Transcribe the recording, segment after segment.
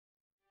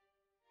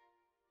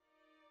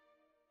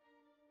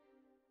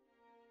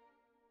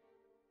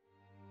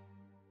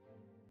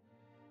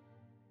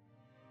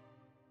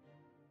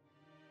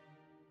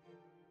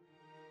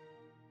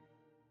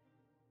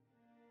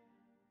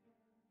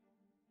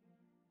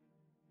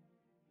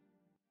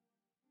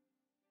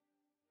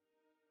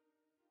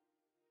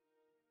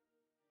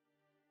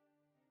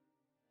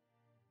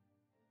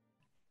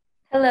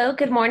Hello,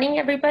 good morning,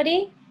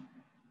 everybody.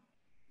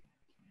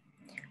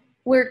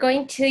 We're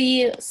going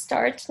to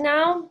start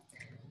now.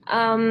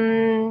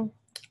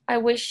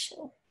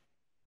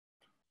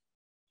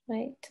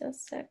 Wait a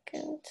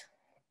second.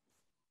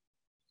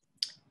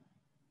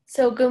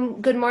 So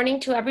good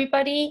morning to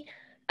everybody.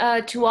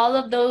 To all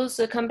of those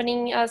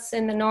accompanying us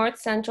in the North,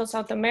 Central,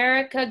 South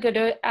America,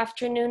 good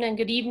afternoon and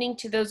good evening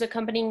to those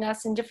accompanying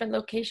us in different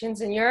locations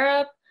in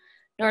Europe,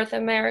 North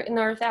America,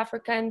 North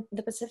Africa, and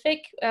the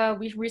Pacific.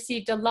 We've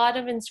received a lot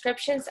of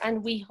inscriptions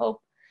and we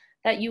hope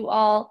that you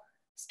all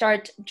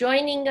start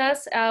joining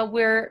us.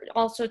 We're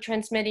also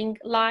transmitting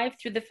live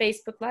through the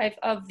Facebook Live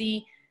of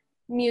the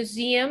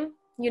Museum,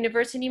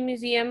 University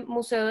Museum,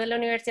 Museo de la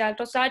Universidad del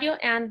Rosario,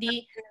 and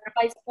the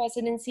Vice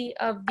Presidency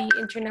of the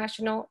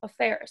International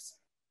Affairs.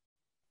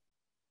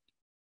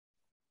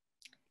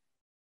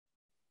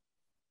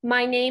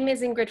 My name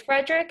is Ingrid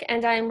Frederick,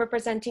 and I am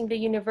representing the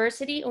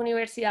University,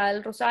 Universidad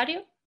del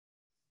Rosario.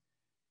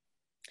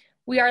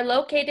 We are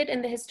located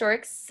in the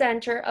historic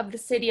center of the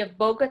city of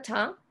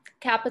Bogota,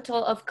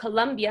 capital of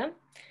Colombia,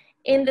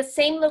 in the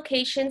same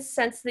location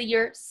since the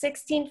year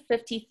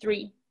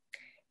 1653.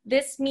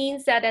 This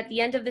means that at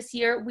the end of this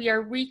year, we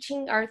are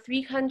reaching our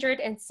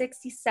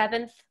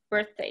 367th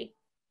birthday.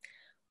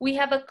 We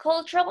have a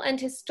cultural and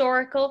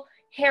historical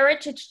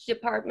heritage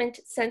department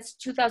since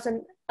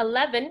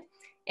 2011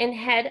 and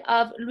head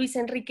of Luis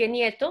Enrique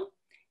Nieto,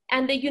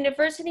 and the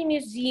University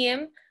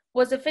Museum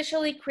was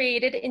officially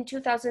created in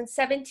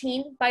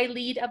 2017 by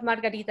lead of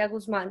Margarita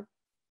Guzman.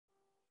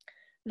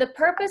 The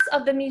purpose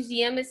of the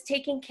museum is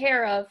taking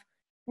care of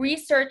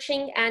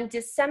researching and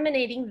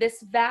disseminating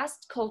this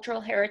vast cultural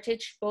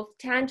heritage, both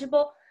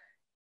tangible,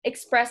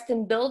 expressed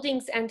in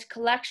buildings and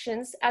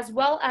collections, as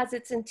well as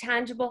its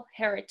intangible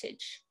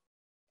heritage.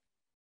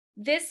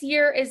 This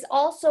year is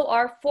also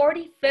our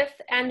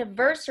 45th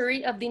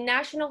anniversary of the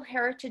National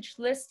Heritage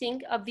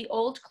Listing of the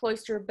Old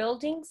Cloister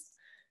Buildings,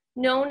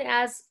 known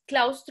as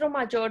Claustro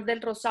Mayor del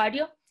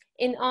Rosario,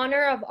 in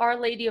honor of Our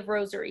Lady of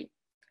Rosary.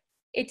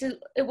 It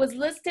was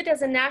listed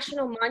as a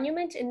national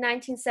monument in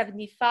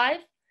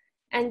 1975,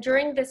 and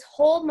during this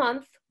whole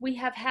month, we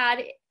have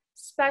had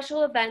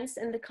special events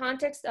in the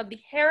context of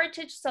the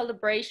Heritage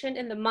Celebration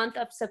in the month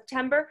of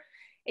September,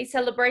 a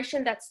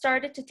celebration that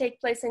started to take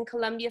place in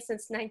Colombia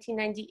since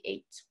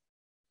 1998.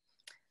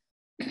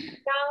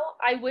 Now,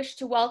 I wish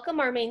to welcome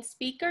our main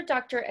speaker,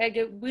 Dr.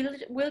 Ege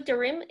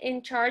Yildirim,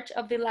 in charge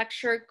of the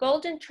lecture,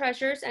 Golden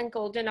Treasures and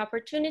Golden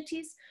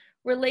Opportunities,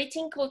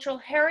 Relating Cultural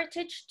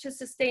Heritage to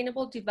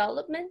Sustainable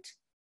Development.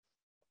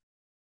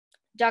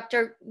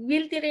 Dr.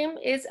 Yildirim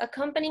is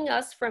accompanying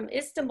us from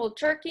Istanbul,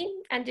 Turkey,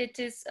 and it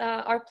is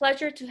our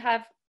pleasure to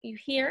have you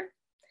here.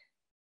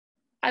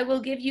 I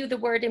will give you the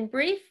word in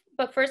brief,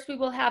 but first we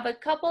will have a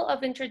couple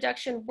of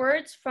introduction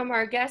words from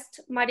our guest,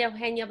 María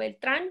Eugenia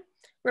Beltrán,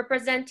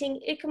 representing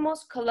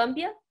ICOMOS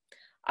Colombia.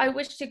 I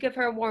wish to give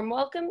her a warm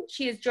welcome.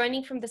 She is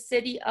joining from the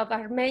city of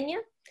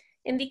Armenia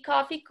in the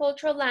coffee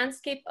cultural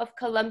landscape of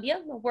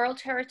Colombia, a World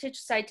Heritage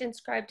Site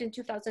inscribed in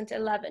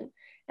 2011.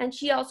 And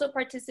she also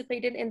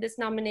participated in this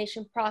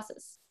nomination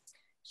process.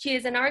 She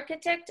is an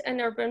architect and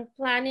urban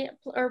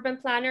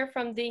planner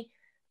from the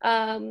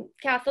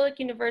Catholic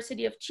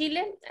University of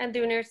Chile and the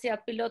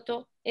Universidad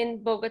Piloto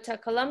in Bogota,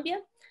 Colombia.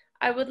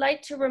 I would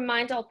like to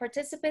remind all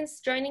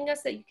participants joining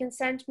us that you can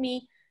send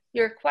me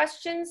your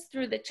questions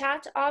through the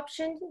chat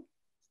option.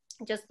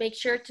 Just make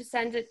sure to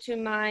send it to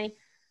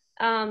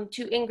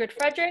to Ingrid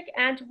Frederick,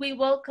 and we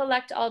will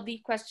collect all the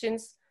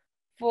questions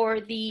for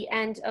the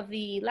end of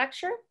the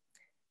lecture.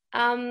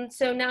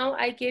 So now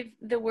I give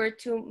the word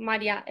to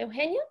María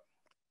Eugenia.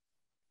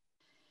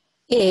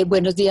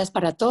 Buenos días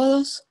para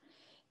todos.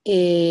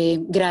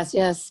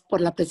 Gracias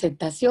por la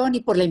presentación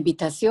y por la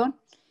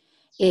invitación.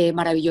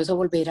 Maravilloso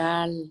volver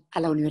a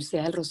la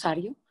Universidad del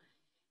Rosario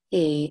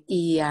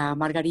y a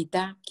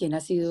Margarita, quien ha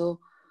sido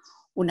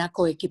una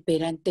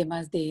coequipera en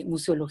temas de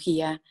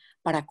museología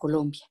para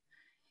Colombia.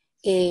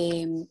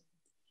 En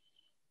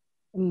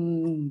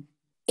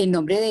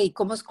nombre de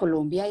ICOMOS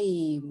Colombia,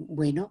 y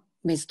bueno,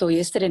 me estoy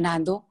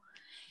estrenando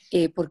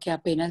porque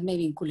apenas me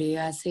vinculé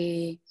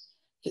hace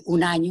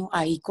un año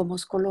a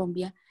ICOMOS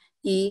Colombia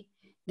y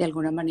de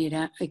alguna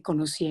manera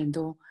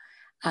conociendo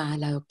a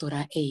la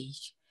doctora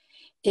Ege.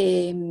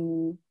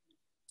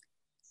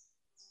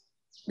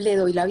 Le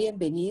doy la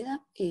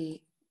bienvenida en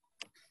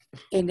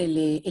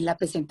la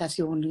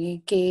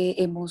presentación que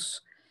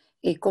hemos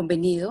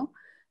convenido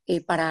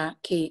para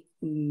que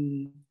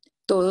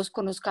todos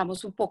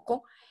conozcamos un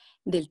poco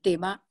del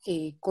tema.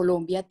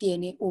 Colombia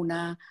tiene un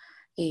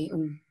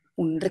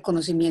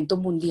reconocimiento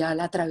mundial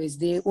a través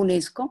de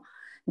UNESCO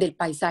del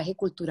paisaje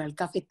cultural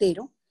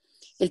cafetero.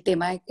 El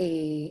tema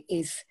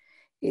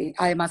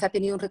además ha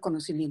tenido un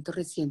reconocimiento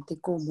reciente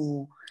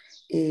como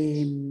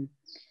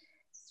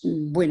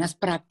buenas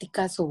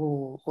prácticas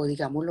o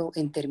digámoslo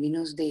en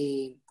términos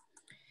de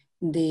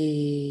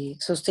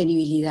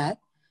sostenibilidad,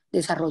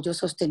 desarrollo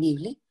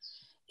sostenible.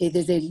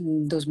 Desde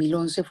el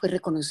 2011 fue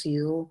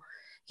reconocido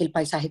el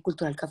paisaje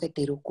cultural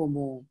cafetero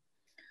como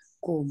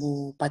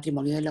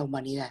patrimonio de la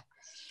humanidad.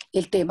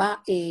 El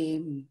tema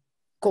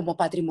como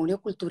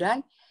patrimonio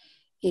cultural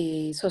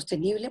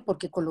sostenible,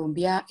 porque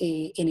Colombia,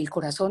 en el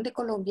corazón de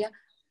Colombia,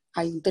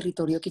 hay un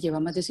territorio que lleva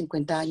más de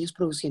 50 años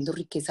produciendo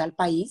riqueza al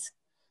país.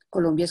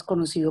 Colombia es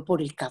conocido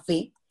por el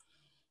café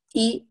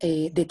y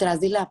detrás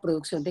de la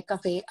producción de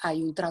café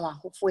hay un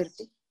trabajo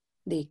fuerte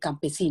de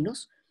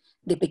campesinos,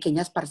 de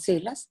pequeñas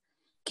parcelas,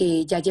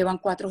 que ya llevan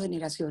 4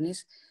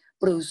 generaciones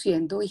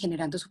produciendo y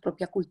generando su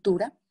propia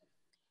cultura,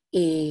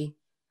 en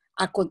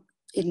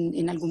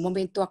algún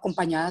momento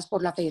acompañadas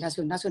por la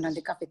Federación Nacional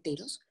de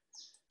Cafeteros,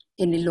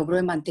 en el logro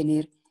de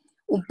mantener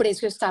un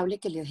precio estable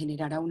que les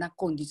generara una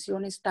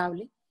condición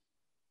estable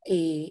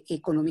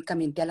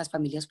económicamente a las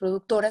familias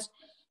productoras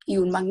y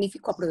un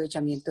magnífico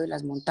aprovechamiento de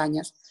las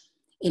montañas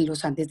en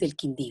los Andes del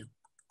Quindío.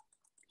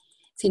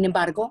 Sin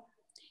embargo,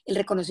 el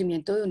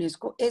reconocimiento de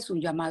UNESCO es un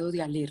llamado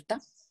de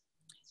alerta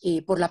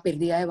por la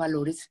pérdida de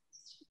valores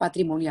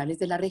patrimoniales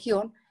de la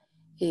región,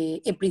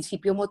 en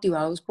principio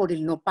motivados por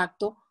el no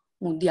pacto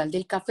mundial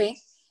del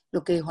café,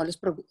 lo que dejó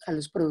a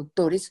los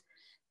productores,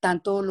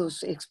 tanto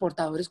los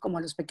exportadores como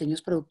a los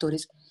pequeños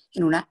productores,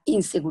 en una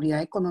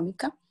inseguridad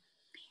económica,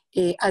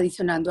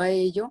 adicionando a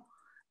ello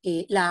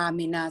la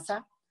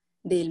amenaza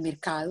del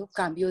mercado,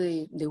 cambio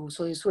de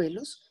uso de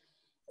suelos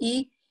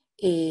y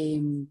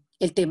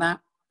el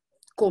tema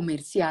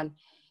comercial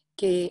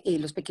que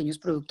los pequeños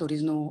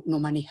productores no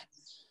manejan.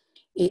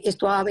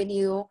 Esto ha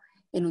venido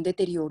en un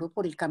deterioro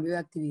por el cambio de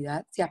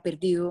actividad, se ha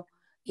perdido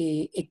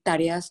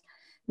hectáreas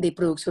de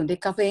producción de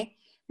café,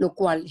 lo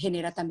cual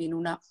genera también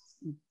una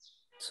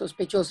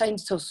sospechosa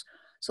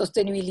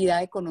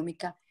insostenibilidad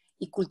económica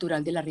y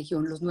cultural de la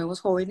región. Los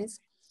nuevos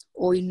jóvenes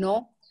hoy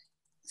no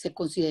se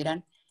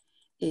consideran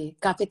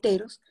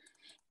cafeteros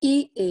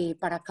y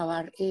para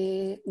acabar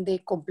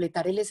de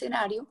completar el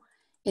escenario,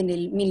 en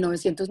el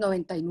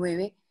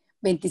 1999,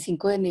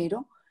 25 de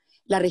enero,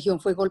 la región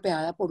fue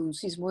golpeada por un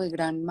sismo de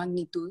gran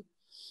magnitud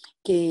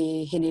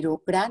que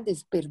generó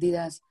grandes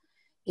pérdidas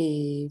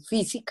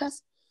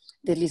físicas,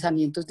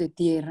 deslizamientos de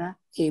tierra,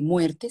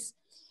 muertes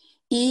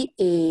y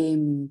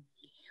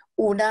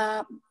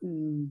una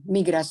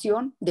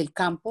migración del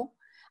campo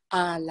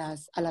a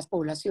las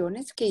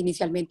poblaciones que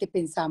inicialmente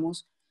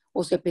pensamos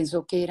o se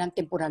pensó que eran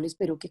temporales,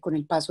 pero que con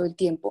el paso del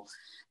tiempo,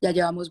 ya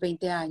llevamos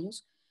 20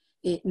 años,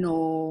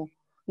 no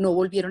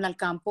volvieron al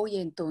campo y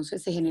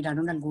entonces se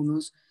generaron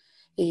algunos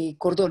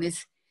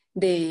cordones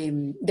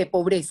de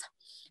pobreza.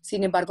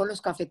 Sin embargo,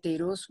 los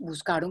cafeteros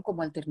buscaron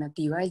como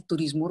alternativa el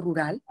turismo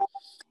rural.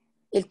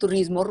 El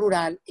turismo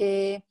rural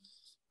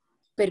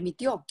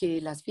permitió que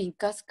las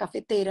fincas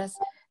cafeteras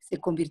se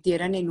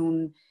convirtieran en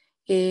un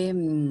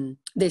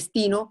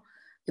destino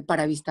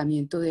para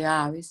avistamiento de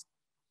aves,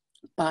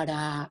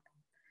 para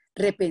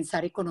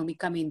repensar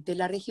económicamente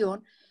la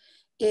región,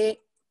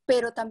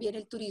 pero también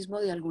el turismo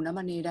de alguna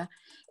manera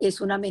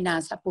es una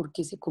amenaza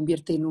porque se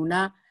convierte en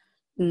una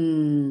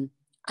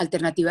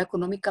alternativa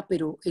económica,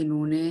 pero en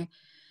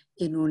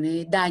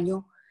un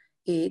daño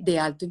de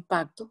alto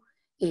impacto.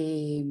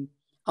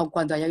 Aun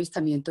cuando hay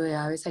avistamiento de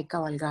aves, hay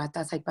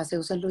cabalgatas, hay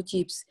paseos en los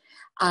jeeps,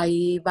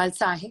 hay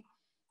balsaje,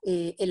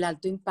 el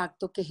alto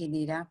impacto que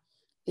genera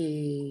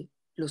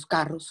los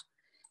carros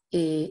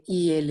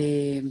y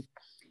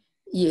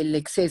el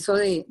exceso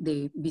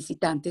de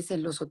visitantes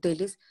en los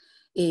hoteles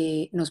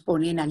nos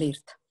pone en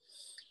alerta.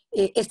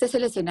 Este es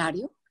el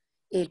escenario.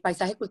 El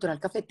paisaje cultural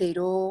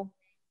cafetero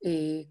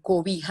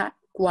cobija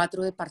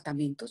 4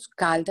 departamentos: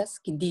 Caldas,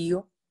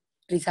 Quindío,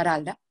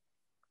 Risaralda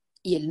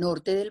y el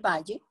norte del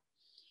valle,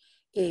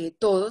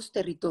 todos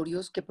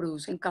territorios que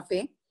producen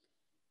café,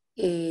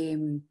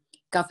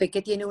 café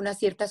que tiene unas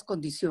ciertas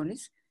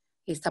condiciones.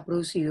 Está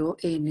producido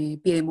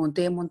en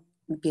Piedemonte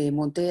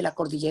de la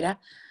Cordillera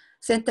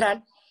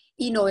Central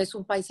y no es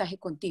un paisaje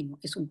continuo,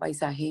 es un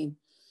paisaje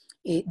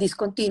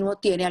discontinuo,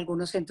 tiene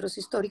algunos centros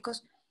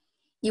históricos.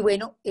 Y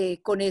bueno,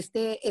 con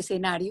este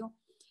escenario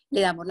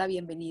le damos la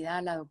bienvenida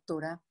a la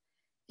doctora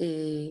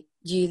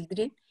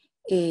Yildirim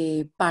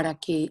para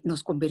que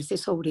nos converse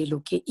sobre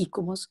lo que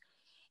ICOMOS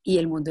y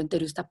el mundo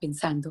entero está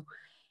pensando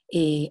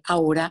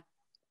ahora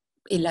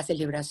en la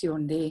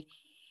celebración de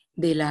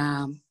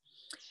las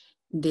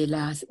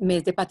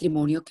mes de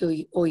patrimonio,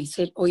 que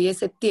hoy es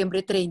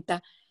septiembre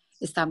 30,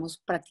 estamos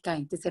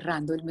prácticamente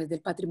cerrando el mes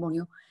del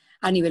patrimonio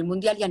a nivel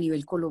mundial y a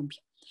nivel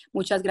Colombia.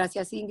 Muchas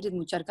gracias, Ingrid,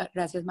 muchas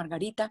gracias,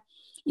 Margarita,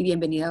 y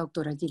bienvenida,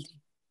 doctora Yildirim.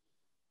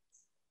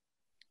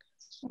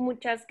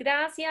 Muchas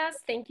gracias.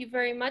 Thank you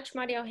very much,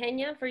 María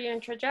Eugenia, for your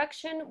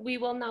introduction. We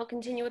will now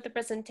continue with the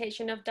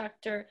presentation of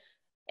Dr.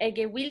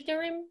 Ege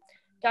Yildirim.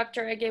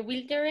 Dr. Ege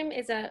Yildirim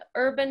is an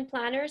urban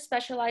planner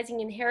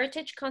specializing in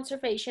heritage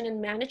conservation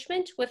and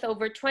management with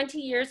over 20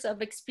 years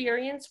of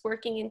experience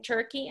working in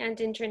Turkey and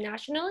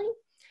internationally.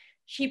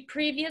 She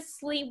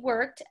previously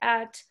worked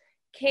at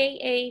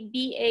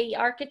KABA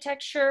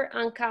Architecture,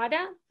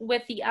 Ankara,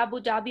 with the Abu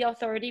Dhabi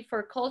Authority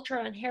for Culture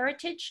and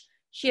Heritage.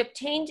 She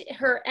obtained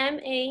her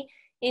MA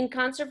in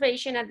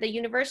conservation at the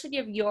University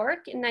of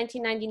York in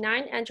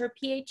 1999 and her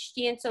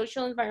PhD in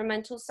social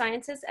environmental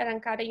sciences at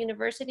Ankara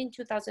University in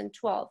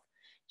 2012.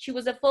 She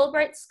was a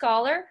Fulbright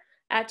Scholar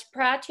at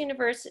Pratt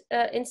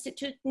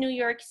Institute, New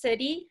York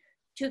City,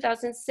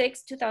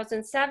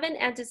 2006-2007,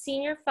 and a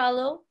senior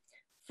fellow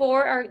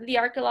for the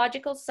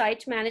archaeological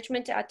site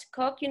management at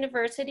Koç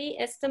University,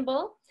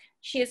 Istanbul.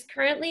 She is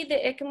currently the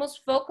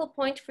ICOMOS focal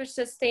point for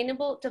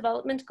sustainable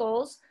development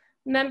goals,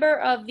 member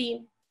of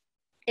the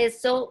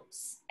ISO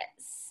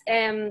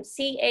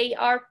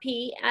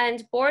CARP,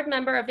 and board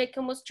member of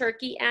ICOMOS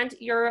Turkey and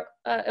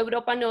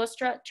Europa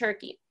Nostra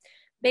Turkey.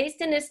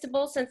 Based in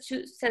Istanbul since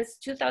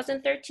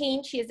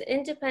 2013, she is an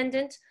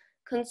independent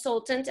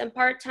consultant and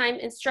part-time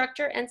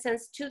instructor, and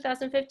since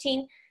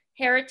 2015,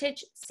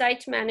 heritage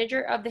site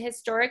manager of the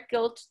historic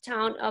gilt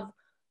town of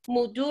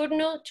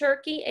Mudurnu,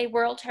 Turkey, a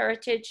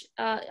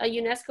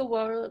UNESCO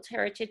World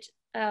Heritage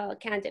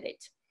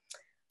candidate.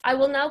 I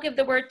will now give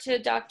the word to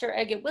Dr.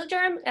 Ege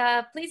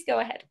Yildirim. Please go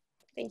ahead.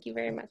 Thank you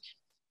very much.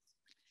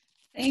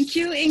 Thank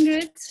you,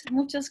 Ingrid.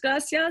 Muchas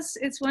gracias.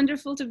 It's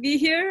wonderful to be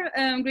here.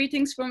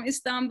 Greetings from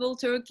Istanbul,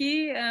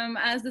 Turkey.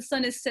 As the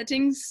sun is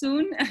setting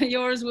soon,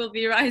 yours will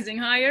be rising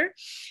higher.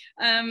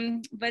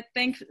 But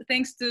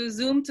thanks to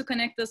Zoom to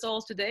connect us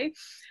all today.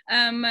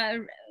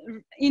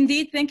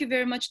 Indeed, thank you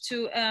very much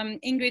to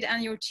Ingrid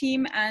and your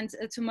team, and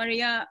to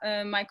Maria,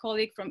 my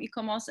colleague from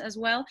ICOMOS as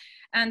well,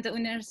 and the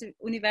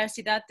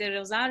Universidad de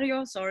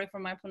Rosario. Sorry for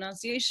my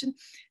pronunciation.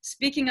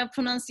 Speaking of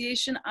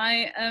pronunciation,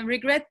 I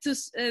regret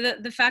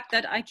the fact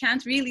that I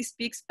can't really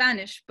speak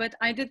Spanish, but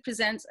I did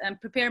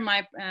prepare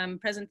my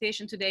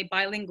presentation today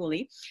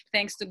bilingually,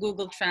 thanks to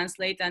Google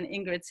Translate and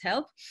Ingrid's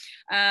help.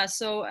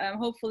 So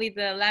hopefully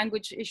the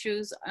language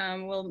issues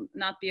will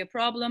not be a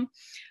problem.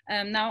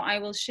 Now I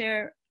will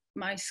share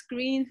my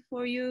screen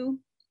for you.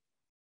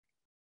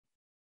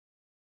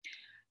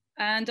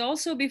 And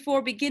also,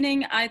 before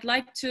beginning, I'd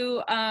like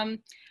to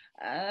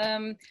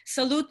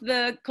salute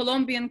the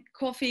Colombian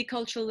coffee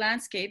cultural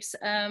landscapes.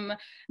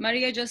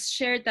 Maria just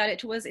shared that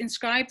it was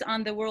inscribed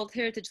on the World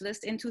Heritage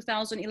List in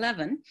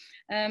 2011.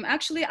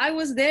 Actually, I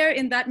was there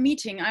in that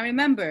meeting. I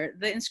remember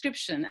the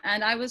inscription,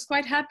 and I was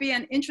quite happy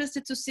and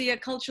interested to see a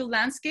cultural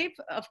landscape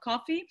of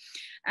coffee.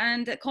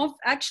 And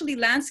actually,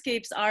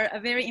 landscapes are a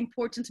very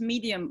important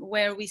medium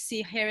where we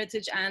see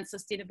heritage and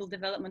sustainable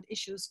development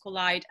issues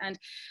collide. And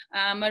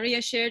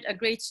Maria shared a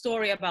great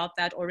story about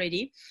that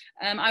already.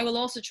 I will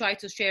also try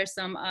to share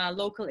some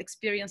local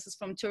experiences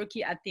from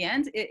Turkey at the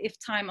end, if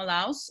time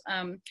allows.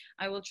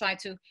 I will try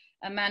to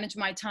manage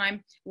my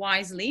time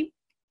wisely.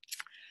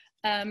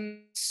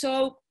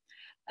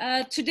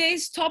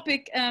 Today's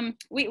topic,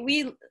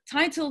 we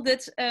titled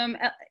it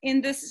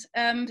in this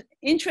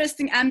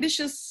interesting,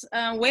 ambitious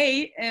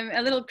way,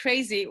 a little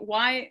crazy,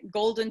 why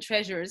golden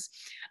treasures?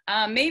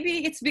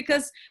 Maybe it's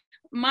because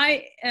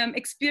my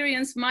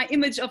experience, my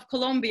image of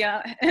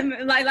Colombia,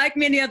 like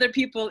many other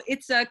people,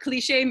 it's a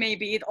cliche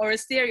maybe, or a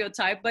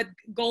stereotype, but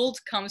gold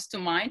comes to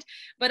mind.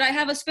 But I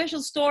have a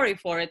special story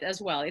for it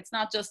as well. It's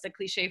not just a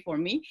cliche for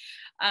me.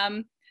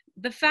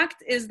 The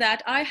fact is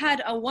that I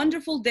had a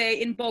wonderful day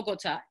in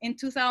Bogota in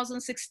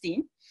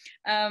 2016.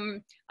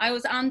 I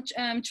was on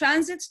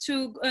transit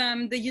to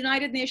the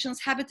United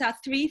Nations Habitat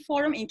 3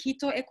 Forum in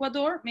Quito,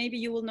 Ecuador. Maybe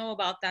you will know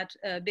about that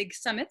big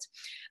summit.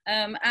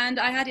 And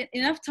I had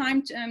enough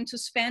time to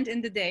spend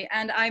in the day.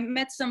 And I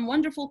met some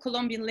wonderful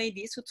Colombian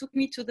ladies who took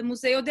me to the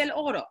Museo del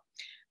Oro.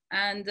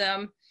 And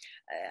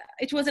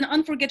it was an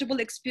unforgettable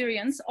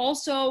experience,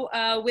 also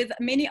with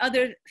many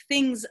other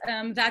things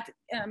that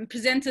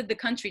presented the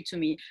country to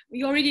me.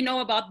 We already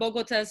know about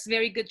Bogota's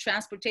very good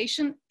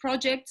transportation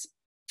projects,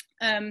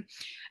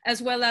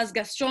 as well as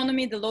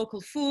gastronomy, the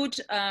local food,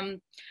 and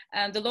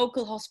the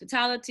local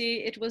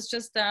hospitality. It was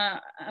just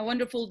a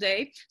wonderful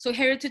day. So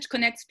heritage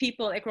connects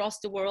people across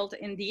the world,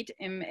 indeed.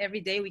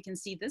 Every day we can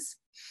see this.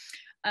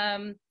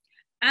 And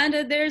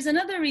there's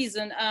another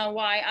reason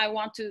why I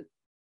want to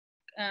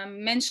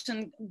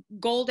mention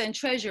gold and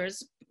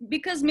treasures,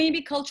 because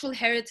maybe cultural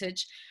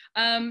heritage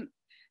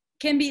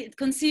can be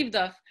conceived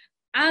of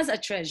as a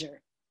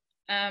treasure.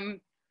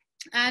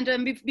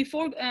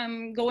 Before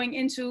going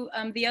into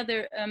the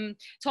other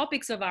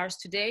topics of ours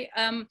today,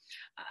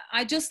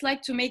 I just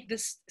like to make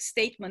this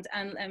statement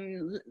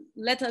and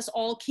let us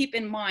all keep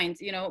in mind,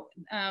 you know,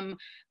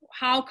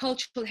 how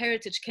cultural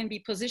heritage can be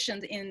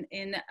positioned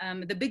in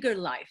the bigger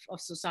life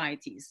of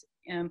societies.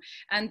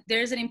 And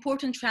there's an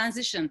important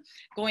transition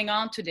going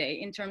on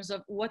today in terms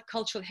of what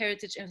cultural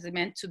heritage is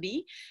meant to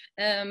be.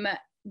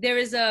 There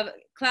is a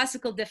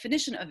classical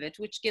definition of it,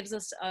 which gives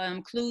us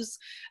clues,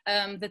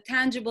 the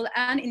tangible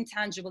and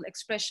intangible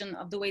expression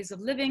of the ways of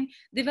living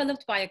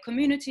developed by a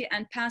community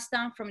and passed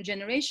down from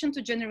generation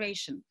to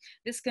generation.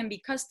 This can be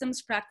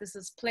customs,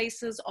 practices,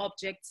 places,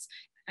 objects,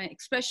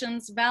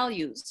 expressions,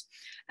 values.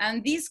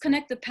 And these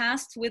connect the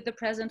past with the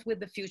present, with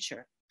the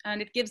future. And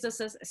it gives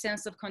us a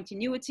sense of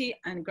continuity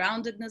and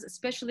groundedness,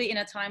 especially in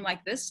a time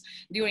like this,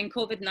 during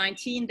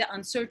COVID-19, the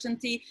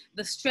uncertainty,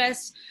 the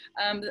stress,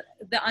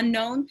 the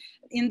unknown.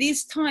 In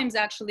these times,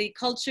 actually,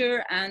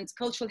 culture and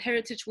cultural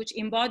heritage, which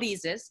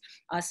embodies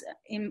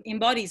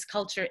embodies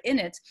culture in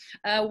it,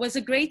 was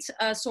a great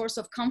source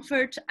of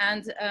comfort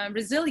and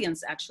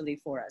resilience, actually,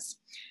 for us.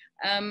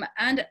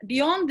 And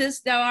beyond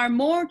this, there are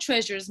more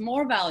treasures,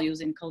 more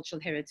values in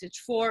cultural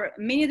heritage for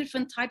many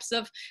different types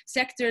of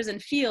sectors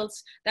and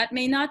fields that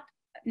may not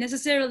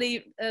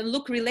necessarily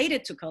look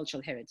related to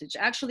cultural heritage.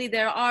 Actually,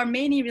 there are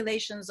many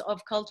relations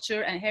of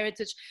culture and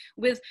heritage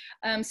with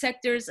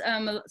sectors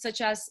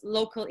such as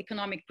local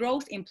economic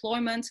growth,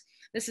 employment.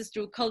 This is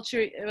through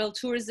cultural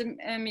tourism,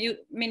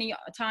 many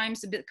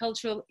times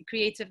cultural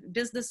creative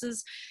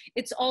businesses.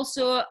 It's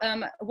also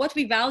what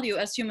we value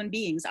as human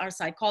beings, our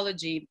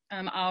psychology,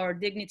 our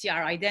dignity,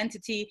 our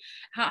identity,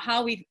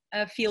 how we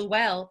feel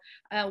well,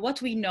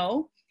 what we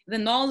know. The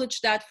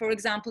knowledge that, for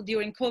example,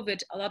 during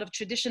COVID, a lot of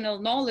traditional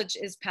knowledge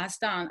is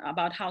passed on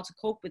about how to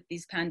cope with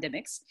these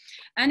pandemics.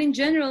 And in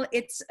general,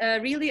 it's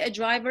really a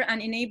driver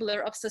and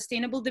enabler of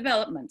sustainable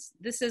development.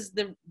 This is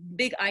the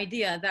big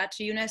idea that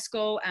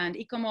UNESCO and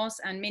ICOMOS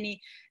and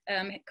many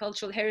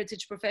cultural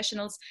heritage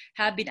professionals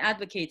have been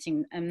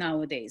advocating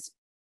nowadays.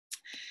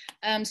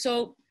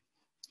 So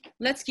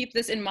let's keep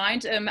this in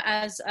mind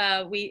as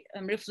we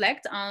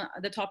reflect on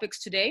the topics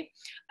today.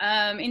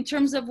 In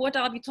terms of what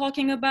I'll be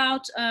talking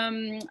about,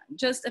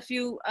 just a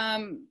few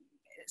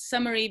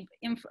summary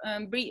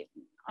brief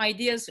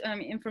ideas,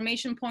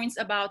 information points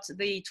about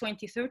the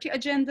 2030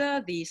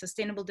 agenda, the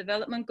Sustainable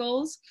Development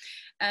Goals,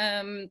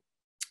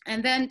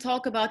 and then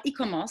talk about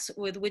ICOMOS,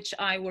 with which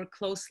I work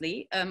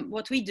closely,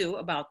 what we do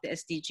about the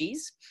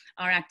SDGs,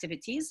 our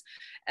activities,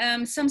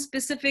 some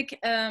specific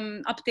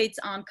updates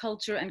on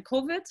culture and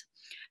COVID,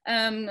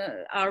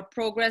 our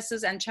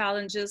progresses and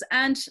challenges,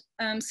 and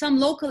some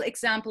local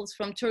examples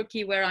from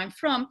Turkey, where I'm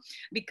from,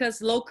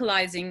 because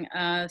localizing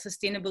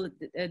sustainable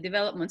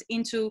development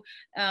into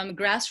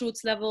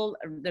grassroots level,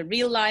 the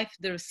real life,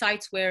 the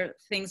sites where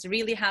things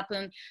really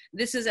happen,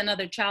 this is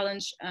another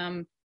challenge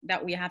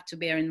that we have to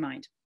bear in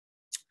mind.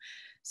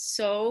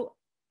 So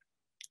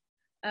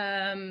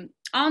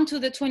on to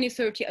the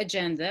 2030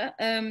 agenda.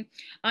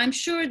 I'm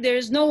sure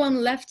there's no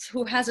one left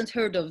who hasn't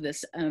heard of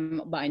this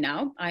by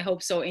now. I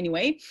hope so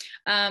anyway.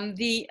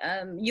 The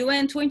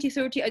UN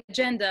 2030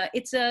 agenda,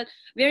 it's a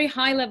very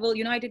high level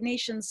United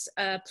Nations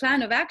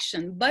plan of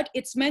action, but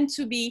it's meant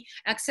to be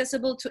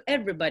accessible to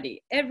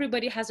everybody.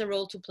 Everybody has a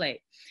role to play.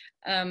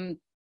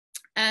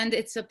 And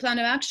it's a plan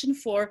of action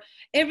for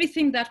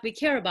everything that we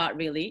care about,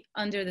 really,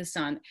 under the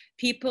sun: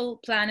 people,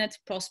 planet,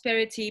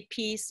 prosperity,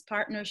 peace,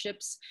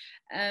 partnerships,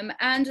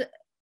 and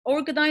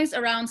organized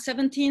around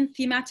 17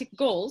 thematic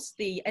goals,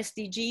 the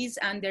SDGs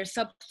and their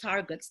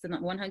sub-targets, the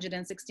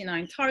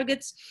 169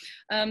 targets.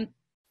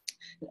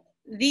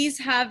 These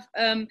have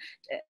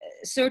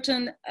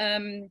certain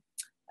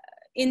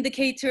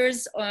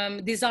indicators,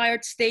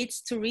 desired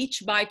states to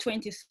reach by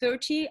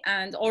 2030,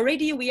 and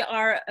already we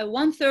are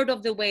 1/3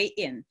 of the way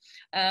in.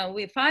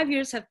 5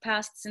 years have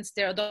passed since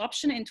their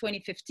adoption in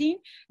 2015.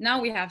 Now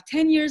we have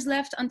 10 years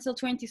left until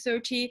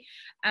 2030,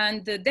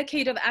 and the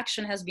decade of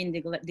action has been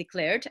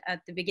declared at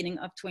the beginning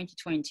of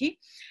 2020.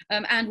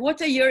 And what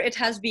a year it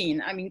has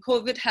been. I mean,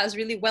 COVID has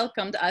really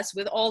welcomed us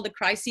with all the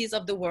crises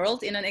of the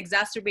world in an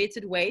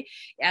exacerbated way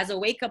as a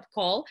wake-up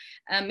call.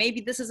 Maybe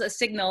this is a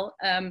signal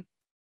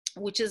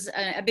which is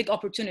a big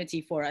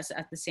opportunity for us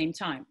at the same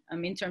time,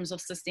 in terms of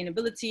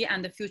sustainability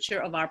and the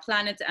future of our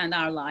planet and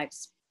our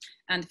lives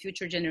and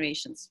future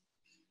generations.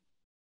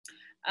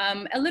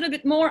 A little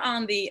bit more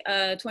on the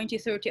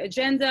 2030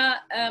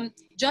 agenda.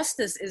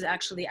 Justice is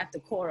actually at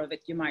the core of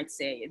it, you might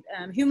say.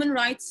 Human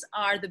rights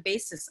are the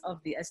basis of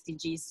the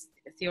SDGs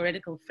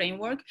theoretical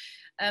framework.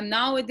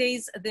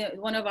 Nowadays,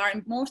 one of our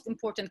most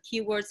important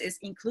keywords is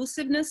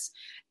inclusiveness,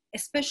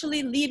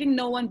 especially leaving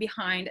no one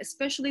behind,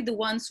 especially the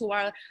ones who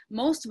are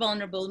most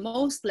vulnerable,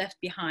 most left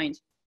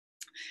behind.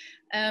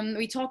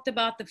 We talked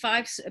about the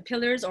 5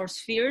 pillars or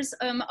spheres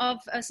of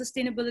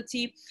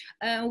sustainability.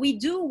 We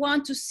do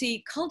want to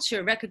see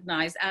culture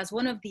recognized as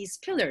one of these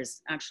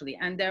pillars, actually,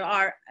 and there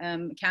are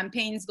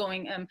campaigns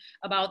going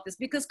about this,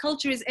 because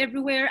culture is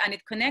everywhere and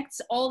it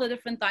connects all the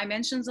different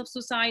dimensions of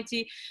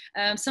society.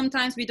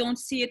 Sometimes we don't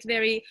see it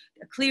very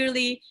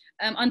clearly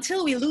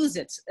until we lose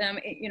it.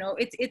 You know,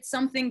 it's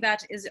something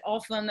that is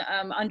often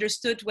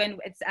understood when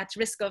it's at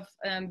risk of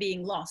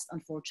being lost,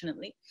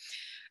 unfortunately.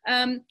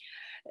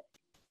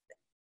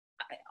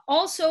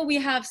 Also, we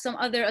have some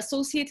other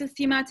associated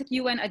thematic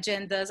UN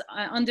agendas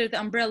under the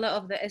umbrella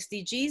of the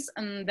SDGs.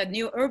 The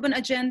new urban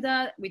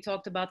agenda, we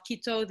talked about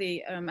Quito,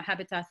 the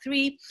Habitat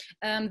 3,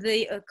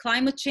 the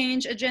climate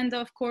change agenda,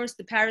 of course,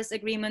 the Paris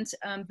Agreement,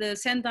 the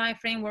Sendai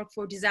framework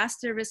for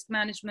disaster risk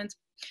management,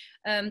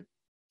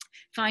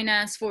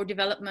 finance for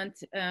development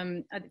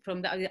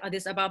from the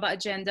Addis Ababa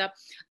agenda.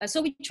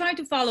 So we try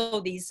to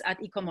follow these at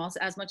ICOMOS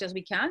as much as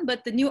we can,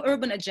 but the new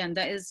urban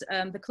agenda is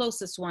the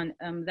closest one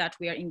that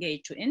we are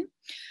engaged in.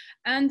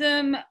 And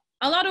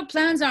a lot of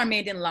plans are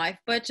made in life,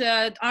 but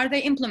are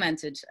they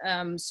implemented?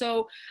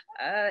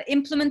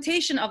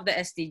 Implementation of the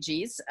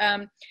SDGs.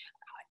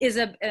 is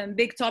a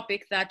big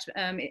topic that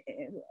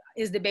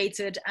is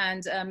debated,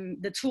 and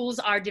the tools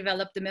are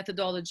developed, the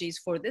methodologies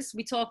for this.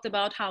 We talked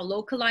about how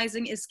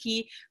localizing is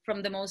key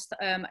from the most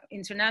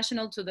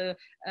international to the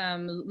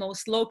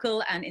most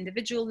local and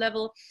individual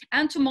level,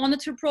 and to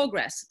monitor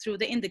progress through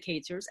the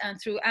indicators and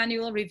through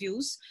annual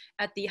reviews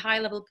at the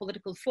high-level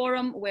political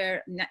forum,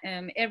 where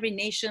every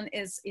nation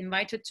is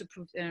invited to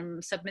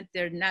submit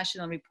their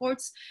national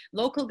reports.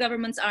 Local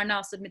governments are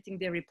now submitting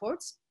their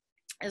reports,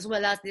 as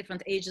well as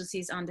different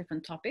agencies on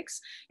different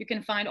topics. You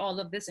can find all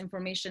of this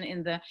information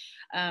in the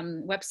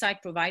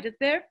website provided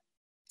there.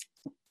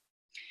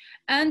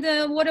 And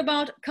what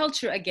about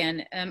culture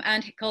again,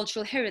 and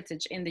cultural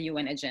heritage in the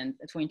UN agenda,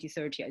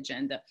 2030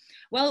 agenda?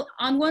 Well,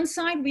 on one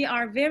side, we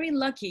are very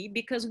lucky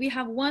because we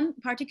have one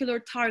particular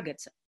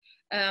target,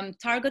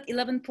 target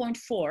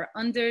 11.4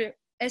 under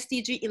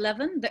SDG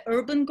 11, the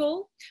urban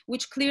goal,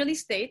 which clearly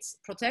states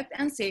protect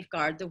and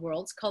safeguard the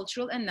world's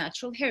cultural and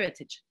natural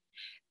heritage.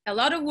 A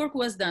lot of work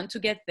was done to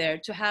get there,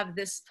 to have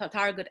this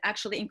target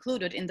actually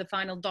included in the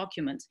final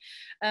document.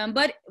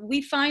 But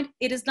we find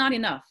it is not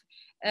enough.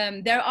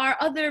 There are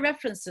other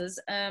references,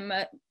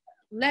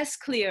 less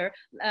clear,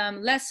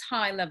 less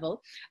high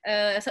level,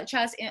 such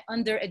as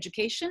under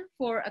education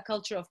for a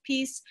culture of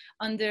peace,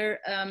 under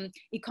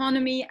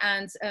economy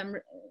and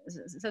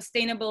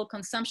sustainable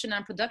consumption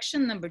and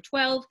production, number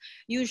 12,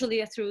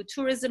 usually through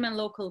tourism and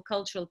local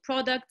cultural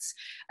products.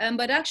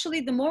 But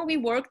actually, the more we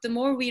work, the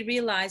more we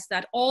realize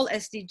that all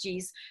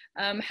SDGs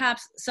have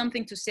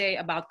something to say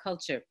about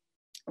culture.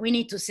 We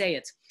need to say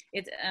it.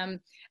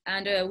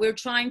 We're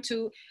trying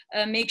to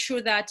make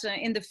sure that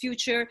in the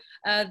future,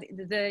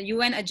 the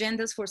UN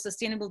agendas for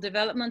sustainable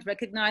development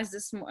recognize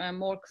this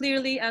more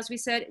clearly. As we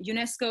said,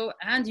 UNESCO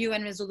and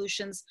UN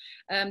resolutions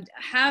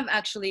have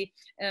actually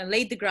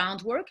laid the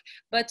groundwork,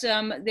 but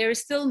there is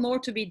still more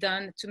to be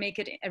done to make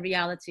it a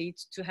reality,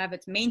 to have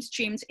it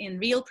mainstreamed in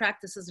real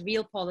practices,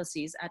 real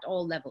policies at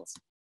all levels.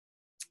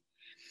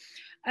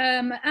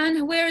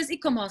 And where is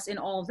ICOMOS in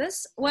all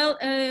this? Well,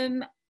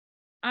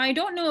 I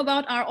don't know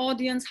about our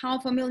audience, how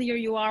familiar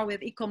you are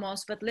with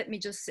ICOMOS, but let me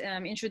just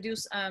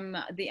introduce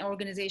the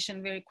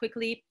organization very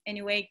quickly.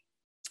 Anyway,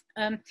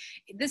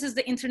 this is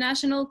the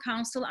International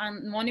Council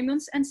on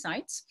Monuments and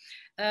Sites,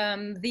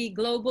 the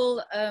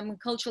global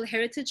cultural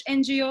heritage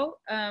NGO.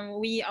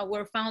 We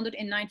were founded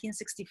in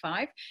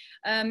 1965.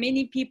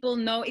 Many people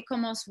know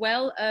ICOMOS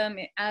well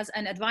as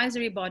an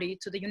advisory body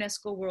to the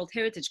UNESCO World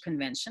Heritage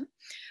Convention.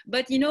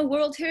 But you know,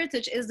 World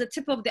Heritage is the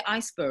tip of the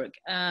iceberg.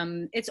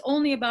 It's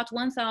only about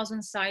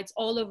 1,000 sites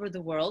all over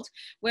the world,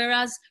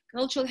 whereas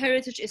cultural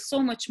heritage is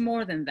so much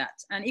more than that.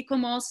 And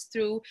ICOMOS,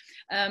 through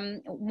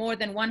more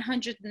than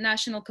 100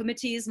 national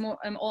committees,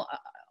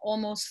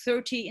 almost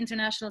 30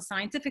 international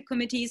scientific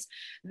committees,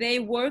 they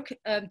work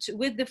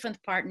with different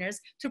partners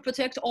to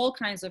protect all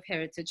kinds of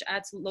heritage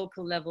at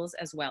local levels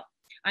as well.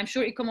 I'm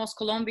sure ICOMOS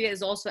Colombia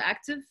is also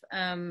active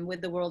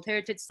with the World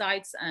Heritage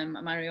Sites.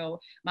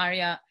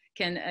 Maria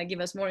can give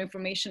us more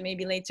information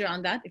maybe later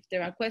on that if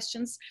there are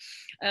questions.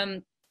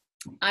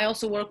 I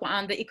also work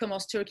on the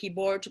ICOMOS Turkey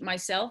board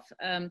myself.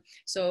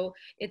 So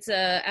it's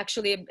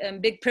actually a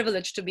big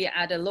privilege to be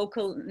at a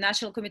local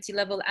national committee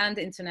level and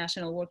the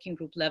international working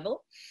group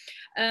level.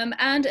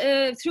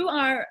 Through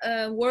our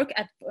work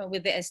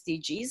with the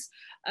SDGs,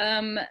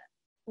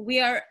 we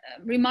are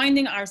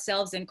reminding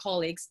ourselves and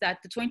colleagues that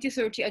the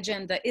 2030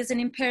 agenda is an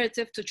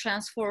imperative to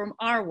transform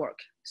our work.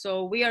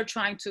 So we are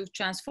trying to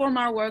transform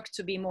our work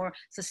to be more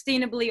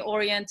sustainably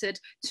oriented,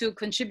 to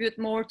contribute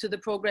more to the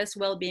progress,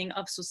 well-being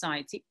of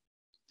society.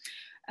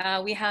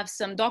 We have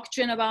some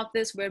doctrine about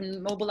this. We're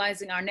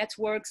mobilizing our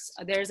networks.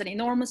 There's an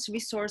enormous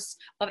resource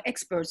of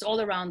experts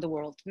all around the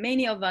world.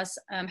 Many of us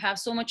have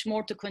so much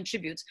more to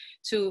contribute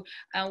to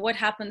what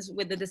happens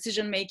with the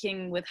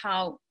decision-making, with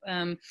how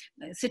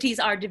cities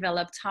are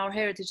developed, how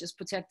heritage is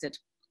protected.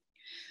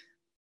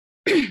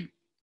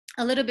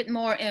 A little bit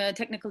more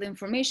technical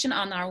information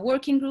on our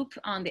working group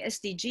on the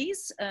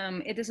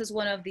SDGs. This is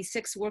one of the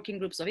 6 working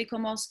groups of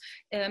ICOMOS,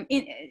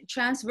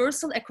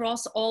 transversal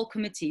across all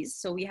committees.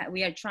 So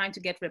we are trying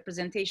to get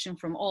representation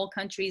from all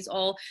countries,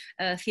 all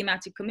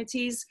thematic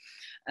committees.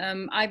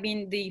 I've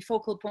been the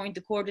focal point,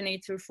 the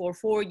coordinator for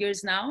 4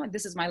 years now.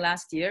 This is my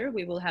last year.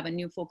 We will have a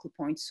new focal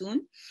point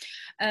soon.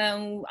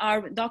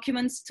 Our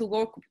documents to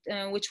work,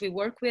 which we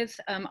work with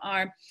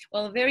are,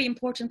 well, very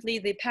importantly,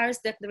 the Paris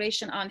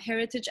Declaration on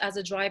Heritage as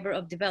a Driver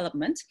of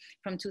Development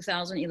from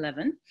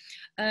 2011.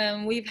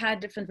 We've had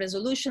different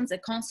resolutions, a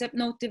concept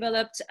note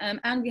developed,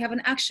 and we have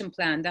an action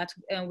plan that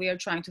we are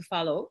trying to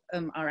follow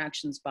our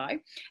actions by.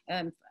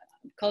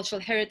 Cultural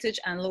heritage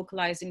and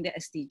localizing the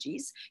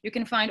SDGs. You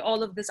can find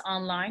all of this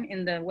online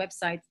in the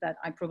website that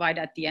I provide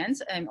at the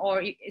end,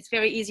 or it's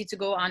very easy to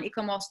go on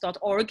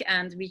icomos.org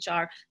and reach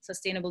our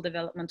sustainable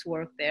development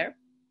work there.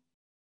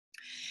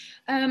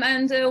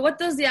 What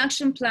does the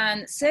action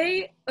plan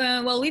say?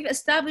 Well, we've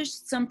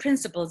established some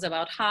principles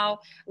about how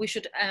we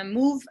should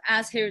move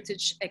as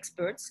heritage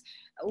experts.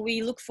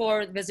 we look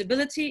for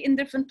visibility in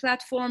different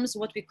platforms,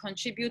 what we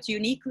contribute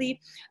uniquely.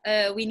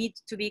 We need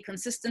to be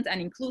consistent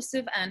and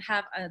inclusive and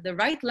have the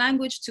right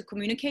language to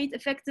communicate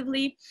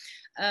effectively,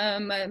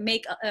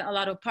 make a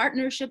lot of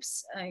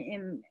partnerships,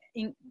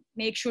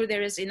 make sure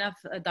there is enough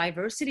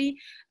diversity,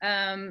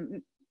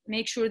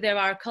 make sure there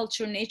are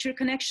culture-nature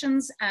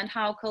connections, and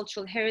how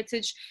cultural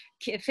heritage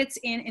fits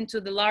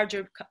into the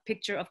larger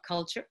picture of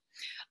culture.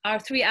 Our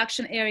 3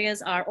 action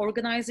areas are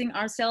organizing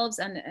ourselves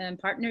and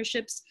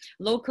partnerships,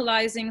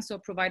 localizing, so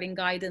providing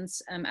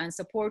guidance and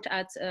support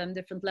at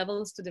different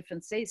levels to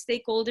different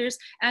stakeholders,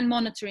 and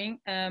monitoring,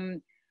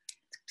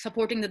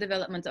 supporting the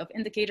development of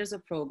indicators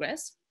of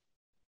progress.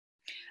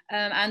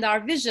 And our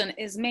vision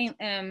is,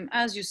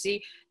 as you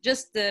see,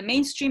 just the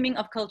mainstreaming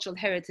of cultural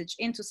heritage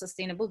into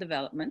sustainable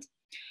development.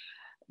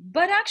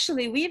 But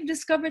actually, we've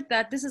discovered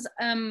that this is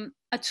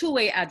a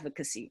two-way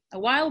advocacy.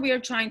 While we are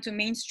trying to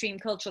mainstream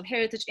cultural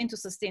heritage into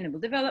sustainable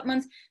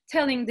development,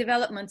 telling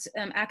development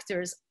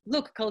actors,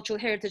 look, cultural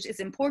heritage is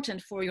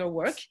important for your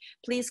work,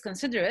 please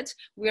consider it.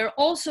 We are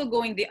also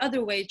going the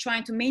other way,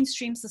 trying to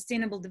mainstream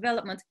sustainable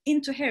development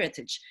into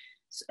heritage.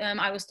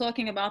 I was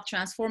talking about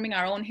transforming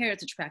our own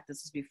heritage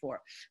practices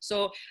before.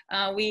 So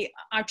we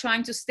are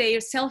trying to stay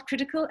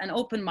self-critical and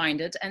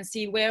open-minded and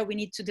see where we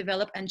need to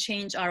develop and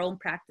change our own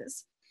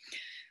practice.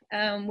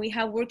 We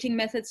have working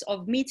methods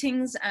of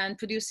meetings and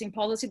producing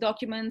policy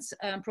documents,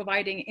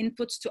 providing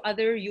inputs to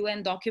other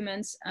UN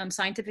documents,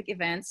 scientific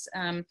events,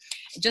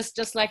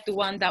 just like the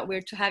one that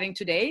we're having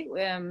today.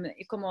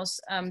 ICOMOS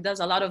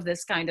does a lot of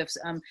this kind of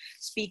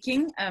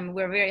speaking.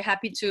 We're very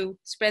happy to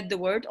spread the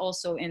word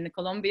also in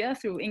Colombia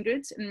through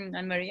Ingrid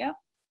and Maria.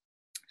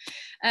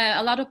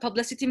 A lot of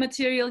publicity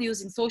material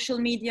using social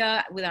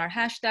media with our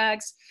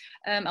hashtags,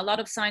 a lot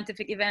of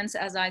scientific events.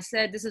 As I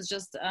said, this is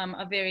just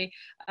a very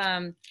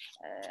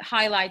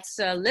highlights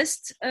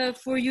list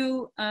for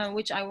you,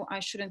 which I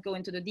shouldn't go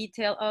into the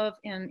detail of,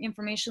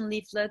 information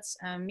leaflets,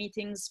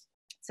 meetings,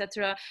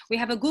 etc. We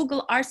have a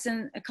Google Arts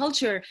and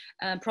Culture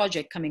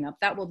project coming up.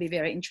 That will be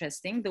very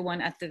interesting. The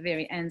one at the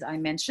very end I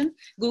mentioned.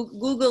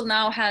 Google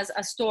now has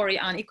a story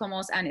on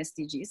ICOMOS and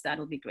SDGs.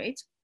 That'll be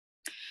great.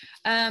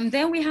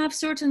 Then we have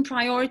certain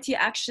priority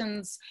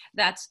actions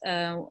that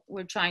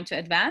we're trying to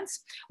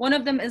advance. One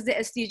of them is the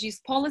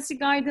SDGs policy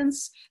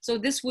guidance. So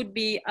this would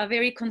be a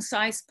very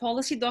concise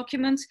policy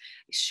document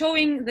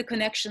showing the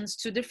connections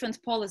to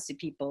different policy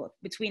people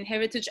between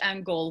heritage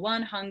and goal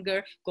 1,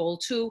 hunger, goal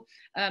 2,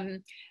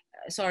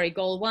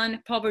 goal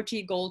 1,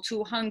 poverty, goal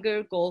 2,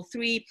 hunger, goal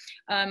 3,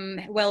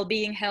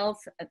 well-being,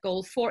 health,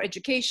 goal 4,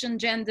 education,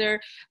 gender,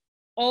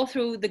 all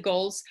through the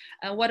goals,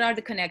 what are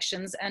the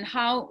connections and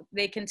how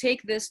they can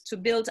take this to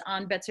build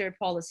on better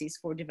policies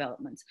for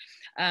development.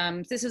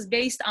 This is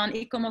based on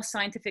ICOMOS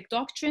scientific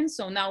doctrine.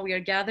 So now we are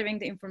gathering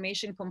the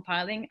information,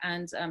 compiling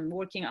and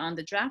working on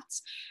the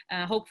drafts.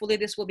 Hopefully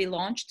this will be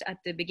launched at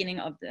the beginning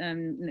of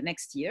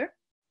next year.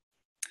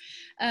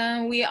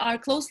 We are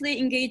closely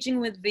engaging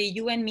with the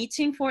UN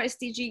meeting for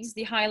SDGs,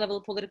 the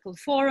high-level political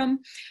forum.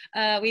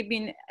 We've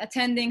been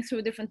attending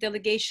through different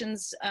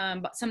delegations,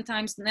 but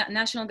sometimes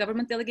national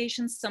government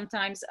delegations,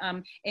 sometimes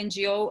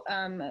NGO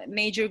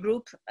major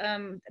group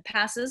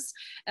passes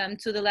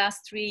to the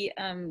last 3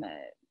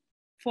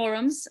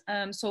 forums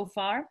so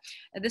far.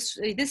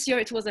 This year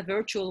it was a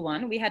virtual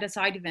one. We had a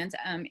side event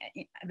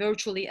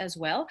virtually as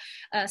well.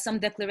 Some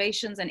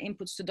declarations and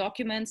inputs to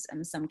documents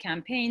and some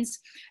campaigns,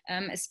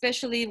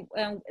 especially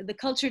the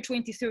Culture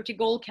 2030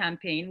 goal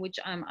campaign, which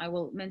I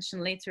will mention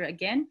later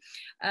again.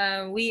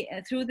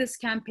 Through this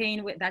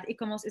campaign that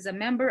ICOMOS is a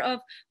member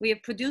of, we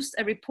have produced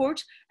a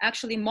report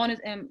actually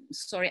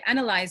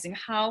analyzing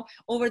how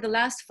over the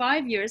last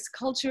 5 years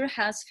culture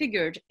has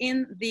figured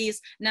in these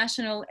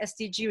national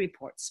SDG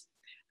reports.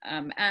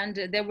 And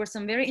there were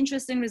some very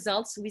interesting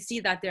results. We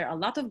see that there are a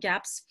lot of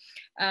gaps.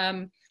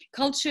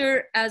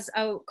 Culture as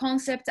a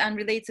concept and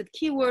related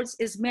keywords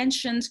is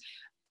mentioned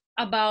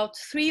about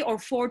 3 or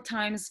 4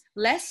 times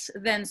less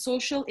than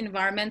social,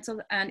 environmental,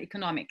 and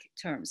economic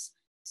terms.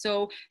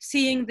 So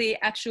seeing the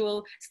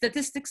actual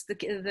statistics,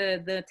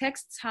 the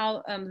texts,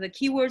 how the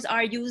keywords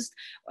are used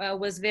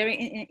was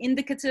very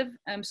indicative.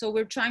 So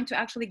we're trying to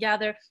actually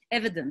gather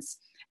evidence.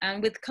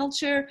 And with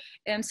culture,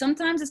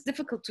 sometimes it's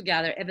difficult to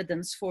gather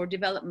evidence for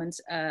development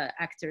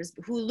actors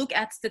who look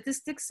at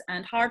statistics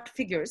and hard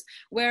figures,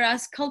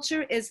 whereas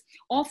culture is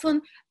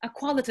often a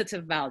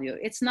qualitative value.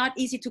 It's not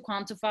easy to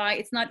quantify.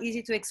 It's not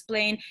easy to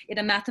explain in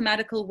a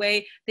mathematical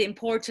way the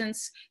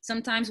importance.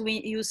 Sometimes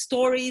we use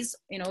stories,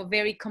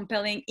 very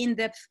compelling,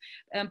 in-depth,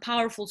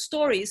 powerful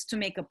stories to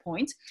make a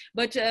point,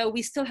 but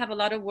we still have a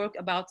lot of work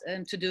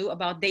to do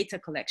about data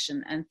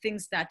collection and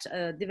things that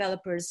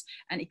developers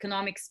and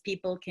economics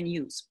people can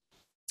use.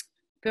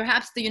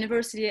 Perhaps the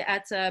university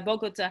at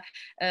Bogota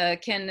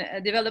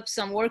can develop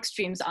some work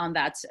streams on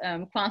that,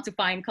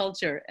 quantifying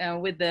culture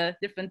with the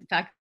different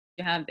factors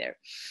you have there.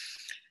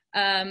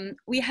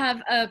 We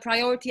have a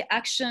priority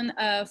action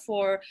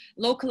for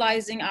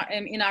localizing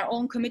in our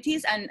own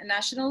committees and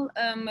national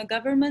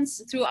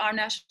governments through our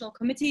national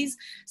committees.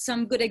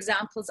 Some good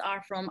examples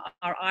are from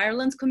our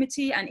Ireland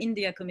committee and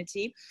India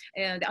committee,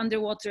 the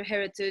underwater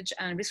heritage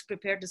and risk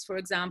preparedness, for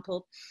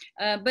example.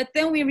 But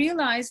then we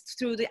realized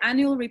through the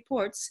annual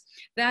reports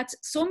that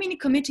so many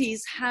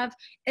committees have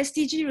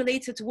SDG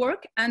related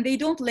work and they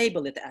don't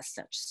label it as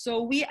such.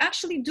 So we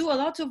actually do a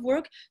lot of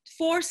work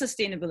for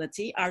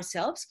sustainability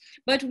ourselves,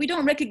 but we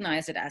don't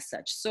recognize it as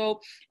such. So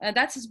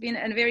that has been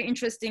a very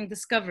interesting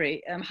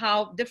discovery,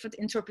 how different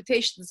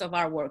interpretations of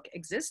our work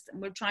exist.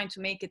 And we're trying to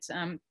make it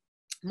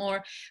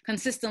more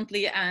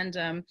consistently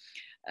and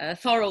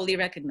thoroughly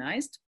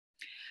recognized.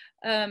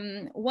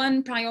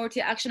 One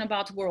priority action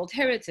about World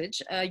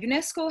Heritage.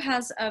 UNESCO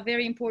has a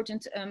very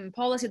important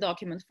policy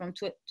document from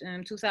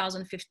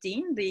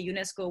 2015, the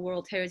UNESCO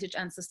World Heritage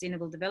and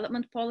Sustainable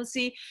Development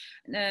Policy.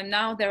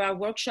 Now there are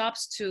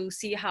workshops to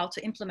see how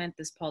to implement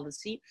this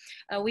policy.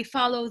 We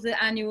follow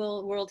the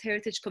annual World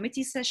Heritage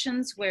Committee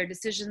sessions where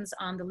decisions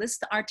on the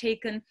list are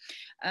taken,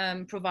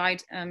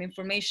 provide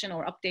information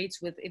or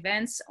updates with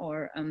events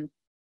or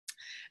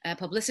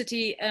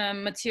publicity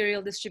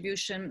material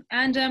distribution.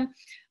 And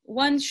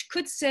one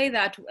could say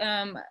that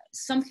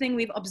something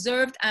we've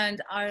observed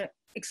and are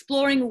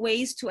exploring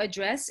ways to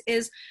address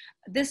is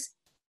this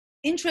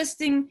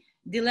interesting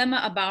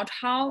dilemma about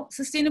how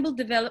sustainable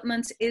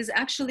development is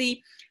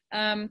actually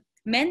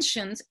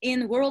mentioned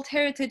in World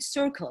Heritage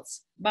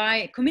circles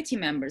by committee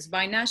members,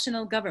 by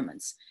national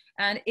governments.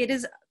 And it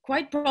is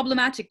quite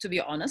problematic, to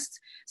be honest.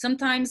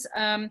 Sometimes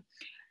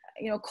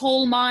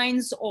coal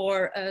mines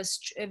or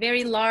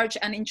very large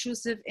and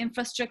intrusive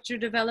infrastructure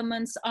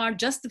developments are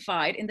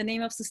justified in the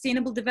name of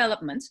sustainable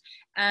development,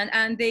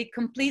 and they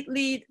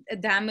completely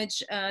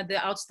damage the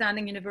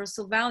outstanding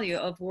universal value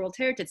of World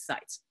Heritage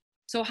sites.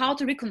 So how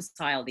to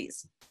reconcile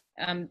these?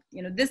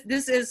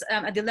 This is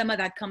a dilemma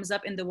that comes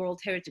up in the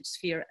World Heritage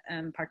sphere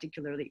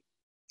particularly,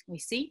 we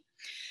see.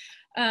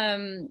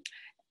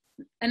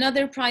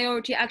 Another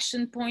priority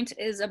action point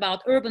is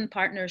about urban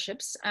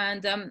partnerships.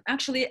 And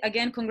actually,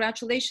 again,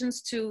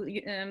 congratulations to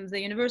the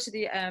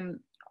University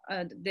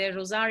de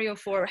Rosario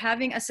for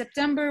having a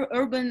September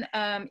urban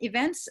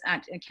events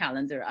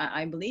calendar,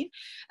 I believe.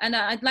 And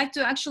I'd like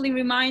to actually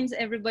remind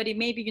everybody,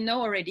 maybe you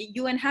know already,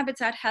 UN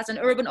Habitat has an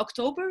Urban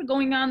October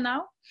going on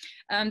now.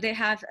 They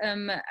have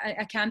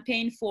a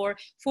campaign for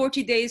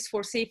 40 days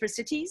for safer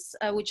cities,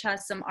 which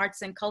has some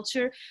arts and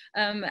culture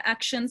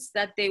actions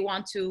that they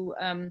want to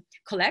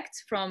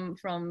collect from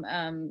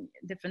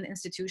different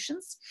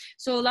institutions.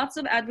 So lots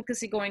of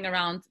advocacy going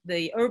around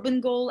the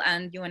urban goal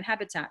and UN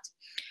Habitat.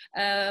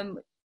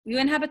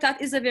 UN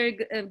Habitat is a very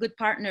good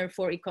partner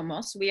for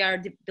ICOMOS. We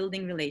are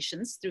building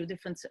relations through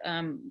different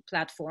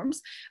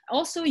platforms.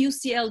 Also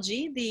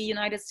UCLG, the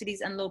United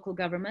Cities and Local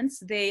Governments,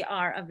 they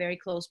are a very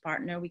close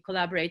partner. We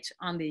collaborate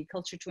on the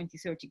Culture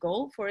 2030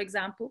 goal, for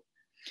example.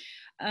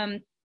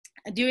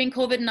 During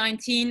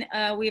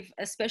COVID-19, we've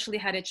especially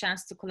had a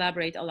chance to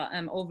collaborate a lot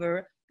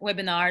over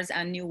webinars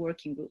and new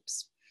working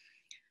groups.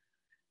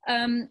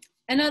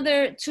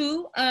 Another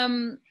two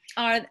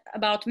are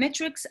about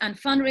metrics and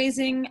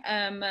fundraising.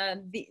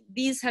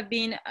 These have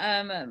been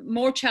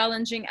more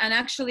challenging, and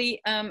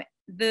actually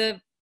the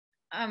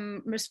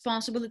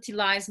responsibility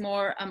lies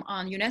more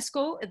on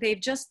UNESCO. They've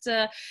just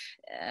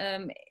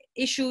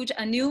issued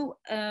a new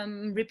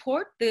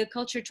report, the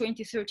Culture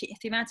 2030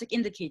 Thematic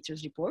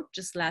Indicators report,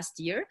 just last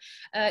year.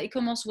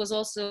 ICOMOS was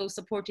also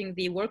supporting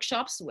the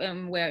workshops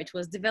where it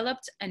was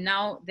developed, and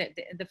now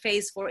the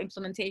phase for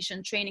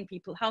implementation, training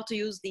people how to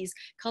use these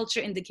culture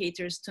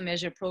indicators to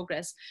measure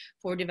progress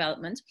for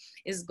development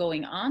is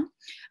going on.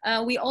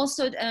 We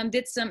also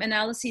did some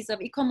analyses of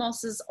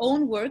ICOMOS's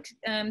own work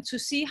to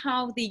see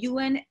how the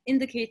UN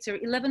indicator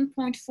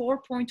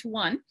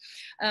 11.4.1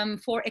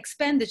 for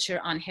expenditure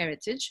on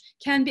heritage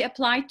can be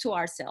applied to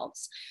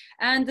ourselves.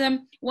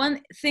 And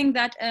one thing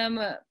that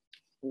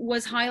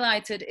was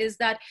highlighted is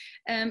that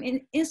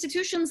in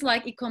institutions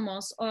like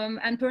ICOMOS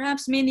and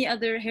perhaps many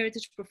other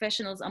heritage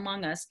professionals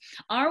among us,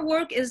 our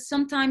work is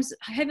sometimes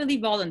heavily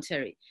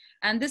voluntary.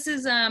 And this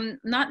is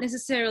not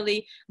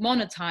necessarily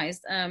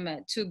monetized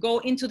to go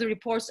into the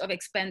reports of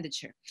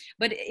expenditure.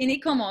 But in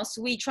ICOMOS,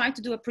 we try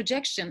to do a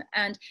projection.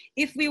 And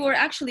if we were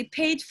actually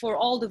paid for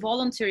all the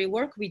voluntary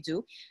work we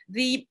do,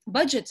 the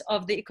budget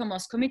of the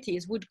ICOMOS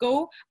committees would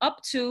go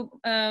up to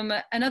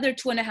another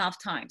 2.5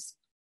 times.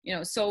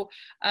 So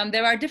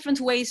there are different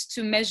ways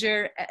to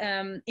measure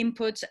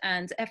input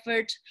and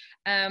effort.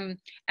 And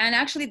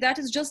actually that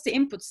is just the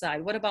input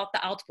side. What about the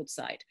output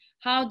side?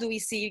 How do we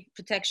see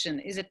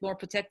protection? Is it more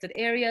protected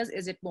areas?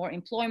 Is it more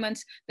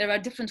employment? There are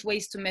different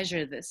ways to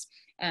measure this.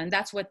 And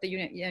that's what the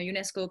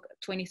UNESCO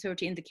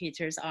 2030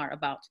 indicators are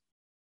about.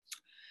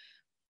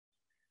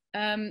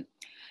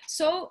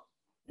 So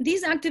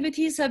These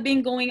activities have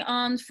been going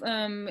on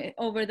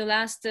over the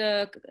last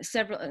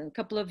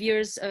couple of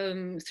years,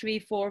 3,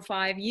 4,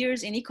 5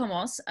 years in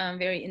ICOMOS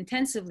very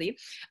intensively.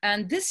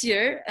 And this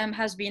year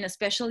has been a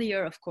special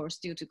year, of course,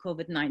 due to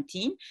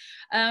COVID-19.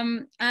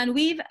 And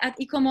we've at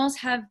ICOMOS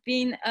have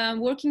been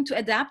working to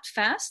adapt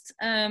fast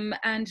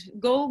and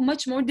go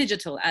much more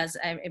digital as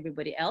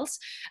everybody else.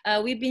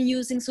 We've been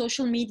using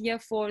social media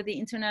for the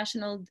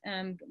International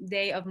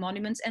Day of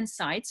Monuments and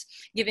Sites,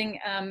 giving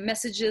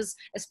messages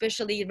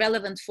especially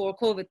relevant for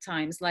COVID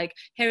times, like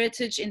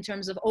heritage in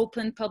terms of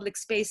open public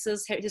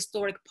spaces,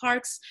 historic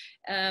parks,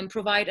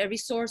 provide a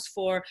resource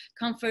for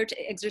comfort,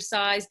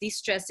 exercise,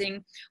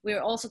 de-stressing.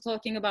 We're also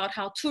talking about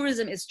how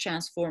tourism is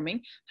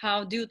transforming,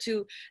 how due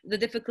to the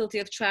difficulty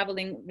of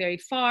traveling very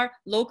far,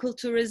 local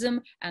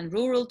tourism and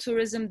rural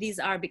tourism, these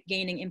are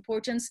gaining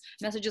importance.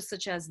 Messages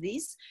such as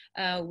these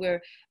we're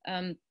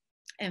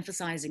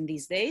emphasizing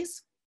these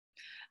days.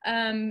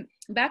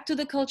 Back to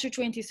the Culture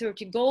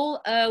 2030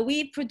 goal,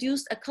 we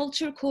produced a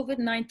Culture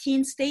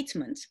COVID-19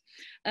 statement,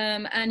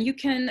 and you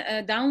can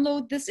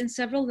download this in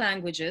several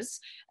languages,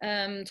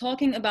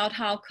 talking about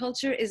how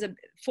culture is a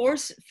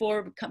force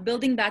for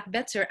building back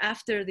better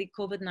after the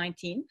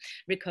COVID-19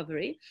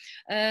 recovery.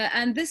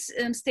 And this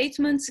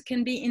statement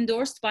can be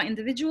endorsed by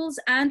individuals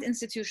and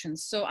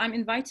institutions. So I'm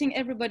inviting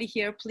everybody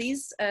here,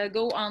 please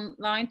go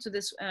online to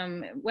this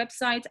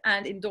website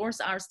and endorse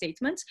our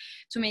statement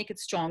to make it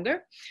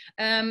stronger.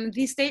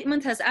 The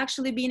statement has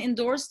actually been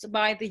endorsed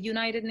by the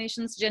United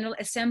Nations General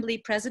Assembly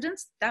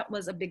President. That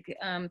was a big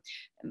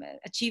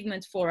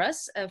achievement for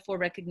us, for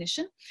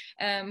recognition.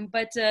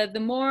 But the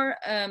more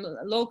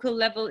local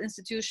level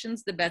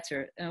institutions, the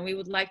better. We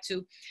would like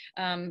to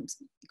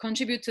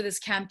contribute to this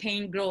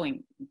campaign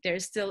growing.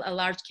 There's still a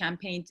large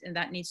campaign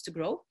that needs to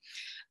grow.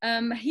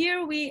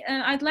 Here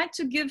I'd like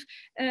to give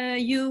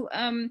you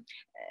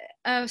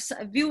a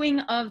viewing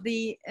of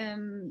the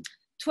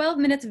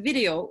 12-minute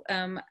video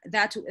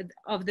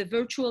of the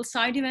virtual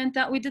side event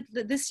that we did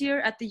this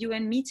year at the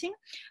UN meeting.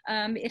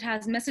 It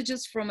has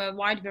messages from a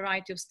wide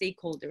variety of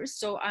stakeholders.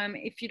 So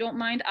if you don't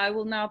mind, I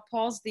will now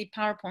pause the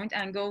PowerPoint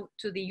and go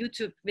to the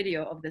YouTube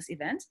video of this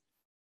event.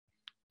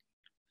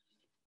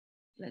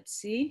 Let's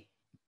see.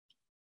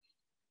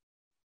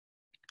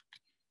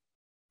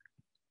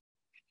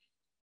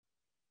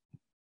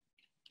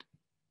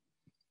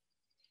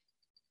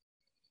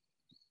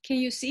 Can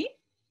you see?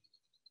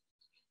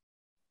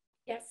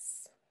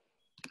 Yes.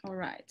 All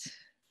right,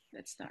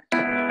 let's start.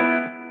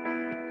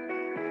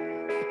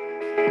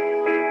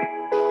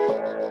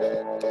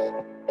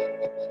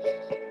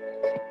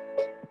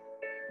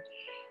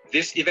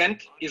 This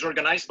event is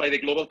organized by the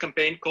global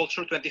campaign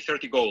Culture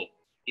 2030 Goal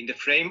in the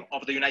frame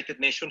of the United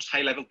Nations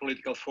High-Level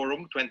Political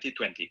Forum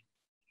 2020.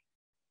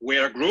 We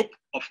are a group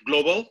of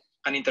global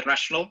and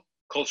international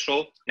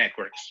cultural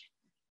networks.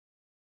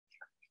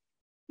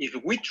 If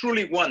we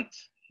truly want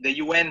the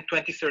UN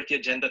 2030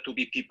 agenda to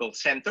be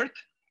people-centered,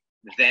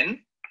 then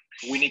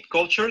we need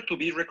culture to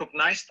be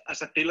recognized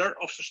as a pillar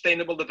of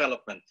sustainable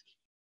development.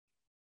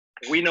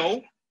 We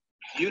know,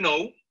 you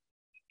know,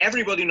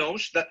 everybody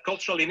knows that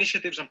cultural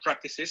initiatives and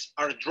practices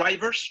are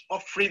drivers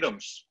of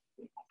freedoms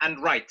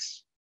and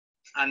rights,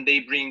 and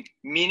they bring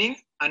meaning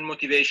and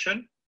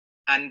motivation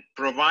and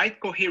provide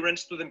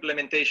coherence to the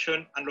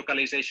implementation and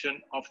localization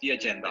of the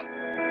agenda.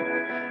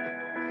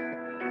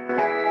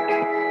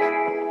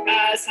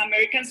 As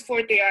Americans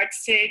for the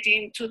Arts said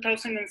in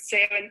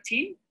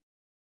 2017,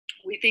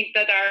 we think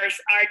that arts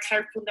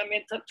are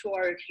fundamental to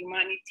our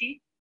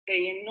humanity.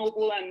 They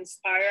ennoble and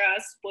inspire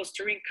us,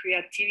 fostering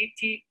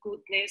creativity,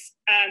 goodness,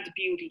 and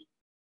beauty.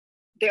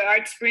 The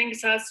arts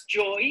brings us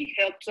joy,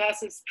 helps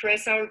us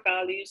express our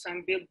values,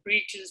 and build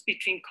bridges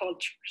between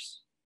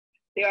cultures.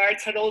 The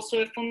arts are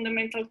also a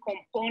fundamental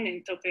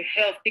component of a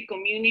healthy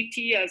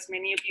community, as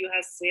many of you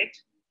have said,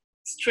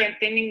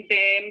 strengthening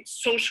them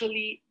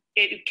socially,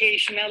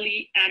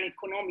 educationally, and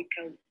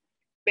economically,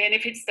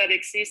 benefits that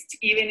exist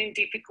even in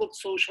difficult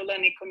social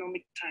and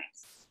economic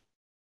times.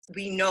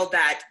 We know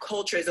that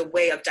culture is a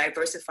way of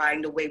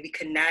diversifying the way we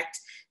connect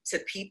to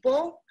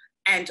people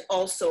and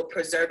also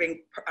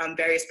preserving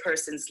various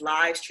persons'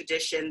 lives,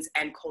 traditions,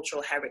 and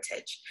cultural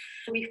heritage.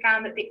 We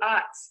found that the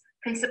arts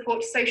can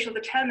support social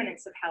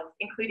determinants of health,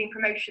 including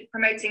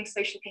promoting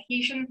social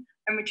cohesion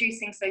and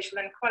reducing social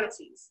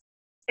inequalities.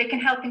 They can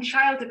help in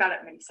child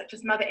development, such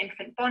as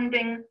mother-infant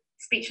bonding,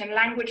 speech and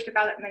language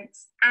development,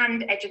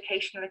 and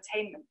educational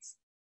attainment.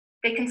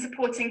 They can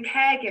support in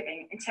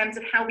caregiving in terms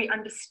of how we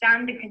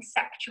understand and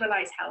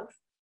conceptualize health,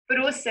 but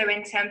also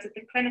in terms of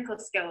the clinical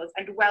skills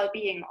and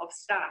well-being of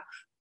staff.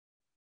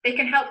 They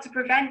can help to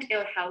prevent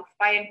ill health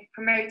by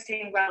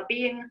promoting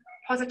well-being,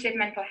 positive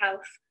mental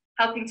health,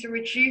 helping to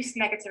reduce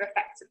negative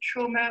effects of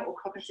trauma or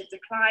cognitive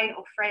decline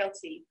or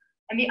frailty.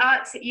 And the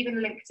arts are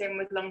even linked in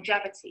with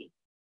longevity.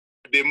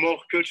 The more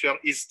culture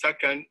is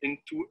taken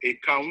into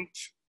account,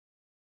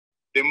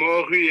 the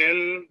more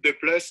real the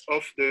place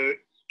of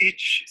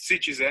each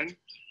citizen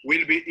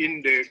will be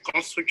in the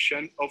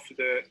construction of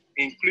the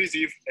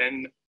inclusive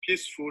and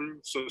peaceful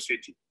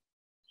society.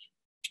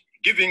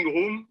 Giving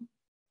room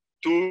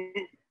to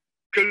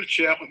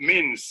culture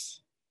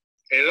means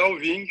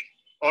allowing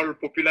all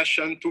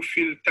population to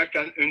feel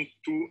taken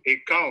into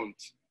account,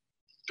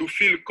 to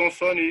feel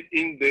confronted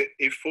in the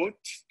effort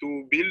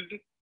to build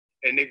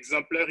an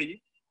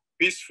exemplary,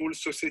 peaceful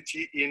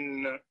society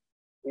in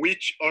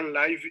which all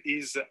life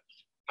is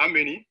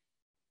harmony,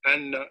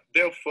 and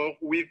therefore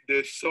with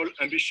the sole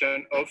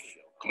ambition of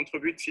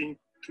contributing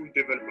to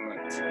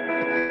development.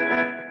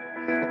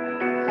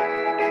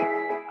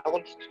 I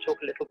wanted to talk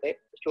a little bit,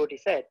 as Jordi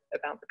said,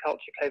 about the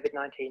Culture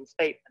COVID-19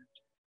 statement.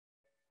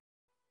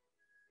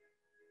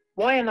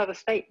 Why another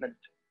statement?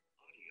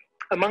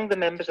 Among the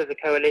members of the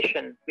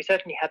coalition, we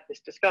certainly had this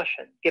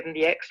discussion, given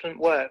the excellent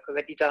work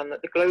already done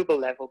at the global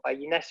level by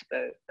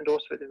UNESCO and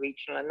also at the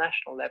regional and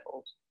national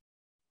levels.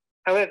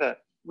 However,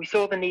 we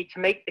saw the need to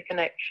make the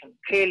connection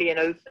clearly and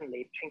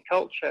openly between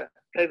culture,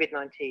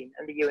 COVID-19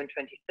 and the UN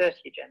 2030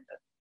 agenda.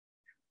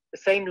 The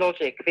same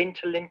logic of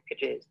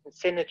interlinkages and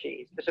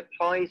synergies that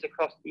applies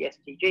across the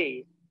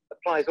SDGs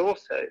applies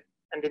also,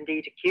 and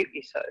indeed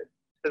acutely so,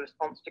 to the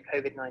response to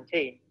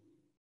COVID-19.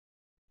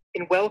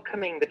 In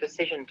welcoming the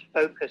decision to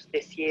focus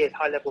this year's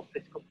high-level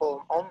political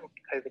forum on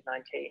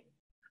COVID-19,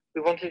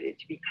 we wanted it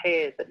to be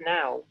clear that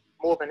now,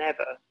 more than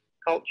ever,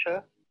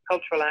 culture,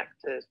 cultural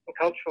actors and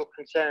cultural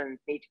concerns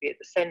need to be at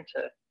the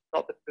center,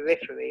 not the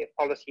periphery of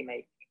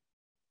policymaking.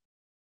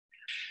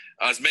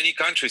 As many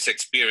countries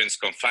experience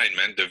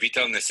confinement, the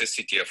vital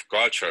necessity of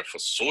culture for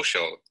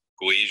social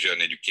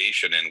cohesion,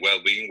 education, and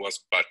well-being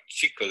was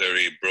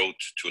particularly brought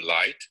to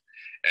light,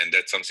 and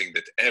that's something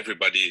that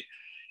everybody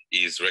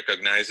is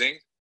recognizing.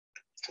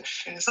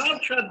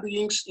 Culture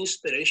brings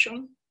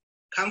inspiration,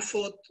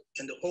 comfort,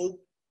 and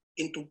hope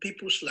into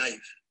people's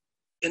lives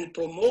and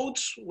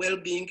promotes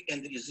well-being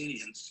and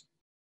resilience.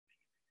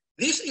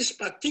 This is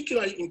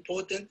particularly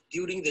important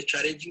during the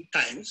challenging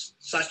times,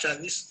 such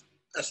as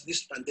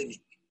this pandemic.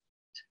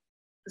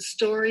 The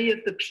story of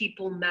the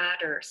people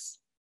matters.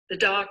 The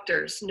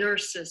doctors,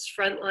 nurses,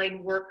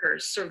 frontline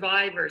workers,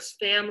 survivors,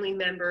 family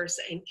members,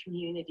 and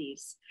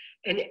communities.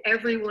 And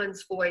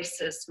everyone's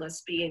voices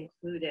must be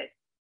included.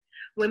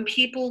 When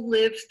people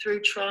live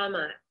through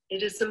trauma,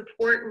 it is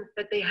important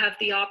that they have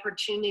the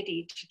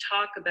opportunity to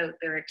talk about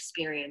their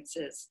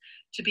experiences,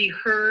 to be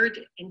heard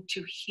and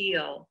to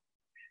heal.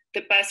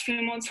 The past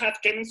few months have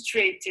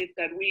demonstrated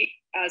that we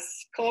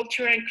as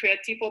culture and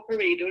creative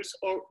operators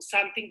are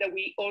something that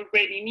we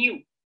already knew.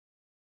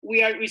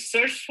 We are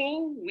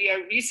resourceful, we are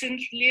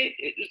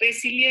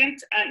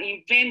resilient and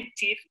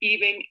inventive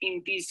even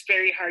in these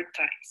very hard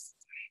times.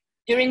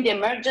 During the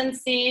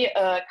emergency,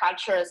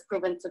 culture has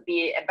proven to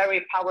be a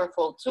very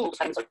powerful tool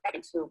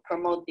to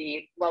promote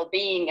the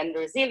well-being and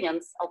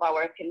resilience of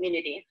our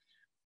community.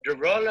 The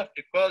role of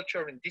the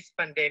culture in this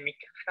pandemic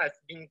has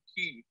been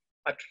key.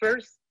 At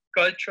first,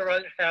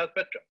 cultural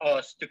helped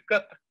us to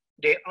cope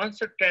the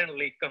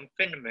uncertainty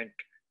confinement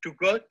to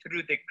go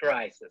through the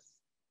crisis.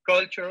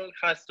 Culture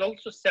has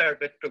also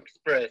served to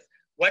express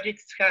what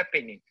is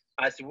happening,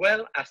 as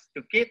well as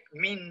to give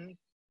meaning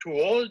to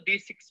all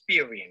this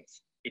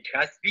experience. It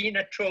has been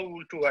a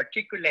tool to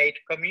articulate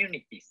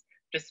communities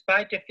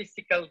despite the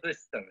physical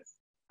distance.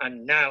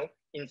 And now,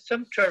 in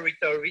some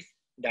territories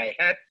that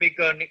have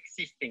begun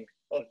existing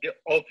of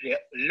the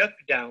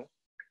lockdown,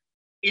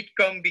 it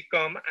can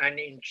become an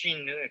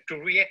engine to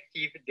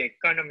reactivate the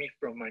economy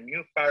from a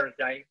new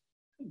paradigm.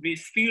 We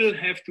still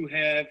have to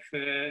have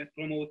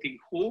promoting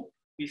hope.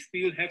 We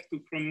still have to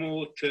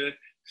promote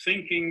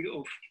thinking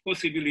of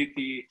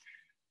possibility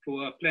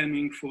for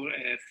planning for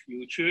a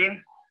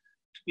future.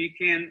 We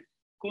can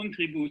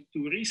contribute to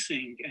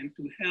rethink and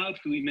to help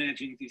to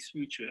imagine this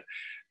future.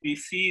 We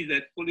see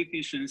that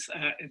politicians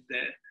are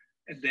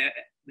at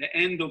the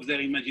end of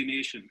their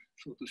imagination,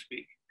 so to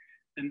speak.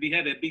 And we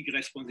have a big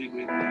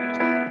responsibility.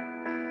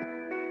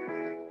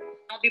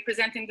 I'll be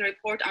presenting the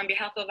report on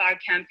behalf of our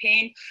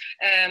campaign,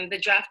 the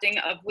drafting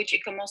of which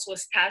ICOMOS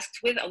was tasked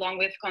with, along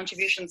with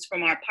contributions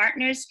from our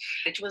partners.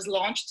 It was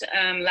launched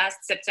last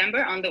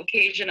September on the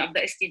occasion of the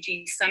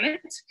SDG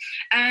Summit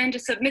and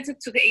submitted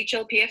to the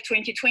HLPF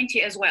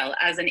 2020 as well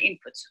as an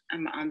input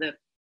on the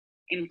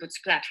inputs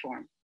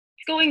platform.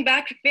 Going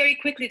back very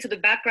quickly to the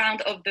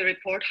background of the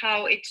report,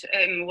 how it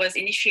was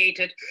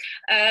initiated,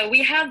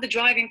 we have the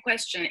driving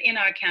question in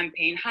our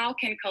campaign: how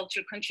can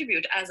culture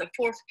contribute as a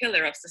fourth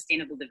pillar of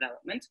sustainable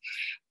development?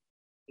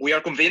 We are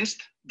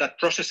convinced that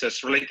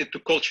processes related to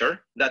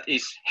culture, that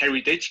is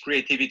heritage,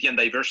 creativity, and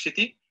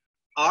diversity,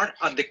 are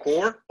at the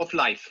core of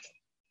life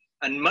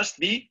and must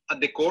be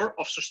at the core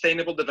of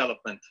sustainable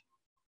development.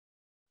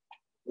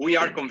 We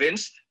are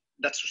convinced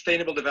that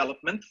sustainable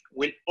development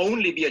will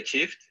only be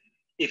achieved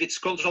if its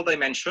cultural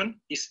dimension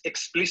is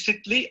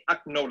explicitly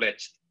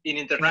acknowledged in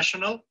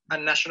international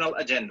and national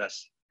agendas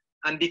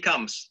and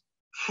becomes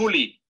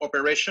fully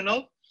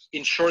operational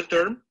in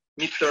short-term,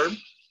 mid-term,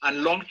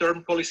 and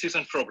long-term policies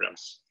and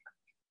programs.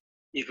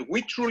 If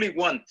we truly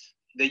want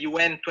the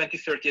UN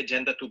 2030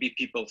 agenda to be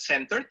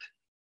people-centered,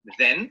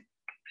 then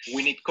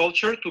we need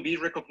culture to be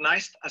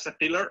recognized as a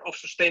pillar of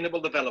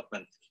sustainable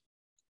development.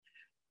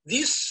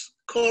 This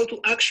call to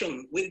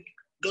action will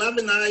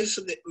galvanize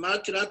the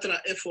multilateral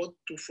effort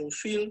to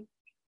fulfill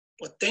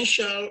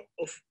potential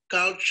of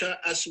culture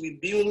as we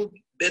build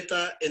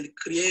better and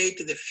create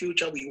the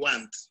future we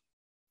want.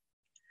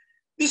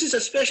 This is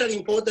especially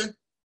important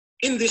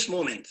in this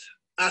moment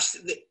as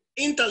the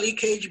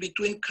interlinkage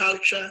between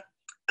culture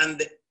and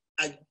the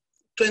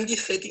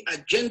 2030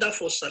 Agenda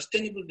for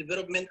Sustainable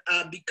Development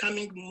are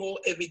becoming more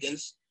evident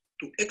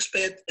to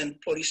experts and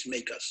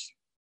policymakers.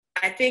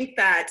 I think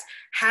that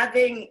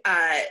having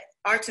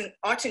art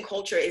and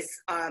culture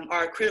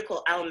are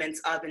critical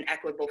elements of an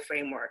equitable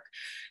framework.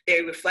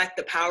 They reflect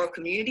the power of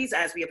communities,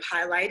 as we have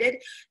highlighted.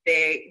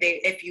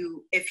 If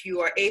you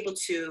are able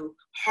to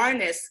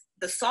harness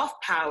the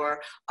soft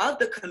power of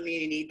the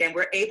community, then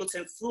we're able to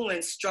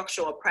influence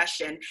structural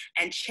oppression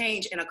and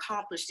change and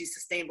accomplish these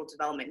sustainable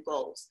development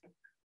goals.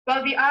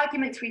 Well, the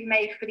arguments we've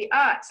made for the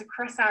arts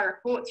across our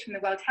reports from the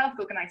World Health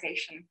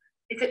Organization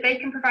is that they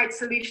can provide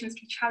solutions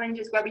to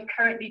challenges where we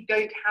currently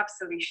don't have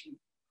solutions.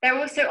 They're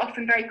also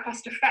often very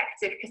cost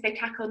effective because they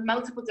tackle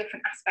multiple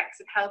different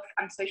aspects of health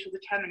and social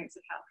determinants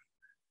of health.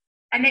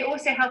 And they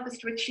also help us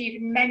to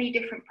achieve many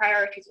different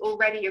priorities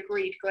already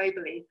agreed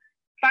globally.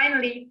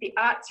 Finally, the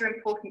arts are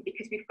important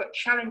because we've got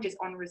challenges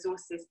on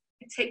resources,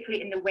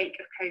 particularly in the wake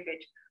of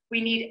COVID. We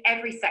need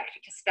every sector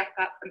to step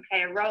up and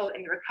play a role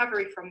in the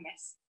recovery from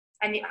this.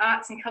 And the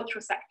arts and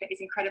cultural sector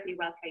is incredibly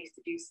well placed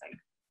to do so.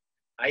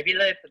 I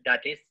believe that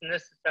it's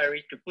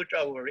necessary to put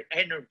our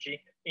energy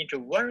into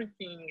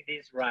guaranteeing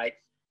these rights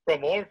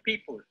from all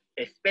people,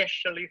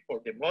 especially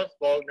for the most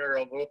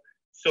vulnerable,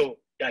 so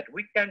that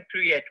we can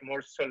create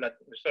more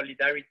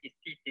solidarity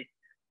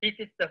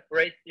cities of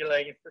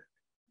resilience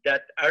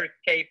that are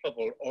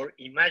capable of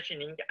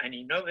imagining and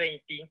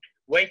innovating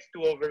ways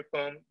to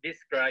overcome this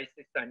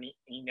crisis and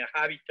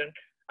inhabit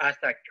as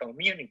a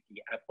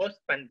community a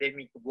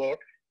post-pandemic world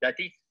that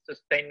is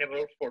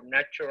sustainable for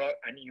nature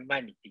and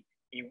humanity,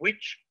 in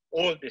which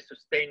all the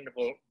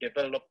sustainable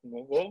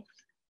development goals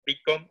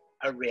become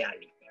a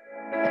reality.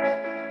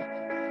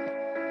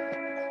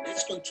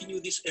 Let's continue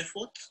this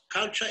effort.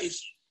 Culture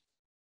is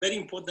very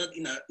important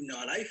in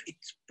our life. It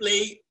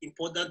plays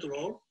important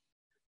role,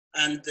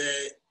 and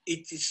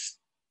it is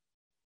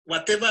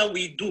whatever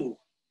we do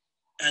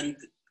and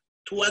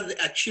toward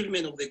the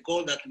achievement of the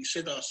goal that we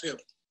set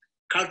ourselves,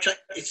 culture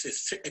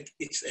is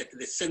at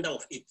the center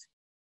of it.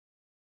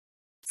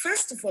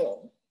 First of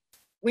all,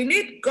 we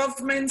need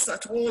governments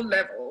at all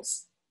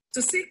levels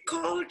to see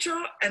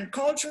culture and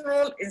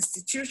cultural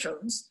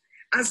institutions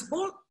as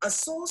both a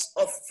source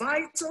of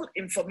vital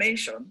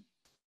information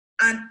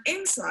and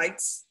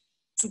insights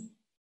to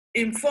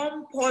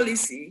inform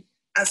policy,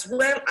 as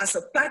well as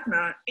a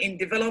partner in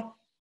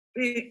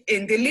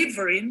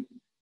delivering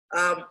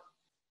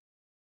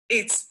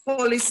its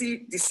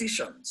policy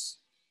decisions.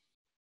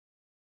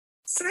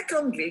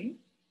 Secondly,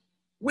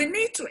 we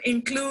need to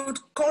include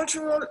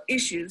cultural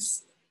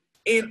issues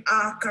in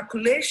our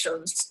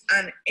calculations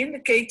and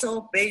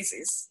indicator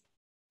basis,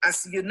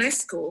 as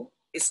UNESCO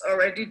is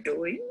already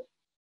doing.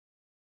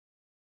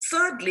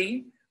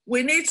 Thirdly,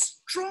 we need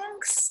strong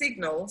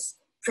signals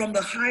from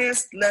the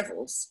highest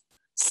levels,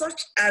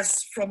 such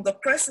as from the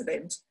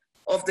President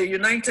of the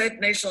United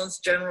Nations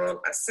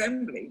General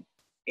Assembly,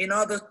 in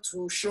order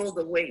to show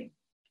the way.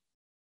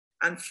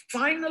 And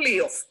finally,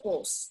 of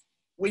course,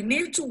 we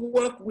need to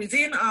work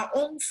within our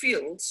own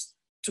fields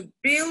to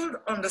build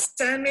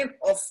understanding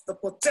of the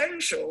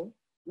potential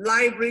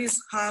libraries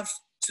have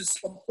to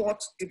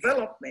support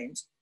development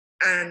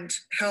and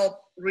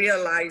help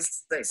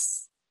realize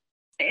this.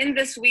 In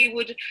this, we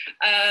would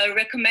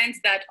recommend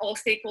that all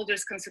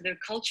stakeholders consider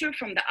culture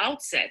from the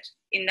outset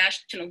in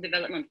national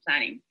development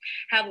planning,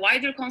 have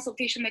wider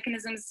consultation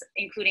mechanisms,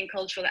 including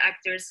cultural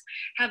actors,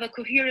 have a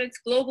coherent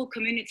global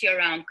community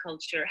around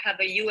culture, have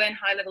a UN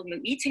high-level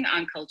meeting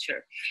on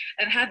culture,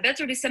 and have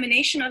better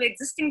dissemination of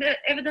existing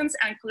evidence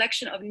and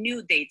collection of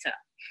new data.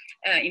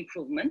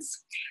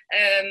 Improvements,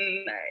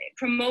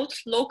 promote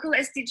local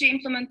SDG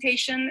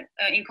implementation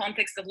in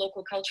context of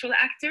local cultural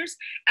actors,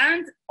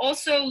 and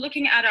also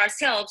looking at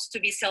ourselves to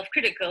be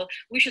self-critical,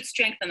 we should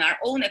strengthen our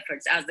own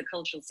efforts as the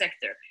cultural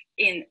sector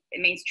in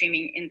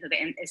mainstreaming into the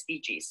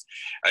SDGs.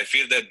 I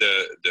feel that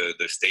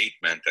the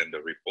statement and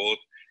the report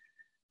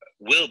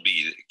will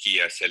be key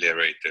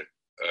accelerator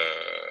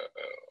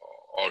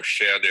or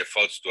share their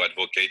thoughts to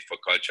advocate for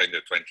culture in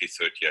the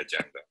 2030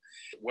 agenda.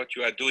 What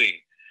you are doing,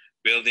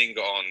 building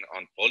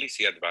on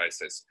policy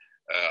advices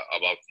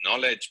about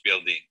knowledge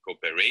building,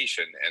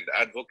 cooperation, and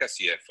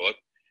advocacy effort,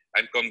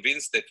 I'm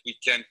convinced that we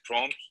can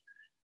prompt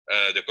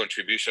the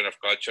contribution of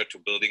culture to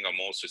building a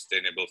more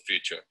sustainable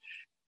future.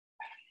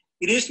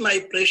 It is my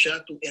pleasure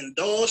to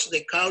endorse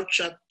the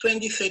Culture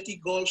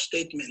 2030 Goal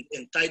Statement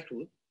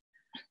entitled,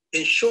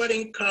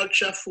 Ensuring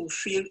Culture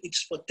Fulfill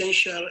its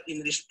Potential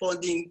in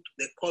Responding to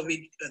the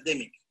COVID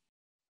pandemic.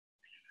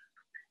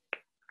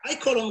 I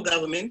call on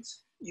government,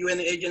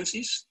 UN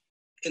agencies,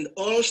 and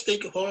all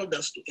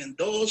stakeholders to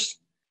endorse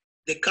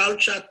the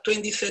Culture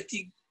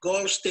 2030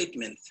 Goal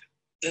Statement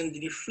and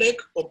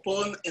reflect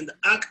upon and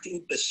act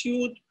in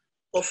pursuit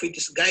of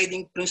its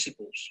guiding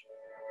principles.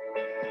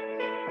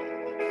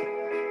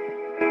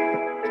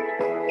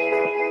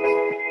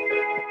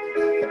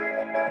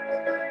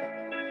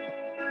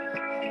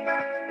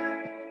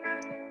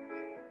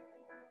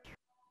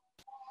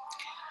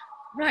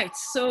 Right,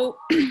 so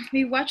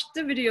we watched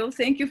the video.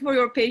 Thank you for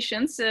your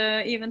patience.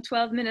 Even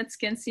 12 minutes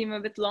can seem a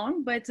bit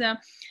long, but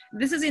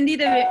this is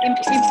indeed a,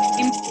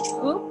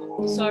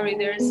 oh, sorry,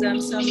 there's some,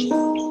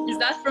 is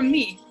that from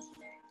me?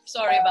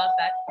 Sorry about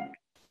that.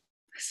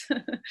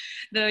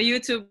 The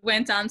YouTube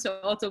went on to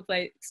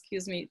autoplay,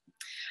 excuse me.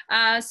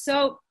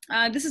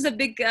 This is a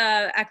big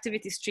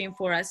activity stream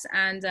for us,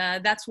 and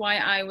that's why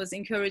I was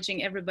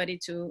encouraging everybody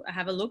to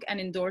have a look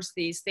and endorse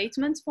the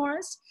statements for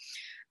us.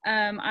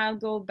 I'll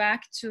go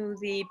back to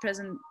the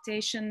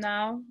presentation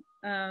now,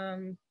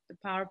 the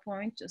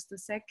PowerPoint, just a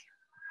sec.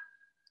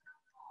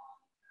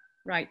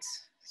 Right,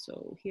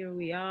 so here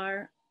we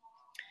are.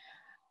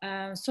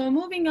 So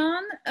moving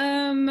on,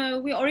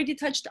 we already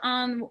touched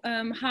on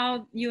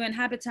how UN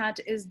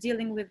Habitat is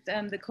dealing with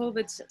the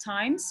COVID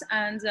times,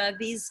 and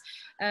these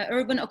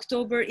Urban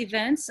October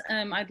events,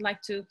 I'd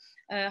like to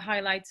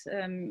highlight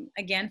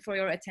again for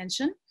your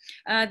attention.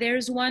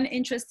 There's one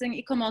interesting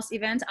ICOMOS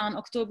event on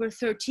October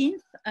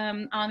 13th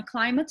on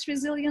climate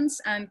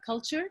resilience and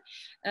culture,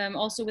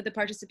 also with the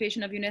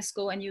participation of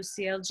UNESCO and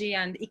UCLG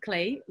and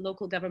ICLEI,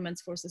 Local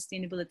Governments for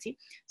Sustainability.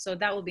 So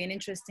that will be an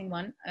interesting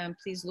one.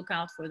 Please look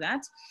out for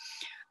that.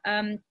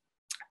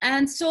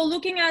 And so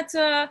looking at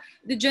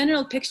the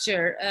general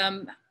picture,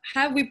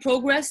 have we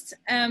progressed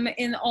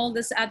in all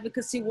this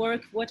advocacy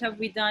work? What have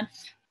we done?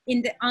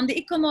 On the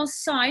ICOMOS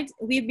side,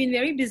 we've been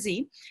very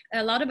busy,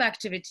 a lot of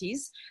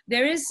activities.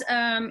 There is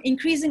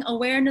increasing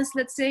awareness,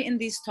 let's say, in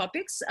these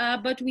topics,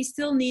 but we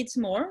still need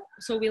more.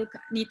 So we'll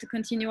need to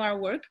continue our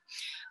work.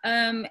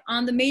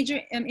 On the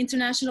major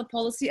international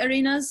policy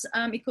arenas,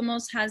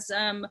 ICOMOS has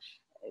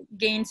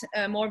gained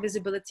more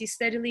visibility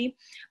steadily.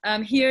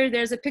 Here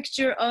there's a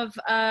picture of,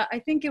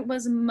 I think it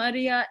was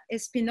María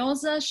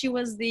Espinosa. She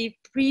was the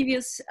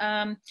previous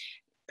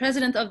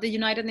President of the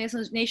United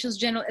Nations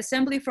General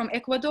Assembly from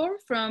Ecuador.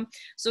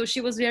 So she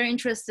was very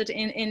interested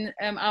in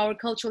our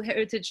cultural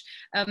heritage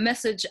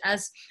message,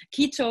 as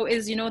Quito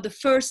is, you know, the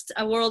first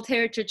World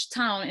Heritage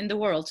town in the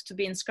world to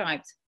be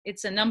inscribed.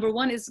 It's number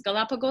 1 is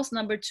Galapagos,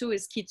 number 2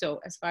 is Quito,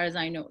 as far as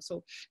I know.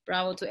 So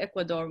bravo to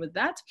Ecuador with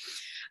that.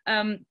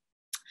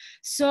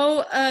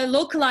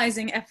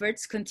 Localizing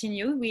efforts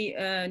continue. We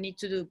need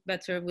to do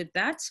better with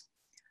that.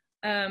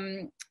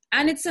 And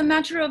it's a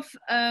matter of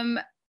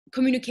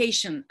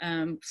communication,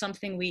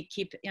 something we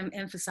keep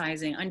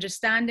emphasizing,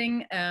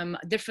 understanding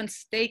different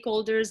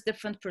stakeholders,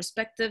 different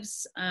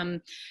perspectives,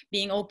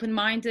 being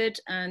open-minded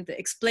and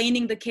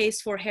explaining the case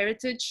for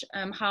heritage,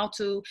 how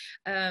to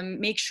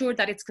make sure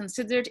that it's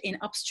considered in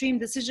upstream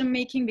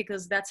decision-making,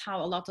 because that's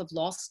how a lot of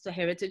loss to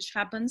heritage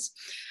happens.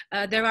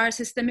 There are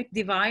systemic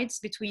divides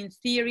between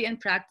theory and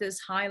practice,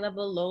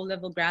 high-level,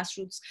 low-level,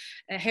 grassroots,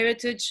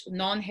 heritage,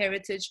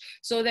 non-heritage.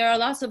 So there are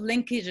lots of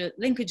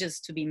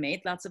linkages to be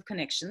made, lots of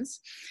connections.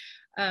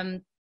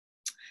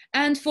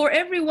 And for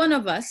every one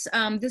of us,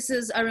 this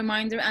is a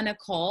reminder and a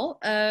call.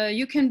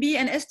 You can be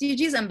an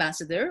SDGs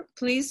ambassador.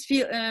 Please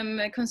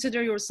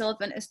consider yourself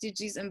an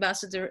SDGs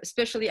ambassador,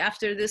 especially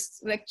after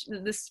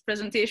this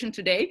presentation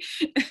today.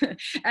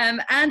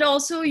 And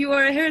also you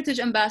are a heritage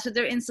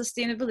ambassador in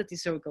sustainability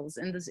circles,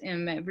 and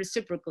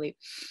reciprocally.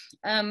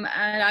 And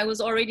I was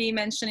already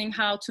mentioning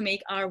how to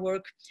make our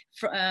work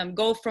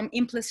go from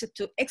implicit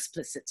to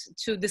explicit,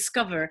 to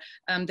discover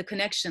the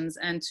connections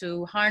and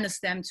to harness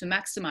them, to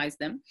maximize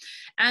them.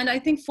 And I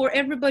think for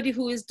everybody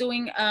who is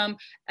doing a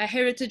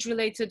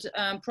heritage-related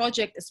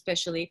project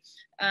especially,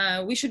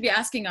 we should be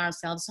asking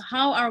ourselves,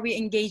 how are we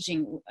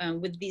engaging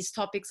with these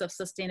topics of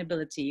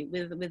sustainability,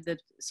 with the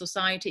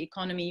society,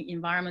 economy,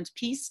 environment,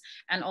 peace,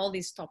 and all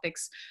these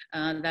topics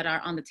that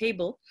are on the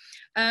table.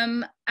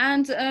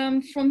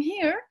 From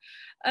here,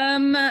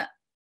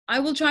 I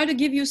will try to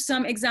give you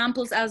some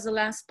examples as the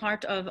last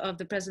part of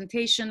the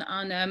presentation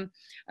on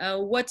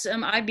what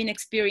I've been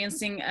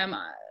experiencing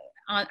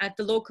at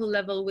the local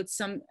level with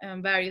some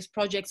various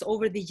projects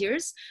over the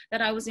years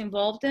that I was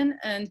involved in.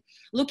 And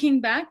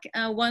looking back,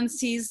 one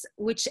sees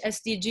which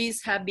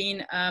SDGs have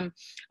been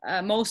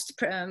most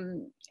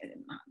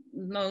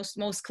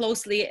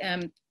closely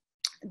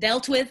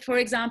dealt with. For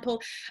example,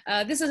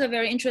 this is a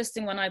very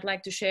interesting one I'd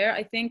like to share.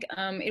 I think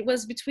it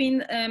was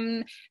between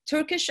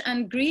Turkish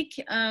and Greek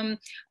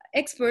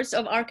experts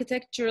of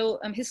architectural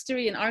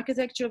history and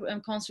architectural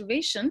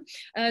conservation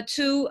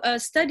to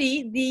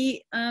study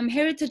the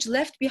heritage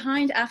left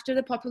behind after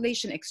the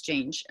population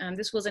exchange.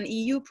 This was an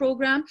EU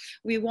program.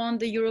 We won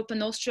the Europe and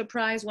Nostra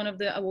Prize, one of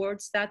the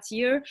awards that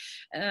year,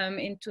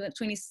 in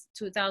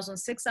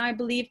 2006, I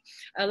believe.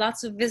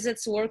 Lots of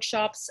visits,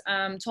 workshops,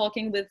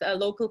 talking with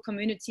local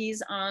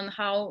communities on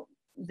how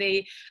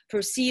they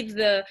perceive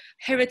the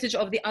heritage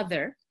of the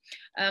other.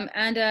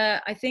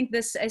 I think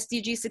this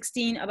SDG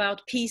 16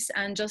 about peace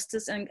and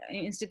justice and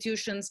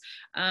institutions,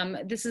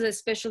 this is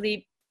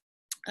especially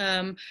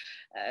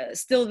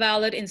still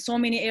valid in so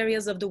many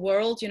areas of the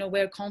world, you know,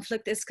 where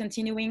conflict is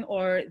continuing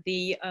or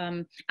the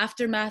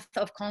aftermath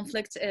of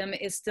conflict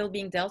is still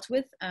being dealt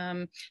with.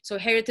 So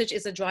heritage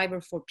is a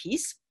driver for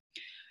peace.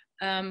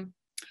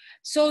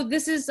 So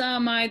this is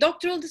my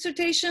doctoral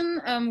dissertation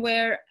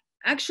where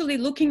actually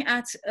looking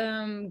at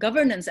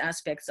governance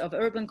aspects of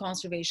urban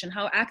conservation,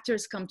 how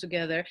actors come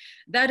together.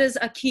 That is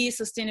a key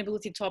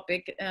sustainability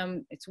topic.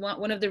 It's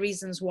one of the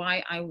reasons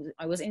why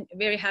I was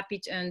very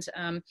happy and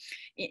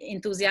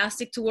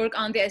enthusiastic to work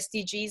on the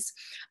SDGs.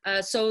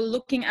 So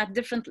looking at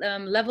different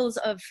levels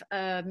of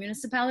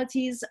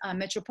municipalities,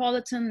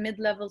 metropolitan,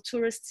 mid-level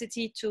tourist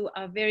city, to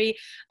a very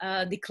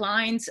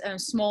declined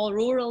small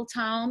rural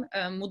town,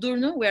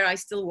 Mudurnu, where I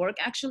still work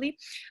actually.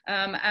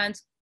 And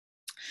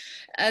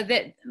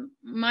that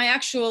my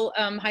actual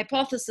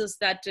hypothesis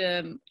that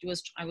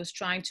I was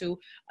trying to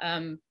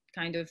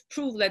kind of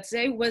prove, let's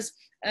say, was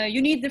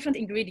you need different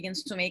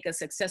ingredients to make a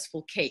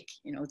successful cake.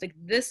 You know,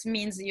 this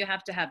means you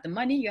have to have the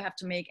money, you have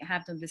to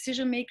have the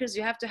decision makers,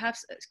 you have to have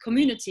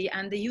community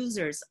and the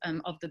users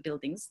of the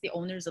buildings, the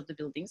owners of the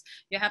buildings.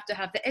 You have to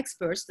have the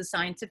experts, the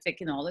scientific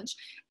knowledge,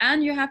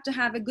 and you have to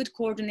have a good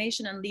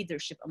coordination and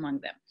leadership among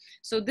them.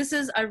 So this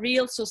is a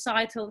real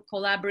societal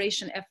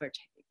collaboration effort.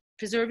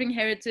 Preserving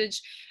heritage,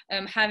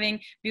 having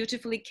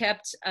beautifully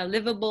kept,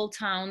 livable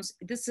towns.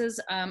 This is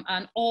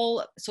an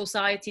all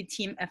society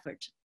team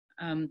effort.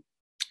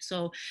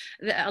 So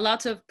a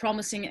lot of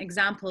promising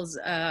examples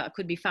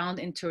could be found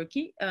in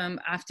Turkey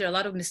after a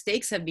lot of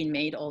mistakes have been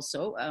made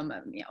also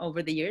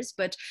over the years,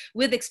 but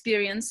with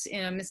experience,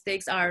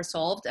 mistakes are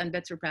solved and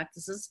better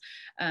practices,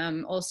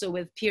 also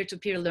with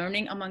peer-to-peer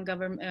learning among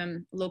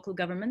local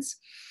governments.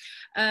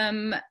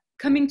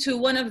 Coming to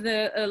one of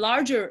the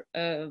larger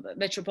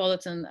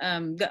metropolitan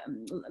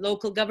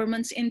local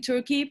governments in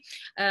Turkey.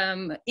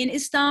 In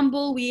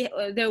Istanbul,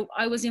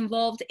 I was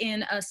involved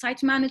in a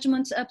site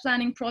management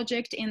planning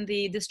project in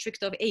the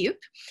district of Eyüp.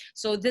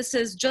 So this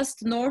is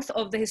just north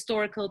of the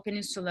historical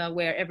peninsula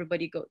where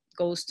everybody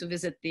goes to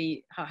visit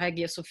the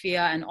Hagia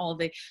Sophia and all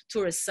the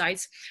tourist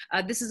sites.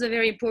 This is a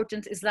very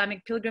important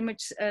Islamic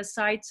pilgrimage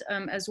site,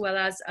 as well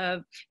as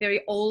a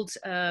very old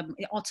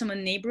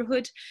Ottoman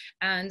neighborhood.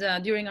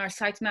 And during our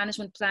site management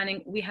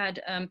planning, we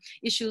had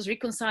issues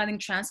reconciling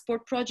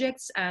transport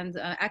projects and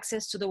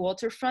access to the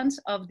waterfront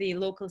of the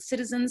local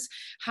citizens,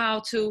 how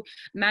to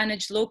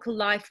manage local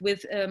life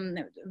with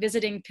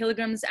visiting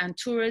pilgrims and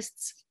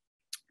tourists,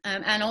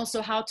 and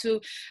also how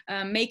to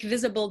make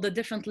visible the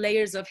different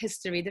layers of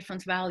history,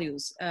 different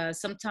values.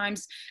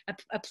 Sometimes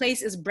a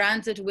place is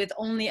branded with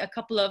only a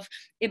couple of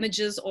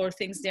images or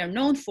things they're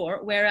known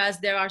for, whereas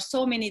there are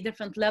so many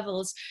different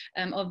levels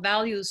of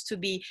values to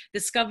be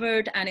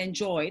discovered and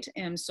enjoyed.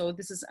 So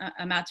this is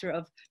a matter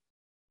of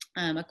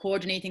a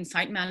coordinating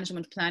site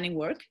management planning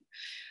work.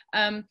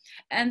 And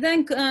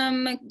then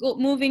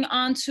moving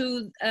on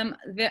to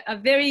a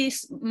very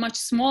much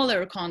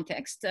smaller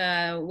context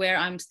where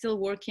I'm still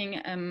working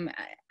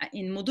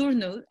in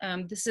Mudurnu.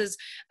 This is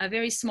a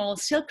very small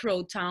Silk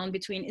Road town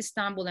between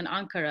Istanbul and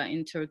Ankara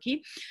in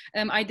Turkey.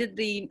 I did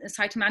the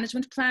site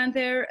management plan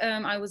there.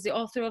 I was the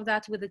author of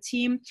that with a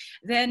team.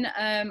 Then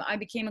I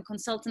became a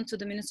consultant to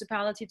the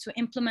municipality to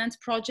implement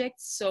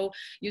projects. So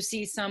you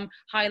see some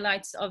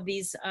highlights of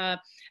these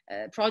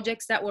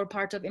projects that were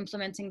part of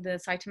implementing the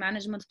site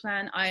management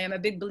plan. I am a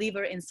big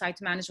believer in site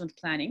management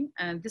planning,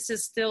 and this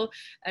is still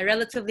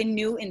relatively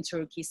new in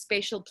Turkey.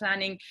 Spatial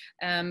planning,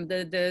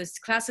 the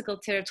classical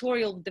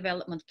territorial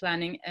development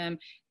planning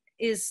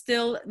is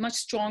still much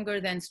stronger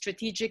than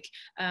strategic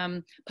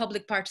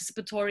public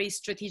participatory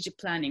strategic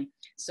planning.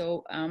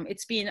 So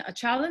it's been a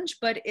challenge,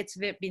 but it's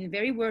been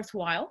very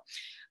worthwhile.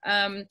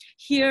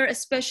 Here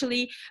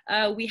especially,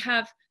 we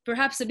have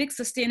perhaps a big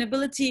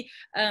sustainability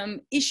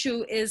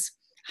issue is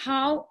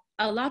how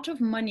a lot of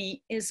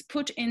money is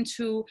put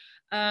into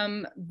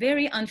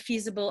very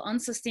unfeasible,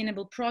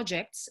 unsustainable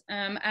projects,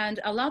 and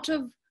a lot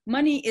of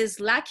money is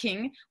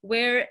lacking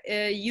where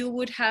you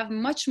would have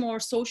much more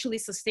socially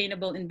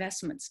sustainable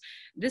investments.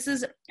 This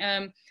is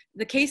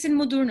the case in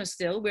Mudurnu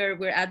still, where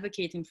we're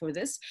advocating for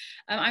this.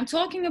 I'm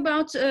talking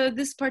about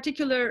this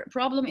particular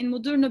problem in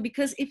Mudurnu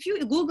because if you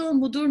Google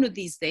Mudurnu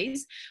these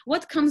days,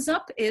 what comes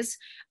up is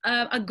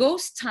a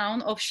ghost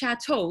town of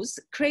chateaus,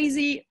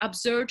 crazy,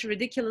 absurd,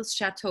 ridiculous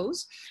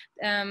chateaus.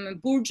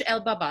 Burj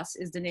El Babas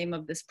is the name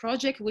of this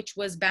project, which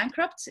was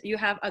bankrupt. You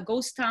have a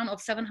ghost town of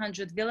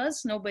 700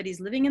 villas, nobody's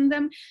living in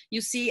them.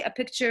 You see a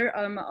picture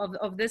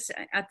of this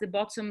at the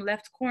bottom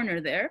left corner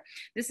there.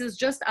 This is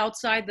just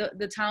outside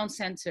the town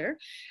center.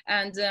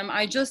 And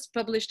I just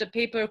published a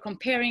paper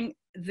comparing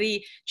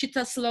the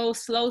Chita Slow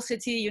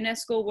City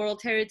UNESCO World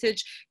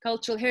Heritage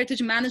Cultural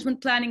Heritage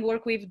Management Planning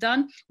work we've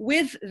done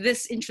with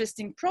this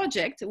interesting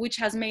project, which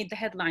has made the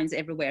headlines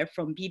everywhere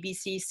from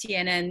BBC,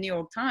 CNN, New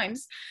York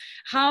Times.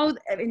 How,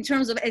 in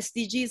terms of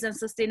SDGs and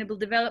sustainable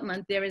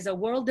development, there is a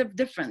world of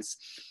difference.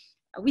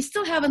 We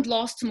still haven't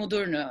lost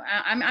Mudurnu.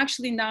 I'm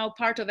actually now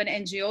part of an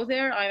NGO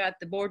there. I'm at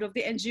the board of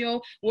the NGO,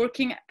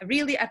 working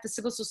really at the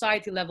civil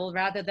society level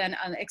rather than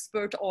an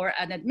expert or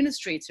an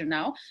administrator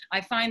now. I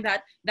find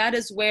that that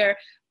is where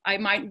I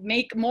might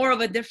make more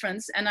of a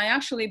difference. And I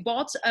actually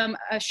bought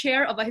a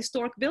share of a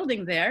historic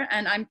building there,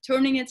 and I'm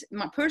turning it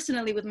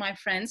personally with my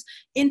friends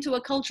into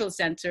a cultural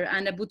center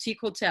and a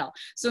boutique hotel.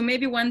 So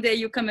maybe one day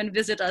you come and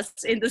visit us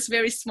in this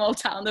very small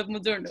town of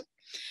Mudurnu.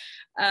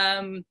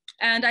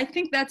 And I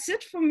think that's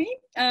it for me.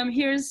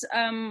 Here's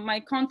my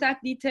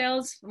contact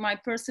details, my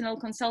personal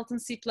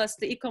consultancy, plus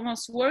the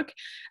ICOMOS work.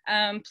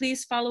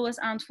 Please follow us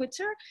on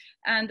Twitter.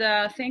 And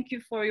thank you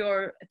for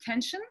your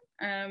attention.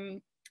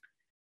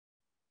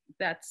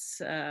 That's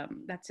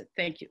it.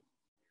 Thank you.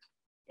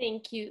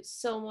 Thank you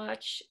so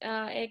much,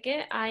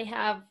 Ege.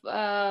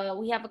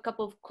 We have a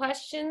couple of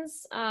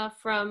questions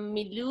from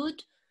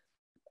Milud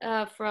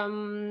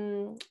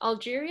from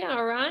Algeria,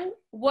 Iran.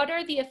 What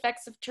are the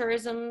effects of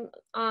tourism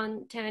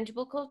on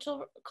tangible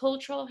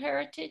cultural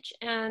heritage?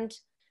 And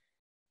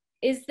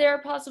is there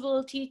a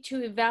possibility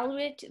to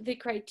evaluate the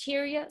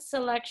criteria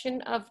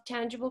selection of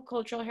tangible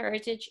cultural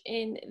heritage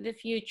in the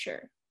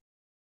future?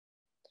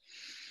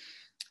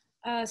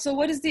 So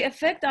what is the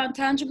effect on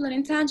tangible and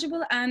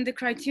intangible and the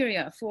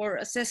criteria for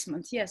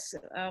assessment? Yes,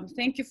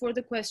 thank you for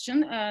the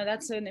question.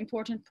 That's an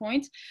important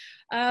point.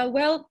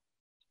 Well,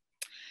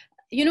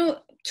 you know,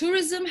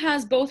 tourism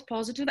has both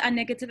positive and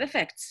negative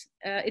effects.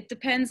 It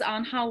depends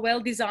on how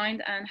well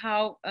designed and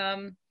how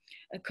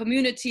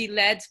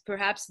community-led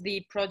perhaps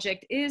the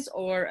project is,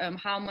 or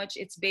how much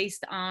it's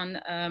based on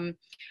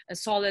a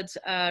solid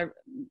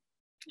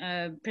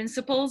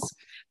principles.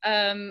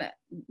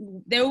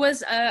 There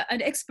was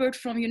an expert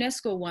from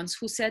UNESCO once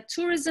who said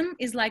tourism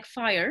is like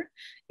fire.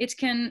 It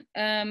can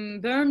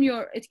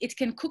it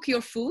can cook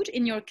your food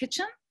in your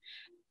kitchen,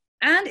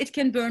 and it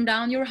can burn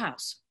down your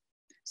house.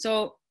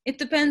 So it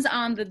depends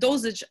on the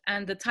dosage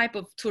and the type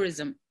of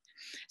tourism.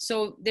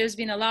 So there's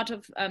been a lot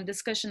of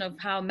discussion of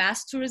how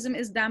mass tourism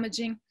is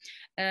damaging,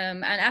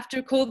 and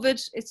after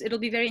COVID, it'll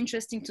be very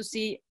interesting to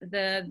see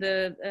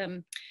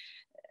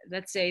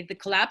let's say the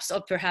collapse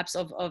of perhaps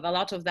of a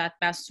lot of that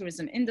mass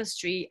tourism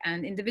industry,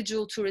 and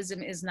individual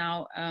tourism is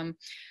now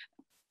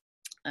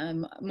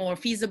more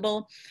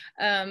feasible.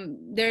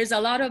 There's a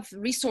lot of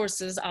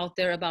resources out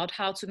there about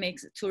how to make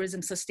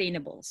tourism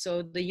sustainable.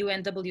 So the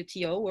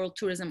UNWTO, World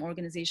Tourism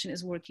Organization,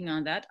 is working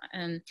on that.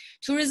 And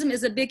tourism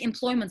is a big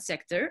employment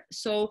sector.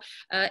 So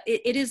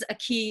it is a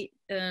key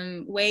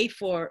way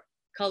for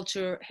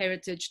culture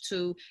heritage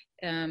to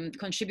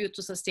contribute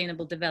to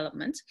sustainable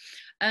development.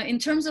 In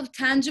terms of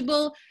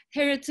tangible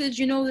heritage,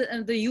 you know,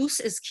 the use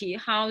is key.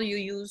 How you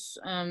use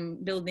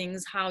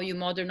buildings, how you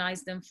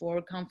modernize them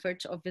for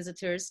comfort of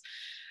visitors.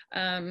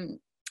 And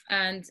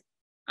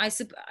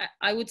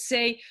I would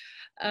say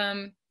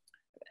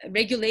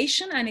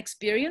regulation and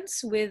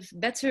experience with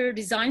better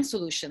design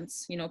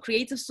solutions, you know,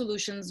 creative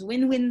solutions,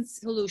 win-win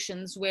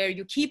solutions where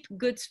you keep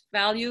good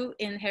value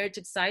in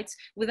heritage sites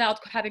without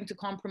having to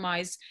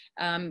compromise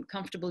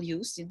comfortable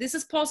use. This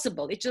is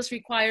possible. It just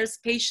requires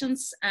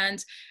patience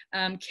and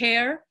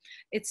care.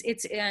 It's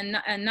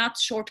not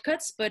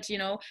shortcuts, but, you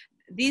know,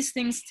 these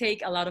things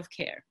take a lot of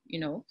care, you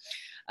know.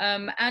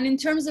 And in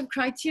terms of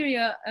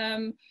criteria,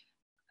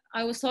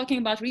 I was talking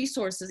about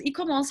resources.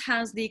 ICOMOS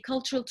has the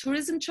Cultural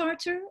Tourism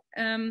Charter,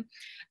 and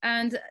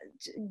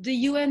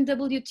the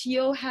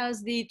UNWTO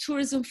has the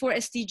Tourism for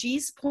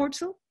SDGs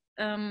portal,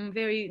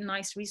 very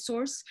nice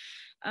resource.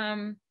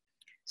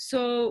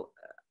 So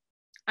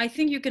I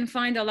think you can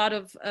find a lot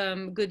of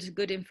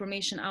good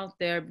information out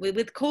there.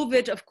 With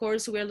COVID, of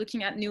course, we're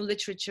looking at new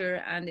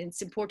literature, and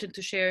it's important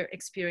to share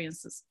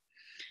experiences.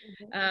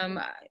 Mm-hmm.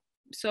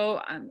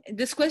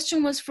 This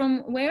question was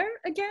from where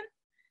again?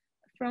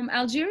 From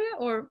Algeria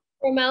or?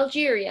 From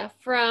Algeria,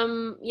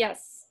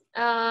 yes.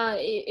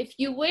 If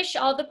you wish,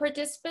 all the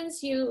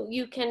participants,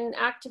 you can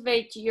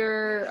activate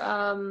your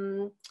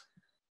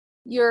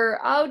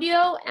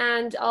audio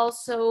and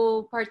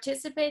also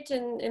participate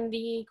in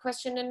the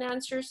question and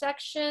answer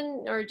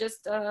section, or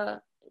just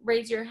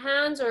raise your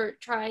hands, or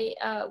try,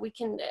 we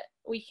can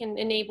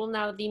enable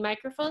now the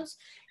microphones.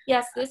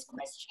 Yes, this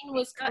question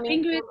was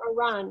coming from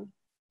Iran.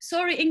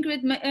 Sorry,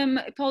 Ingrid,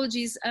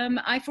 apologies.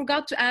 I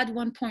forgot to add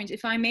one point,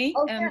 if I may.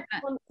 Oh,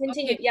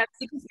 continue. Okay.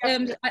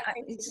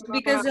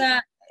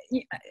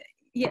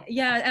 Yes.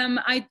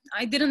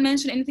 I didn't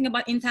mention anything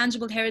about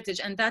intangible heritage,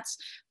 and that's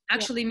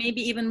actually maybe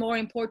even more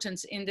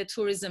important in the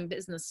tourism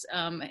business,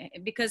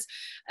 because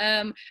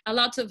a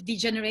lot of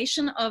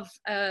degeneration of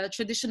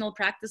traditional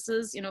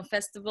practices, you know,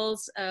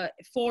 festivals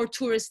for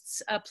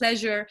tourists'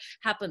 pleasure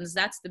happens.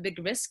 That's the big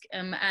risk,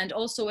 and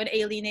also an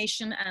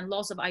alienation and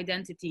loss of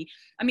identity.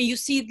 I mean, you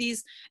see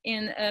these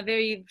in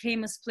very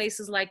famous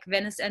places like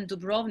Venice and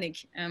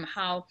Dubrovnik,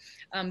 how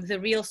the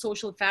real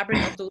social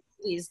fabric of those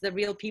cities, the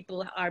real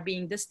people are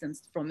being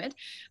distanced from it,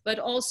 but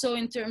also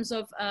in terms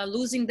of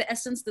losing the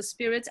essence, the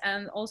spirit,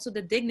 and also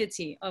the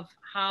dignity of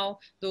how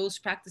those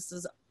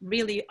practices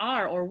really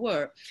are or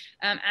were.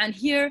 And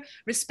here,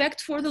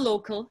 respect for the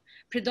local,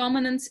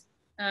 predominant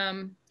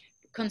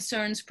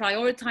concerns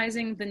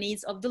prioritizing the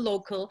needs of the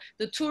local,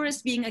 the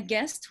tourist being a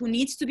guest who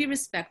needs to be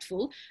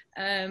respectful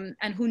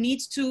and who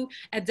needs to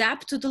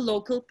adapt to the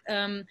local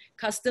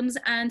customs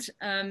and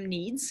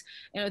needs.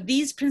 You know,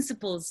 these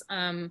principles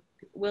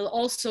will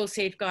also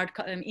safeguard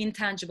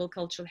intangible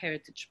cultural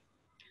heritage.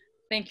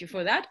 Thank you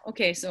for that.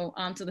 Okay, so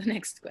on to the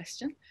next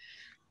question.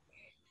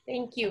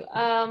 Thank you.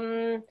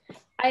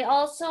 I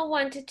also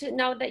wanted to,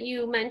 now that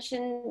you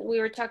mentioned, we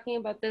were talking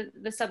about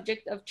the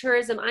subject of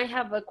tourism, I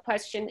have a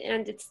question,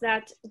 and it's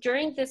that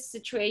during this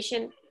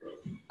situation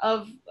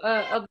of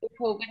the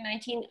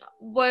COVID-19,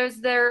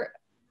 was there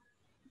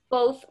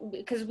both,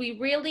 because we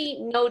really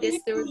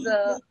noticed there was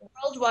a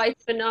worldwide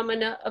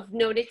phenomena of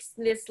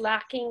noticing this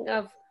lacking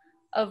of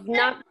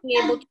not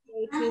being able to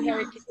go to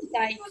heritage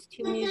sites,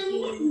 to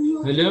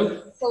museums,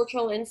 hello,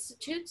 cultural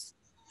institutes.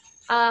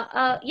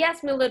 Yes,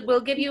 Milad,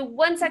 we'll give you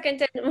 1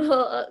 second and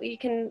we'll, you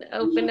can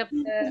open up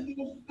the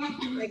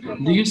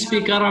microphone. Do you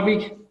speak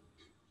Arabic?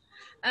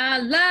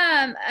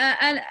 لا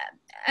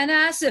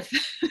أنا آسف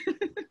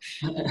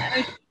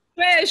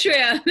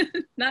شوية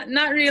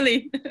not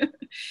really.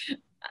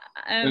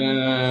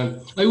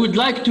 I would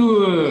like to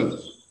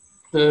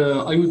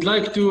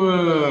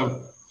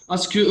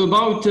ask you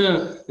about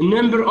a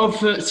number of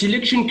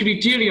selection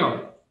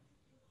criteria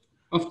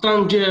of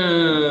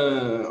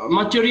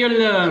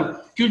material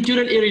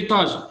cultural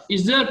heritage.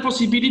 Is there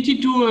possibility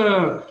to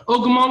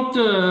augment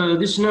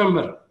this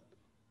number?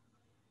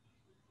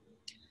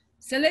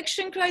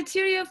 Selection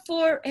criteria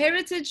for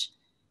heritage,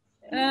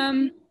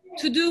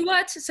 to do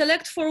what?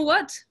 Select for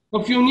what?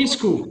 Of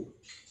UNESCO,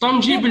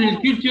 tangible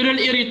cultural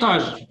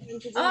heritage.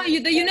 Oh,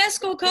 the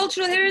UNESCO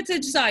cultural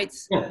heritage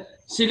sites. Yeah.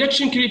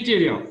 Selection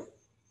criteria.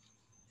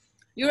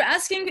 You're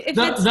asking if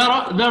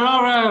there are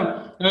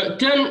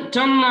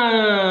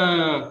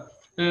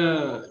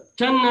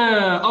 10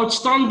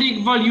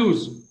 outstanding values.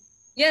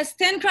 Yes,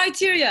 10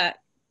 criteria.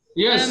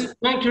 Yes,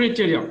 10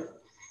 criteria.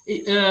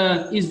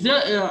 Is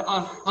there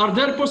are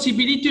there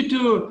possibility to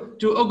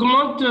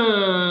augment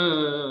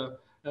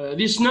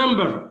this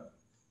number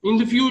in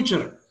the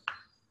future?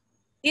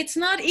 It's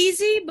not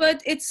easy,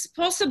 but it's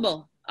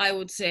possible, I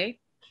would say.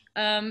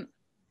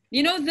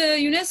 You know, the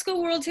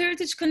UNESCO World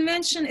Heritage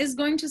Convention is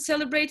going to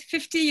celebrate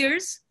 50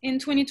 years in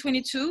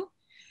 2022.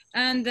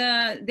 And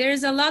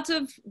there's a lot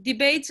of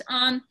debate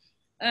on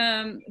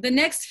the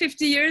next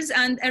 50 years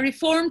and a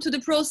reform to the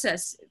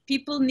process.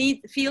 People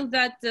feel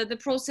that the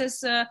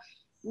process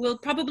will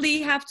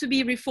probably have to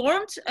be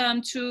reformed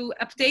to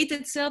update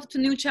itself to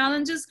new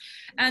challenges,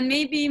 and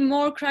maybe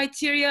more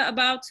criteria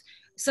about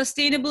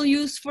sustainable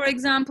use, for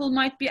example,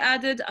 might be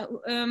added.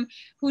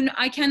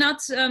 I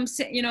cannot,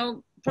 you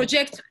know,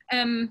 project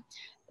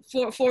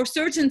for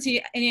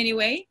certainty in any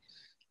way.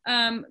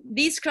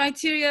 These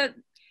criteria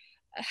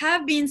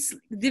have been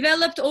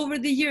developed over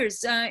the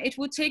years. It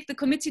would take the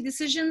committee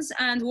decisions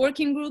and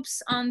working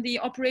groups on the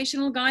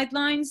operational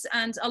guidelines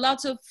and a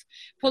lot of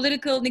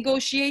political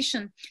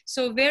negotiation.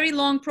 So very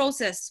long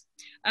process,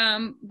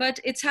 but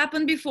it's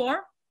happened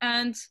before,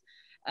 and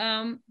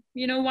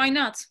you know, why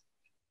not?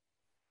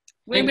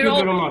 Thank you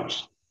very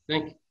much.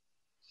 Thank you.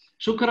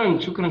 Shukran,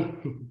 shukran.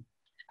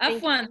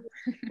 Afwan.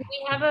 Do we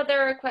have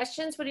other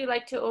questions? Would you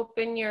like to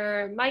open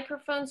your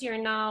microphones? You're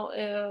now,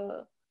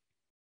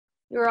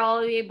 you're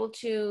all able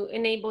to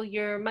enable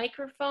your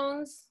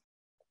microphones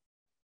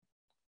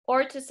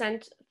or to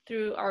send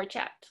through our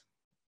chat.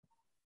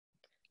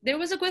 There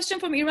was a question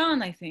from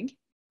Iran, I think.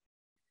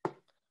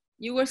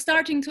 You were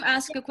starting to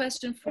ask a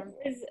question from...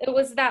 It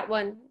was that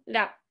one,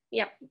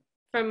 yeah,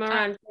 from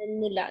Iran,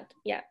 from Milad,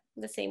 yeah,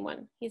 the same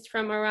one. He's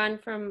from Iran,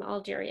 from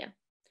Algeria.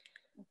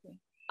 Okay.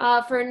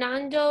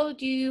 Fernando,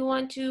 do you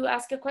want to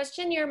ask a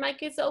question? Your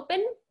mic is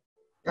open.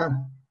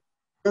 Yeah,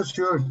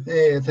 sure.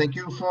 Thank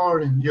you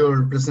for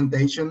your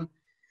presentation.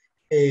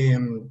 I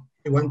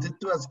wanted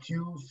to ask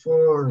you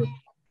for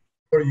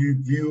your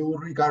view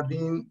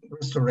regarding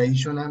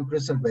restoration and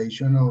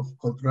preservation of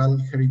cultural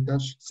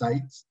heritage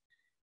sites.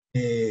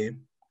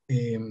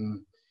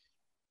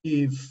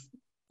 If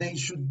they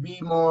should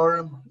be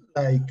more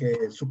like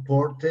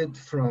supported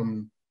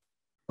from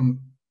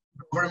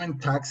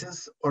government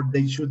taxes, or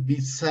they should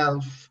be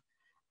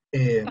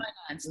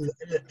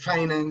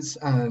self-financed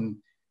and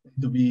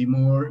to be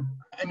more,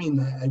 I mean,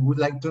 I would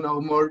like to know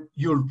more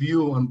your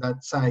view on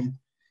that side,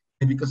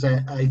 because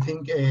I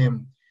think the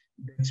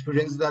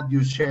experience that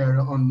you share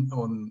on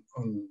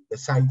the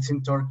sites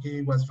in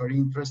Turkey was very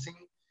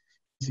interesting.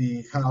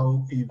 See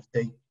how if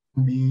they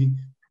can be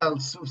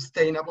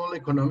self-sustainable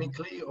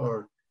economically,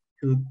 or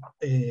should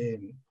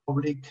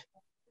public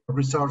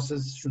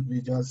resources should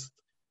be just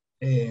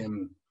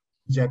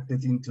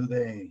injected into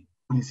the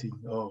policy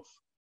of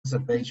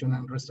conservation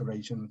and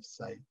restoration of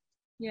sites.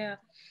 Yeah.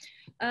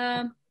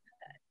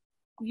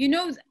 You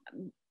know,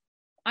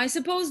 I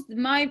suppose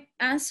my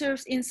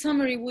answers in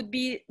summary would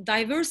be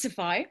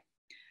diversify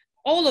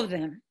all of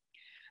them.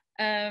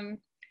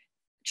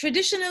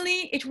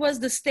 Traditionally, it was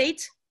the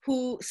state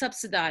who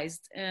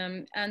subsidized,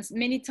 and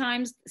many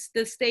times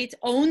the state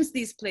owns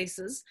these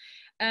places.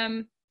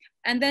 And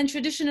then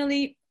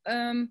traditionally,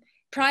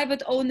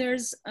 private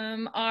owners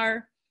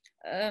are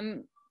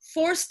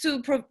forced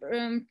to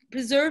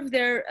preserve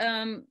their,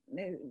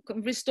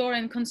 restore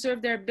and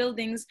conserve their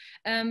buildings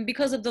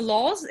because of the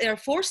laws. They are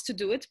forced to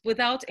do it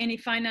without any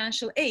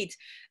financial aid.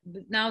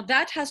 Now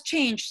that has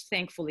changed,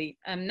 thankfully.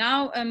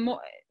 Now,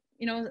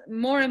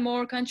 more and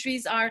more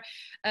countries are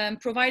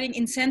providing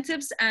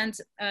incentives and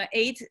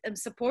aid and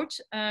support.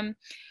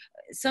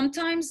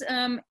 sometimes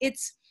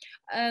it's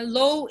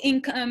low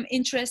income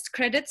interest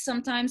credits,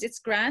 sometimes it's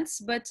grants,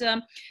 but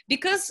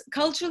because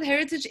cultural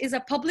heritage is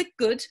a public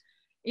good,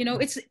 you know,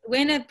 it's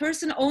when a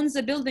person owns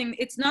a building,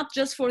 it's not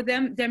just for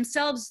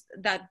themselves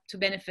that to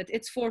benefit,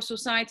 it's for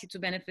society to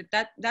benefit.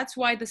 That's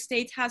why the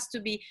state has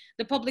to be,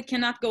 the public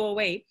cannot go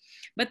away.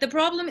 But the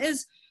problem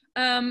is,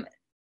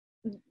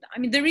 I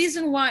mean, the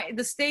reason why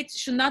the state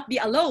should not be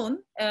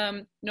alone,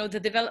 you know, the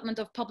development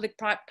of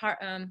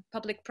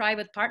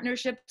public-private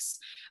partnerships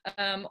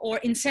or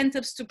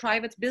incentives to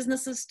private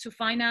businesses to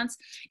finance,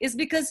 is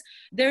because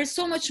there is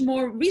so much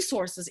more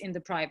resources in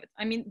the private.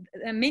 I mean,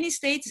 many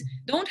states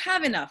don't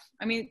have enough.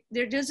 I mean,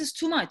 there's just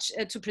too much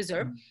to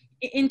preserve.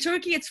 In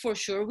Turkey, it's for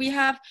sure. We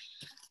have,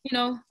 you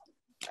know,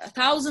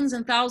 thousands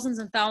and thousands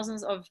and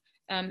thousands of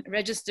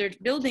registered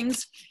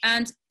buildings,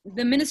 and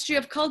the Ministry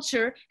of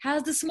Culture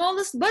has the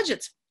smallest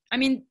budget. I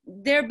mean,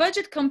 their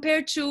budget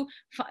compared to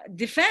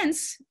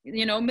defense,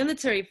 you know,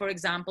 military, for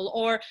example,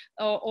 or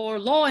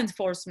law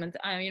enforcement,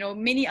 you know,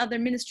 many other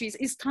ministries,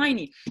 is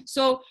tiny.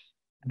 So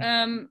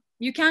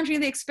you can't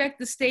really expect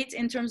the state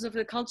in terms of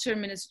the culture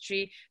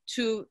ministry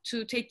to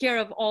take care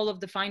of all of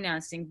the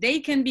financing. They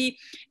can be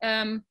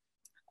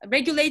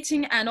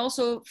regulating and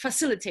also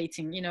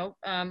facilitating, you know,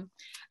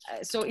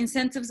 so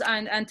incentives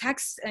and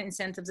tax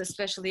incentives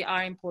especially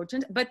are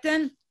important, but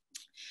then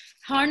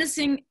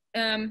harnessing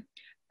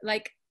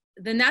like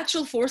the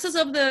natural forces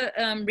of the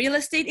real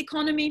estate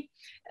economy.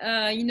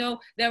 You know,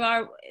 there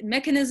are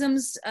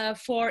mechanisms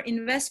for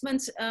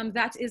investment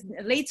that is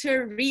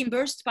later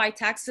reimbursed by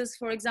taxes,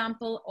 for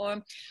example,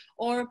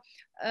 or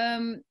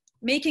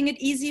making it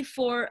easy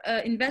for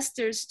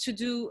investors to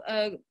do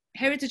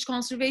heritage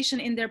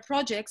conservation in their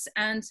projects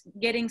and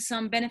getting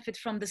some benefit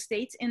from the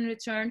state in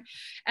return,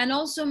 and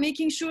also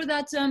making sure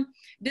that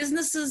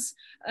businesses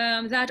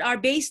that are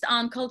based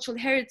on cultural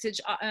heritage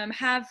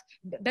have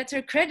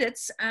better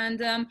credits,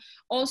 and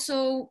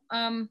also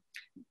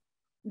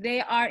they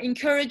are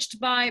encouraged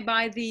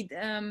by the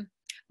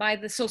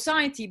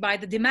society, by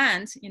the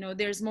demand. You know,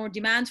 there's more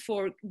demand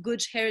for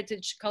good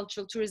heritage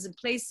cultural tourism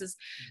places.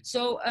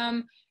 So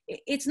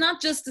it's not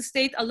just the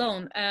state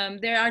alone.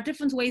 There are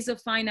different ways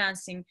of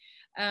financing,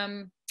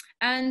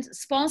 and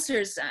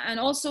sponsors, and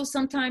also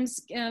sometimes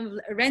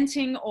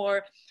renting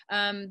or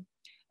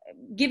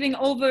giving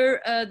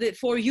over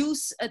for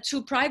use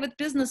to private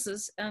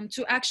businesses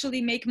to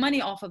actually make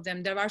money off of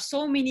them. There are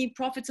so many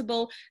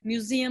profitable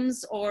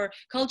museums or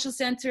cultural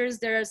centers,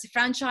 there's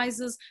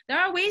franchises. There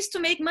are ways to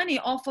make money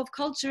off of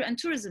culture and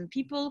tourism.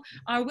 People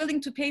are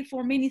willing to pay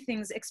for many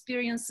things,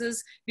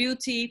 experiences,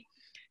 beauty,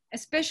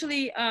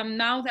 especially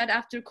now that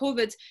after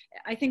COVID,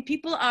 I think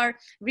people are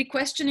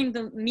re-questioning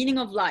the meaning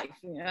of life.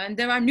 And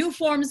there are new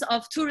forms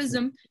of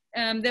tourism.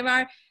 There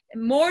are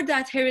more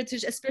that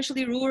heritage,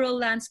 especially rural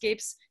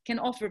landscapes, can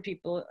offer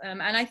people.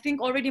 And I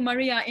think already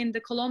Maria in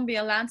the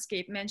Colombia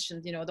landscape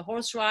mentioned, you know, the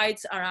horse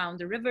rides around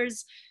the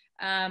rivers.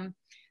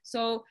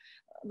 So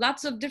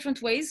lots of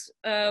different ways.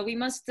 We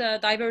must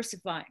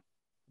diversify.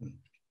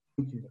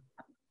 Thank you.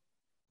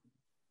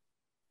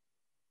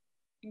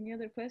 Any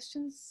other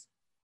questions?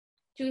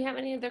 Do we have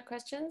any other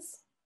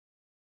questions?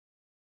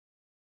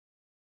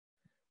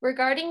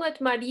 Regarding what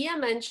Maria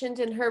mentioned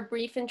in her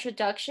brief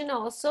introduction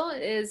also,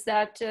 is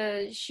that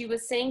she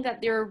was saying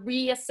that they're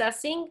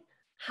reassessing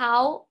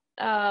how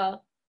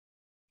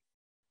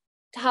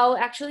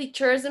actually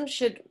tourism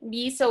should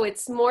be so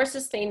it's more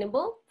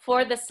sustainable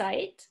for the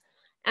site.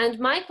 And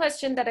my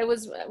question that I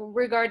was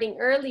regarding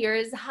earlier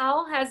is,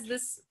 how has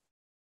this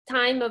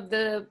time of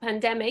the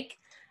pandemic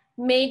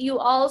made you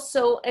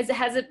also,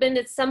 has it been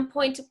at some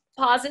point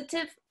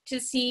positive to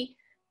see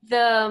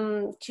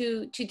the,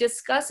 to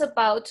discuss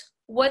about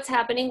what's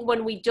happening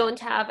when we don't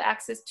have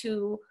access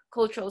to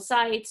cultural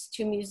sites,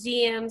 to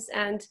museums,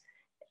 and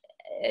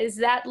is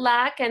that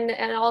lack and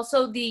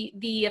also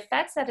the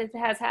effects that it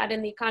has had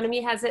in the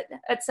economy, has it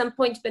at some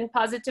point been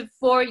positive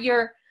for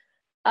your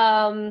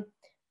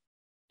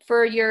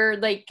for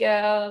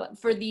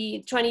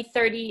the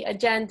 2030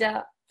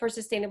 agenda for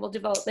sustainable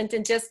development,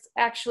 and just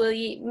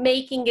actually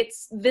making it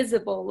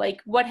visible, like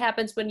what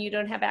happens when you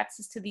don't have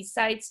access to these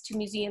sites, to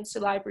museums, to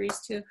libraries,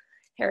 to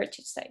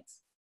heritage sites?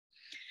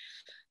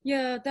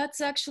 Yeah,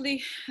 that's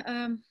actually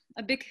a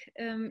big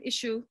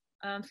issue.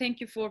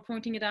 Thank you for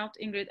pointing it out,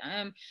 Ingrid.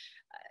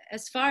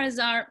 As far as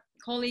our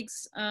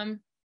colleagues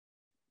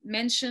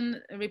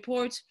mention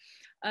report,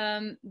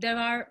 there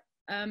are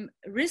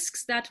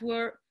risks that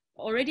were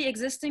already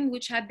existing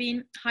which have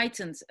been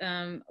heightened.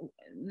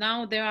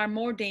 Now there are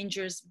more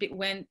dangers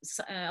when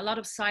a lot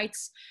of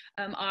sites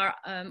are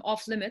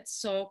off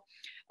limits. So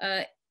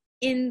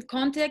in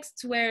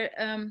contexts where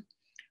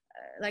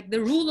like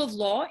the rule of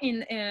law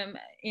in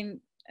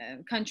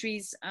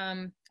countries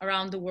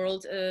around the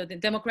world, the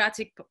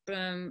democratic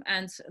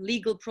and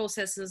legal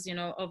processes, you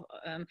know, of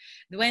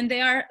when they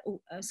are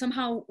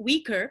somehow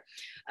weaker,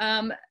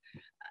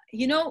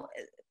 you know,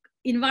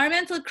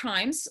 environmental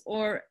crimes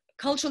or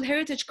cultural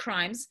heritage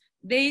crimes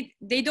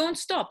they don't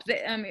stop.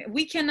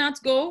 We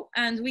cannot go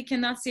and we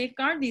cannot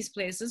safeguard these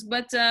places,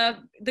 but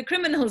the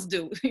criminals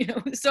do. You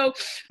know, so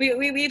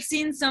we've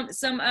seen some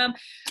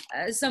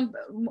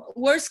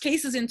worse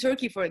cases in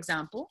Turkey, for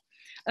example.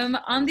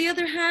 On the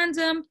other hand,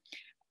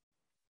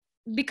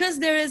 because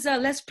there is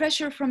less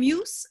pressure from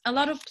use, a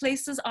lot of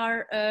places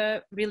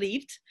are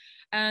relieved.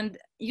 And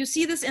you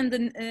see this in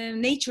the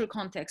nature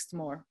context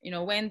more. You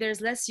know, when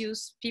there's less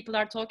use, people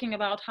are talking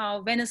about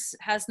how Venice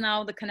has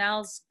now the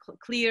canals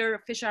clear,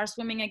 fish are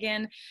swimming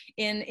again.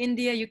 In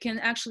India, you can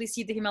actually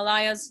see the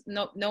Himalayas,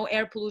 no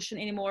air pollution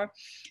anymore.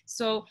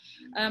 So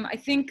I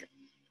think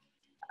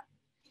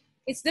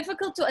it's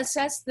difficult to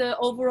assess the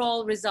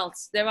overall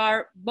results. There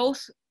are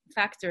both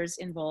factors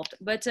involved,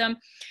 but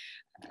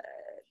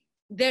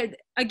there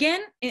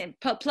again,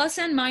 plus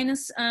and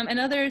minus.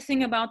 Another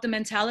thing about the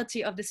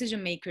mentality of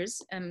decision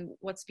makers and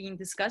what's being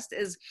discussed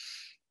is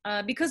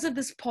because of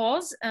this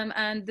pause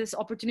and this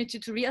opportunity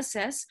to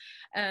reassess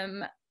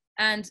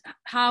and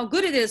how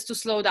good it is to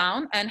slow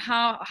down, and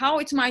how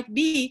it might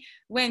be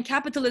when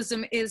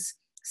capitalism is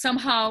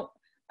somehow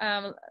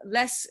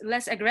less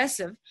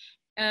aggressive.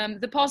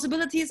 The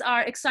possibilities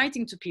are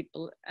exciting to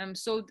people.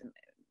 So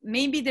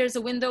maybe there's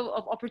a window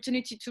of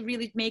opportunity to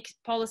really make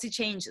policy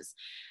changes.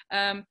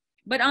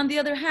 But on the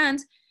other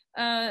hand,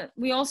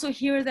 we also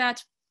hear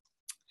that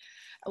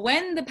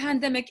when the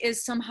pandemic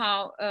is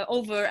somehow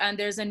over and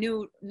there's a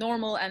new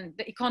normal and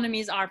the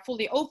economies are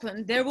fully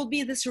open, there will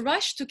be this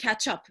rush to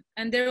catch up,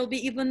 and there will be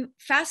even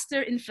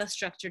faster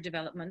infrastructure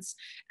developments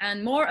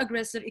and more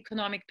aggressive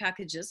economic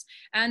packages,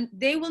 and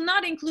they will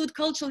not include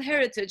cultural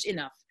heritage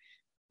enough.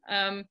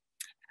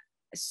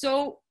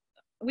 So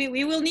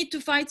we will need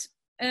to fight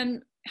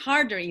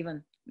harder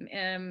even.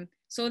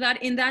 So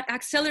that in that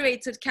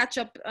accelerated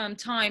catch-up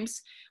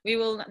times, we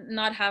will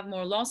not have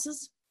more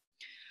losses.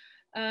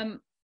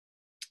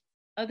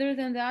 Other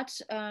than that,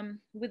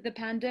 with the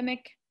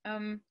pandemic,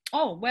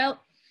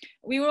 well,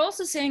 we were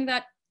also saying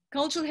that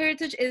cultural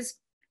heritage is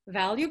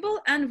valuable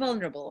and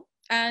vulnerable.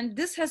 And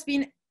this has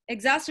been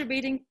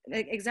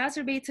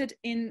exacerbated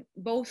in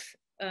both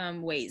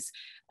ways.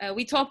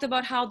 We talked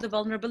about how the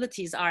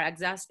vulnerabilities are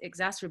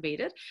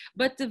exacerbated,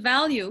 but the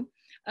value,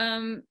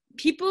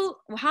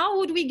 how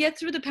would we get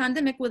through the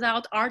pandemic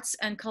without arts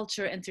and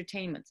culture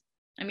entertainment?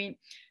 I mean,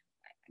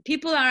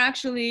 people are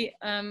actually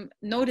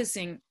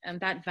noticing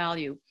that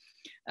value.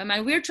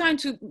 And we're trying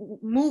to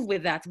move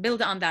with that,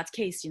 build on that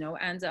case, you know,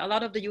 and a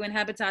lot of the UN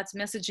Habitat's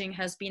messaging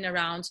has been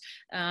around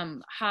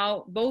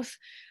how both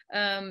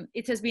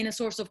it has been a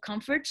source of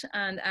comfort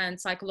and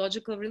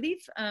psychological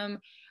relief,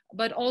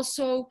 but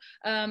also,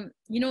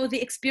 you know,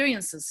 the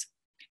experiences.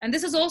 And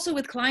this is also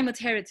with climate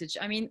heritage.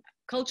 I mean,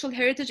 cultural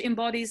heritage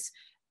embodies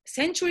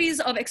centuries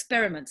of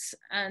experiments,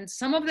 and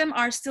some of them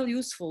are still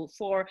useful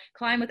for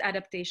climate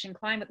adaptation,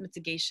 climate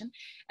mitigation,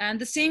 and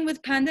the same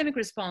with pandemic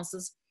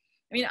responses.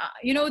 I mean,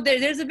 you know,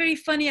 there's a very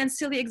funny and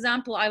silly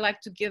example I like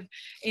to give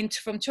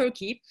from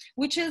Turkey,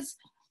 which is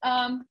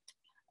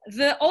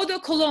the Odo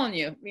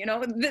Colonia. You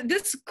know,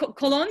 this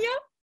Colonia,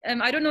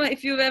 I don't know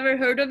if you've ever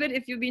heard of it,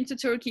 if you've been to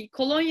Turkey.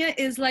 Colonia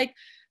is like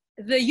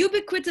the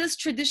ubiquitous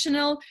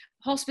traditional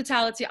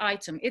hospitality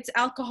item. It's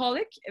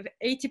alcoholic,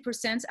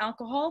 80%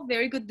 alcohol,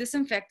 very good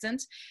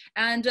disinfectant.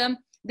 And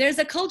there's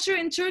a culture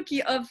in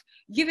Turkey of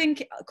giving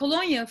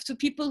colonia to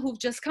people who've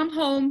just come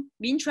home,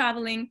 been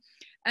traveling.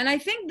 And I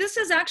think this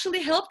has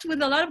actually helped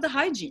with a lot of the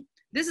hygiene.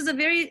 This is a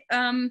very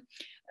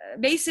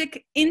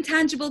basic,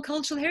 intangible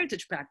cultural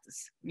heritage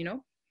practice, you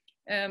know,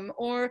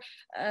 or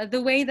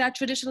the way that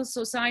traditional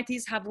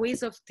societies have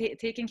ways of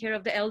taking care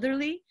of the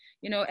elderly.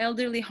 You know,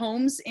 elderly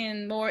homes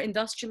in more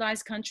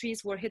industrialized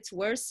countries were hit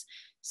worse.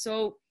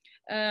 So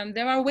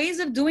there are ways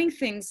of doing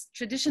things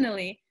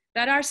traditionally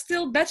that are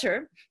still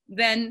better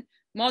than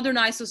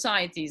modernized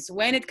societies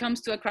when it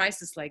comes to a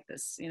crisis like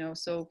this, you know.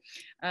 So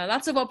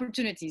lots of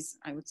opportunities,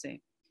 I would say.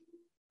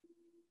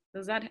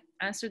 Does that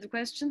answer the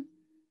question?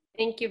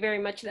 Thank you very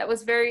much. That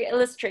was very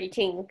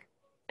illustrating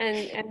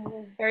and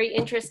very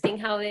interesting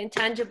how the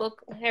intangible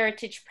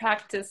heritage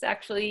practice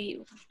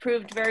actually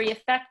proved very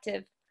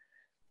effective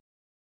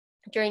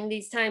during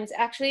these times.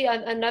 Actually,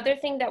 another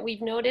thing that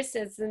we've noticed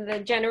is in the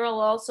general,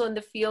 also in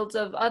the fields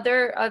of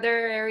other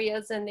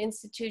areas and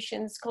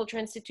institutions,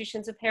 cultural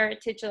institutions of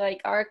heritage, like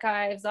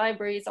archives,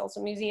 libraries,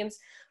 also museums,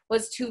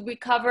 was to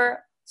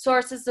recover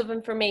sources of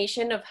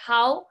information of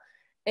how,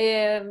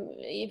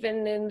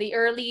 even in the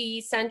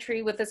early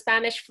century with the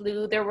Spanish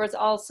flu, there was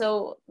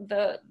also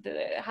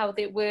how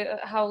they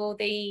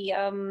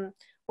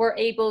were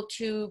able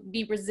to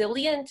be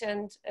resilient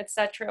and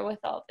etc. with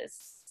all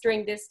this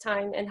during this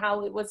time, and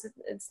how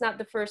it's not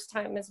the first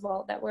time as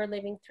well that we're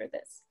living through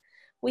this.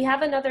 We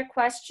have another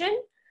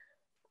question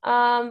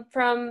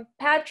from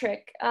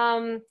Patrick.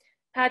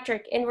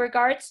 Patrick, in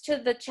regards to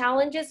the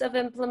challenges of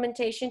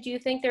implementation, do you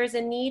think there's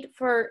a need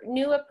for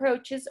new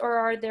approaches, or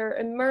are there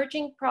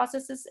emerging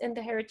processes in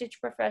the heritage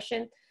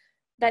profession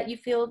that you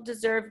feel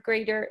deserve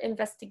greater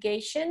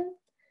investigation?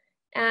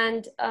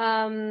 And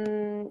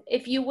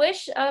if you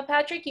wish,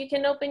 Patrick, you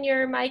can open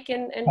your mic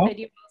and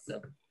video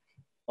also.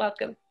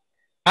 Welcome.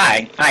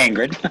 Hi,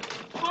 Ingrid.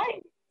 Hi,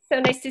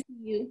 so nice to see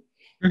you.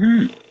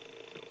 Mm-hmm.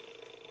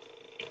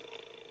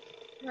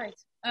 Right.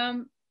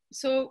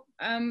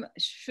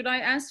 Should I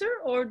answer,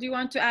 or do you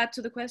want to add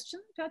to the question,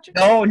 Patrick?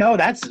 No,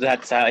 that's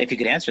if you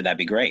could answer, that'd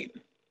be great.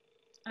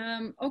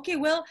 Okay,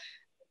 well,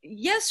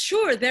 yes,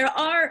 sure, there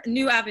are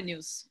new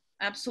avenues,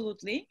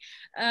 absolutely.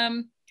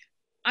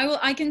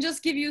 I can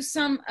just give you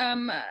some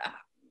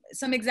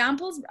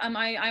examples. I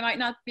might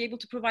not be able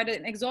to provide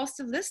an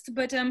exhaustive list,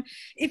 but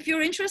if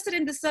you're interested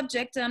in the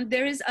subject,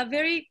 there is a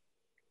very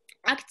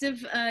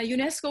active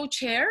UNESCO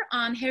chair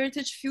on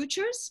heritage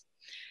futures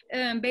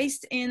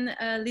based in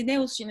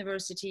Linnaeus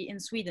University in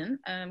Sweden.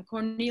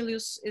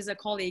 Cornelius is a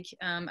colleague,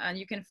 and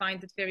you can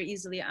find it very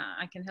easily.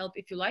 I can help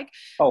if you like.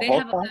 Oh, they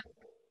have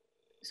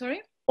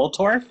sorry?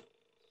 Holtorf?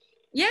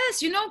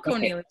 Yes, you know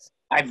Cornelius.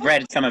 Okay. I've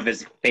read some of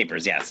his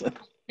papers, yes.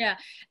 Yeah,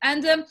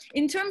 and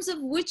in terms of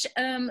which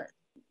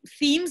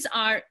themes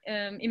are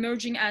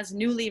emerging as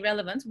newly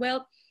relevant,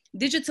 well,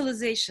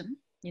 digitalization,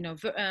 you know,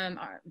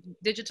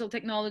 digital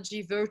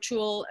technology,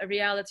 virtual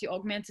reality,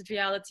 augmented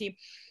reality,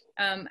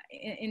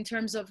 in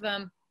terms of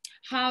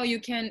how you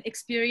can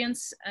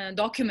experience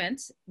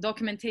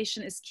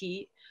documentation is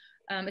key,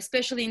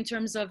 especially in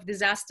terms of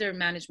disaster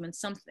management.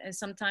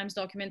 Sometimes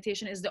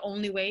documentation is the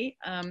only way,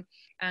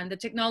 and the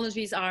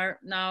technologies are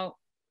now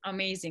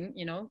amazing,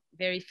 you know,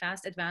 very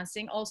fast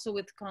advancing, also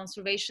with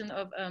conservation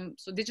of,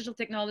 so digital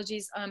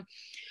technologies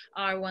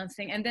are one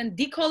thing. And then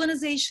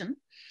decolonization,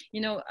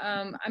 you know,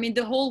 I mean,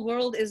 the whole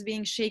world is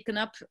being shaken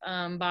up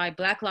by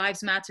Black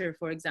Lives Matter,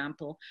 for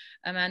example.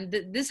 And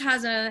this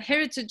has a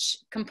heritage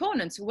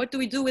component. What do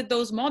we do with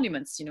those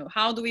monuments? You know,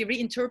 how do we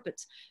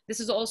reinterpret? This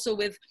is also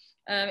with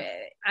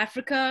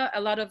Africa.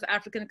 A lot of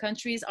African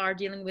countries are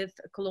dealing with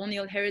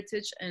colonial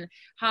heritage, and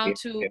how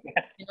to, you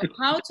know,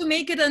 how to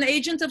make it an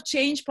agent of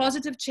change,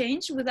 positive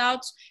change,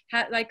 without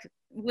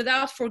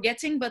without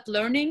forgetting, but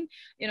learning.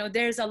 You know,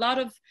 there's a lot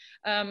of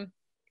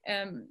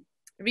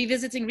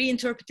revisiting,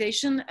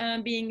 reinterpretation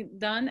being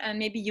done, and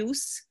maybe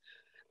use.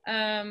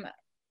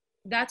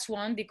 That's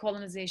one,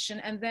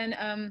 decolonization. And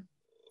then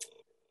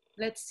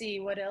let's see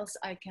what else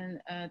I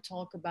can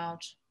talk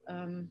about.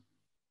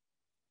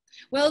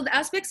 Well, the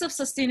aspects of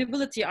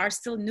sustainability are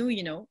still new,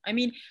 you know. I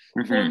mean,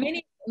 for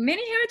many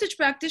heritage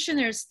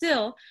practitioners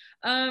still,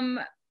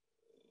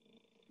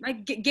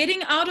 like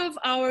getting out of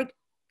our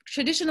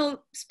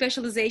traditional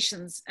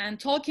specializations and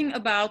talking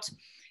about,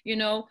 you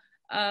know,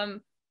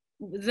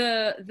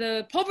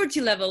 the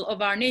poverty level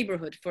of our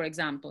neighborhood, for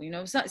example. You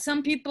know,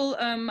 some people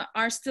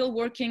are still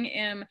working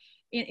in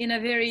a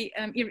very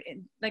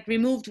like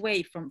removed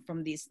way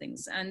from these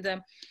things.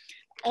 And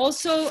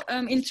also,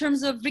 in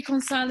terms of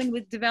reconciling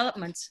with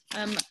development,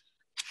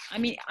 I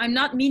mean, I'm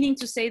not meaning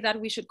to say that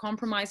we should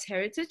compromise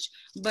heritage,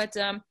 but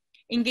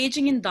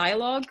engaging in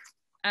dialogue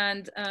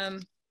and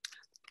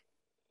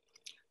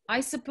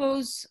I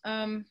suppose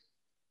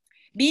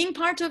being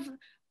part of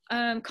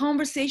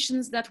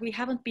conversations that we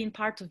haven't been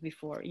part of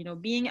before, you know,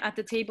 being at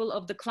the table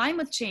of the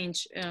climate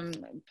change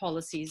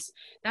policies,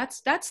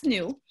 that's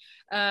new.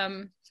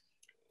 And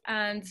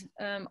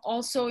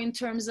also in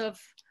terms of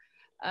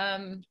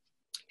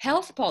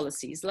health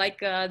policies, like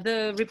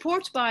the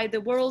report by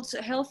the World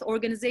Health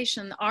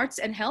Organization, Arts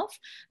and Health,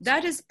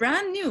 that is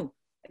brand new.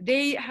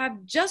 They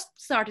have just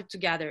started to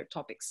gather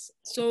topics.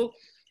 So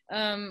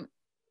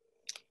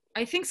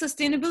I think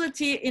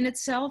sustainability in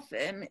itself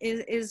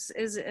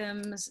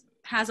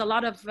has a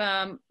lot of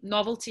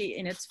novelty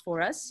in it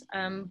for us.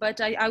 But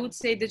I would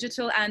say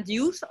digital and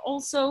youth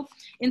also,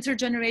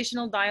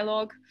 intergenerational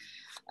dialogue,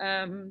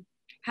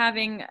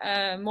 having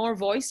more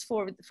voice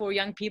for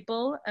young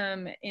people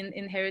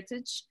in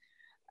heritage.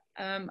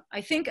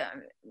 I think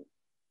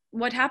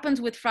what happens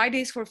with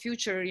Fridays for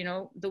Future, you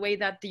know, the way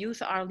that the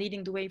youth are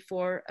leading the way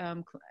for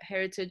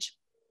heritage,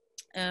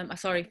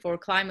 for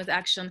climate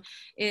action,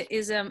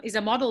 is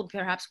a model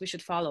perhaps we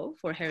should follow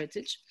for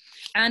heritage.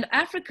 And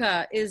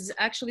Africa is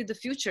actually the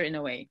future in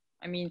a way.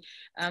 I mean,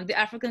 the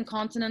African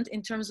continent,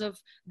 in terms of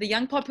the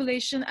young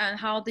population and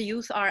how the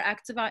youth are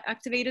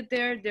activated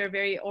there, they're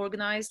very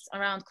organized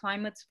around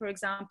climate, for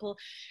example,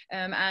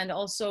 and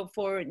also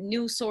for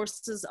new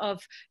sources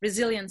of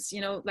resilience, you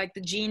know, like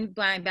the gene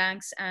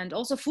banks, and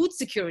also food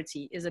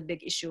security is a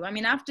big issue. I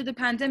mean, after the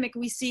pandemic,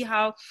 we see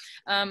how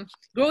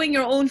growing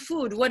your own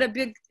food, what a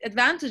big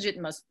advantage it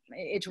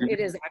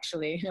is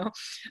actually, you know,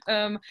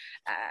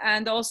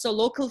 and also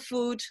local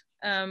food.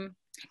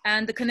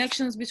 And the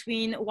connections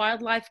between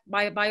wildlife,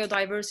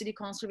 biodiversity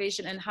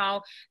conservation, and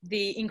how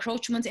the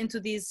encroachment into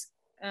these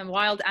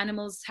wild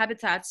animals'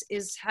 habitats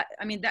is,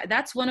 I mean,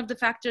 that's one of the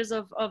factors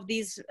of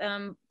these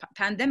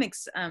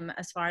pandemics,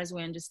 as far as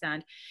we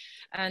understand.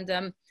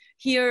 And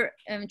here,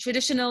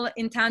 traditional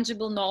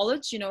intangible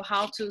knowledge, you know,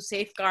 how to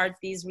safeguard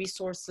these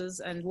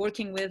resources, and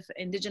working with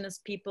indigenous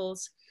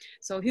peoples.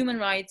 So human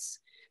rights.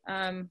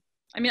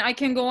 I mean, I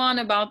can go on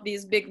about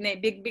these big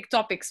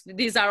topics.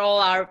 These are all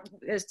our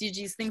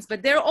SDGs things,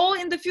 but they're all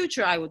in the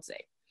future, I would say.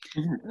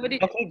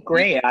 Okay,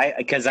 great.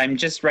 Because I'm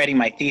just writing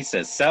my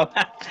thesis, so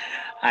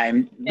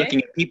I'm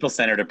looking at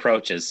people-centered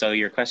approaches. So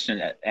your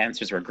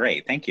answers were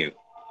great. Thank you.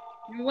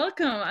 You're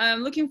welcome.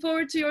 I'm looking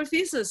forward to your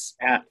thesis.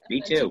 Yeah,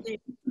 me too.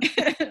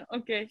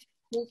 Okay.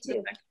 Me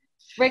too.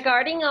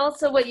 Regarding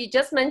also what you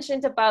just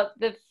mentioned about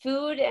the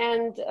food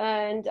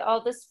and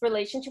all this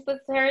relationship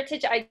with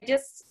heritage, I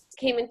just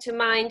came into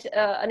mind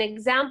an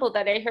example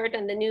that I heard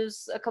in the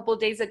news a couple of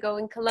days ago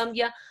in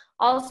Colombia,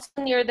 also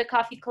near the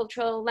coffee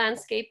cultural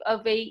landscape,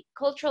 of a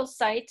cultural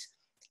site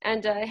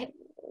and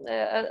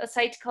a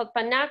site called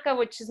Panaca,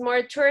 which is more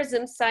a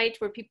tourism site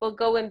where people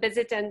go and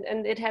visit, and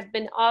it had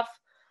been off,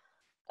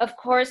 of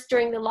course,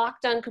 during the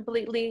lockdown,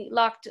 completely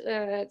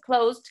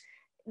closed.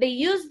 They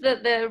used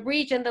the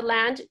region, the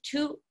land,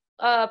 to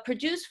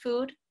produce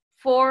food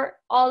for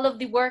all of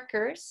the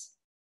workers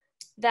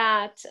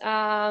that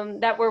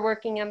that were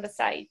working on the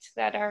site.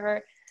 That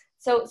are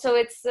so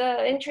it's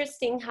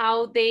interesting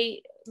how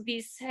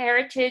these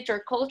heritage or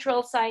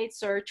cultural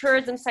sites or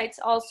tourism sites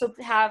also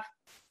have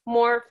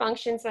more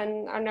functions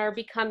and are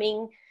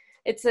becoming.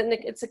 It's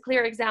a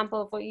clear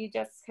example of what you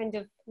just kind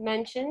of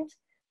mentioned.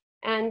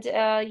 And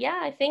yeah,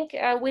 I think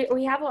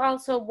we have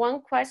also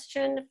one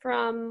question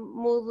from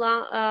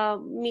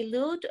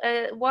Milud.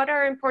 What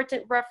are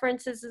important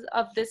references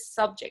of this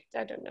subject?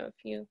 I don't know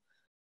if you...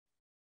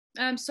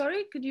 I'm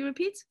sorry, could you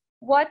repeat?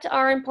 What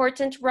are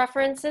important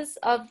references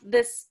of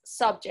this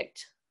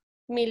subject?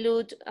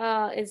 Milud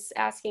is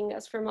asking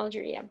us from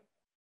Algeria.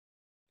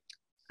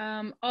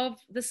 Of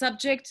the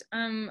subject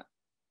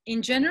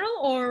in general,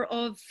 or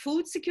of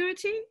food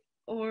security,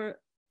 or?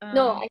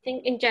 No, I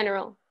think in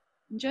general.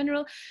 In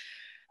general.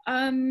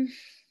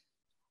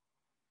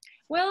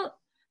 Well,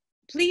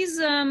 please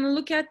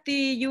look at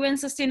the UN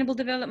Sustainable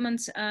Development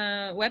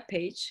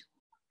webpage.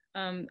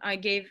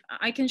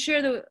 I can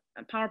share the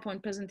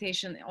PowerPoint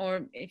presentation,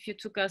 or if you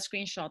took a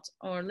screenshot,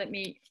 or let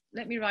me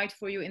write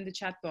for you in the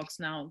chat box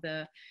now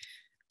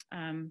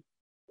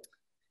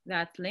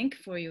that link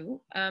for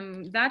you.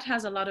 That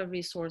has a lot of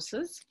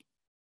resources.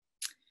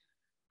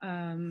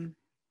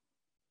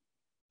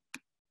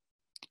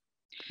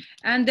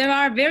 And there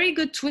are very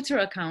good Twitter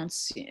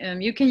accounts.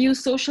 You can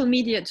use social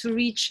media to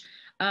reach,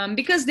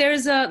 because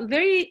there's a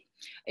very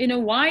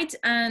wide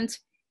and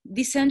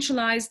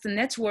decentralized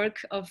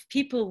network of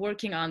people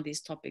working on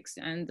these topics.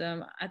 And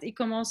at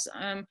ICOMOS,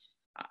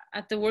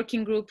 at the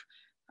working group,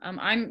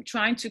 I'm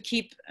trying to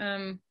keep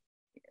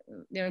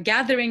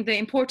gathering the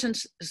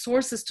important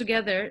sources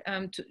together,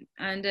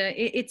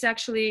 it's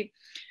actually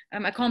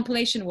a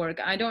compilation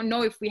work. I don't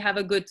know if we have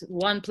a good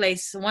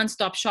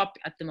one-stop shop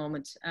at the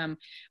moment,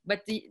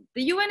 but the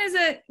UN is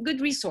a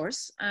good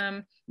resource.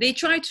 They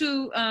try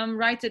to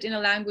write it in a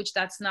language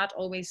that's not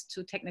always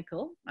too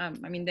technical.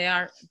 I mean, they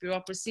are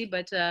bureaucracy,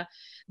 but the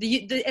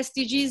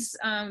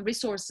SDGs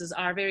resources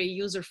are very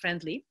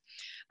user-friendly.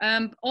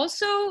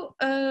 Also,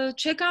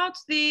 check out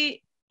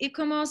the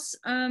ICOMOS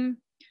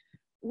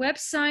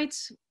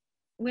website,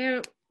 where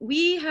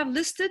we have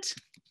listed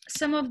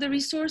some of the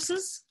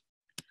resources.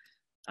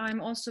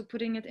 I'm also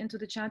putting it into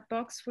the chat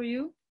box for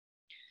you.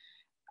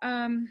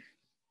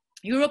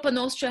 Europe and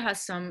Austria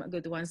has some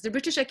good ones. The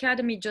British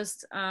Academy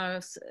just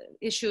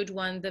issued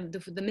one,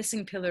 the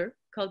missing pillar,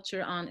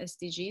 culture on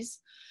SDGs.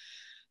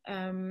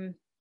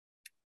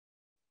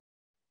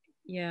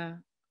 Yeah,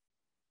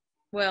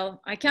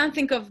 well, I can't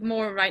think of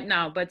more right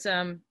now, but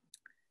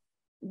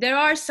there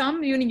are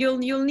some. You'll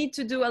need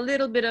to do a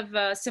little bit of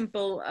a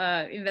simple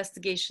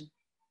investigation.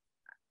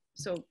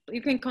 So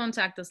you can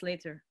contact us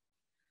later.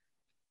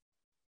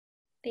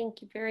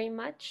 Thank you very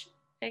much,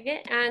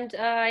 Ege. And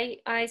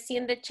I see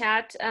in the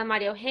chat,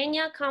 María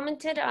Eugenia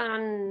commented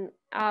on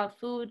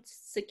food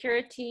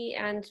security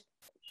and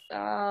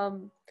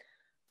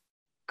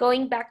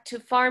going back to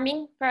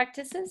farming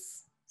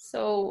practices.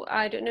 So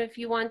I don't know if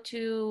you want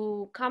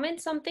to comment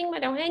something,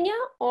 María Eugenia,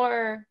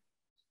 or...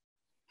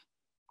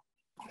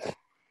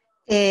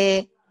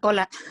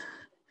 Hola.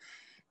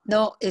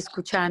 No,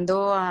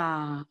 escuchando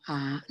a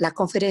la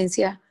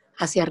conferencia,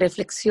 hacía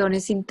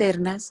reflexiones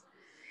internas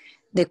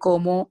de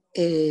cómo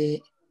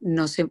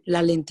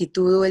la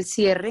lentitud o el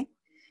cierre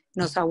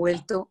nos ha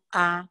vuelto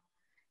a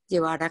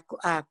llevar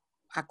a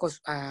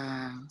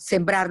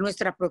sembrar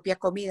nuestra propia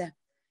comida,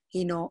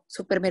 y no,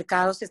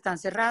 supermercados están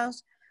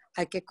cerrados,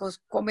 hay que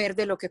comer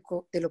de lo que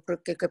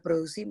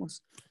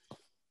producimos.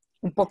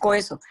 Un poco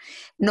eso.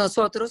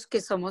 Nosotros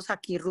que somos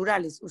aquí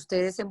rurales,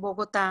 ustedes en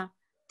Bogotá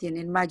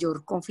tienen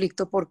mayor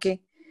conflicto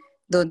porque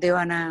 ¿dónde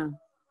van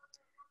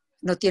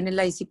no tienen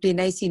la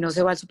disciplina, y si no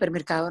se va al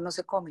supermercado no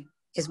se come?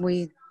 Es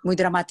muy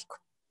dramático.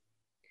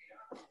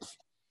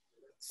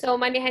 So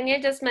María Eugenia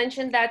just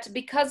mentioned that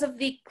because of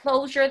the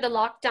closure, the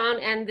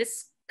lockdown, and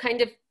this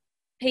kind of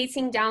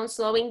pacing down,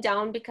 slowing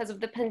down because of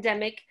the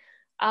pandemic,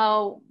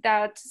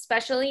 that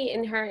especially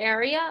in her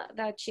area,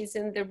 that she's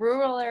in the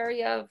rural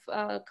area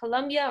of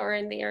Colombia, or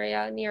in the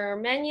area near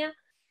Armenia,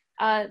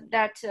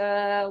 that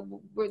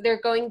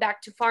they're going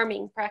back to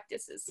farming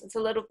practices. It's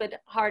a little bit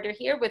harder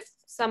here with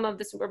some of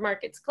the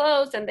supermarkets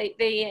closed, and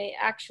they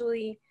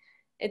actually,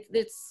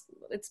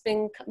 it's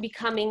been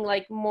becoming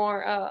like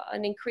more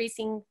an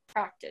increasing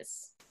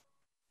practice.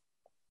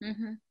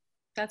 Mm-hmm.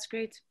 That's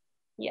great.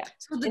 Yeah.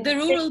 So the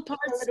rural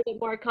parts a little bit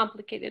more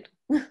complicated.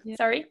 Yeah.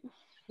 Sorry.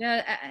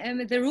 Yeah,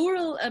 and the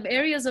rural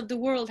areas of the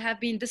world have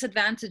been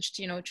disadvantaged,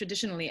 you know,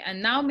 traditionally,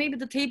 and now maybe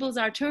the tables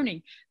are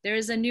turning. There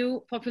is a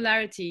new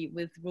popularity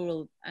with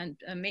rural, and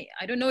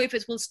I don't know if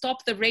it will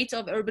stop the rate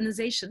of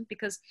urbanization,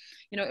 because,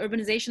 you know,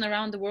 urbanization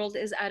around the world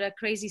is at a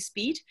crazy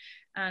speed,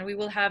 and we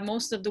will have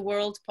most of the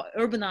world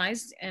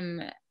urbanized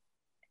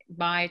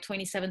by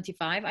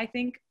 2075, I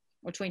think,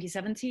 or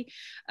 2070.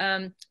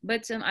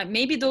 But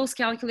maybe those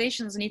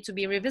calculations need to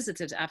be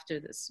revisited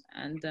after this,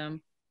 and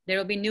there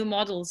will be new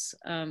models.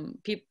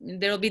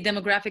 There will be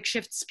demographic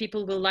shifts.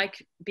 People will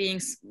like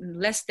being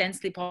less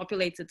densely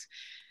populated,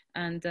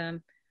 and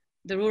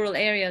the rural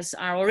areas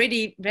are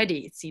already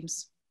ready, it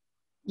seems.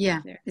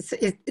 Yeah,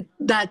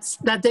 that's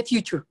the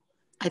future,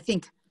 I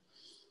think.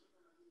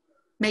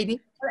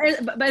 Maybe.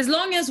 But as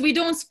long as we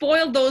don't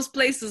spoil those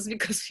places,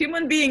 because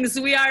human beings,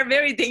 we are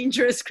very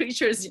dangerous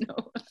creatures, you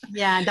know.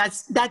 Yeah,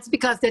 that's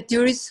because the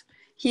tourists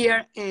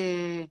here,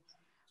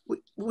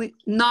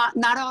 not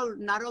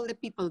all the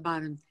people,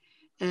 but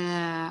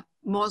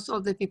most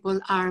of the people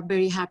are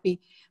very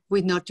happy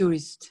with no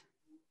tourists.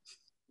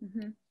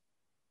 Mm-hmm.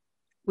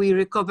 We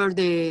recover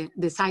the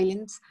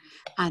silence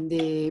and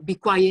be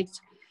quiet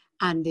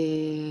and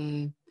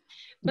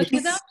but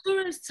without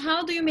tourists,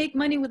 how do you make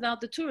money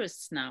without the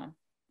tourists now?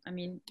 I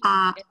mean,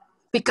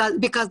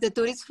 because the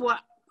tourists were,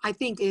 I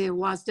think it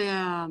was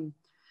a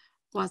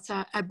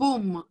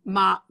boom,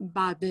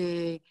 but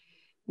the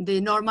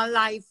normal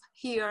life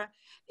here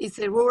is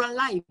a rural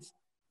life,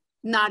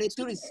 not a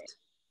tourist.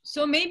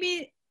 So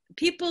maybe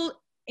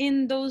people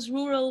in those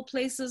rural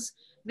places,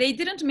 they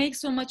didn't make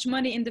so much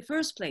money in the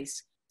first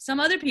place. Some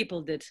other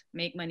people did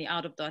make money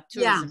out of that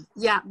tourism.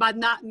 Yeah, but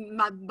not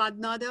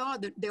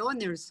the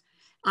owners.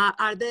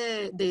 Are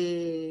the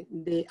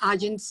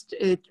agents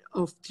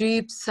of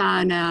trips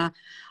and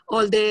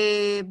all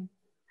the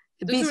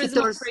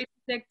visitors,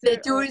 the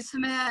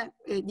tourism,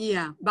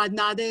 yeah, but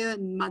not the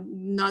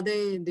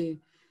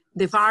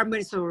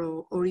farmers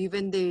or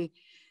even the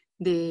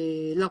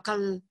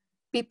local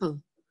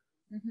people.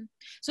 Mm-hmm.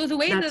 So the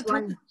way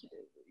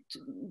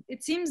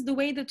it seems the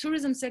way the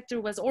tourism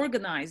sector was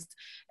organized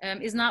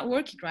is not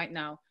working right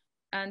now,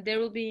 and there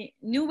will be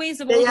new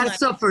ways of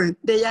organizing.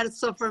 They are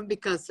suffering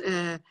because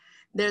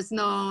there's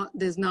no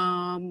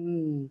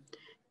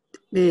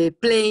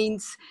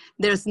planes,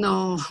 there's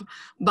no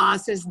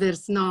buses,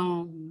 there's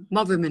no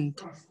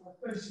movement,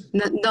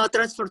 no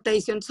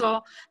transportation.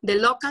 So the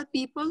local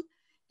people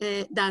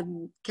that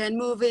can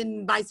move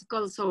in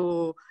bicycles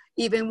or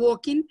even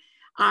walking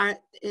are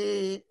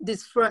the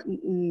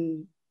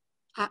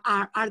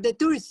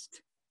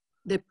tourists,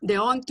 the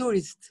own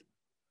tourists.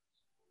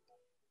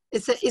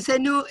 It's a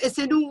new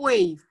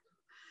wave.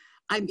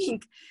 I mean,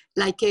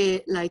 like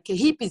a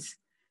hippies.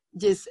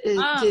 Just.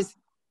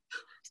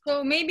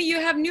 So maybe you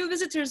have new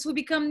visitors who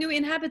become new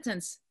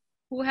inhabitants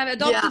who have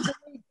adopted the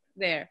way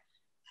there.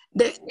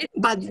 But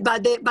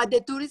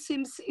the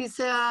tourism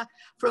is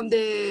from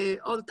the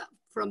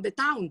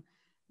town.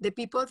 The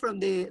people from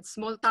the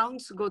small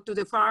towns go to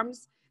the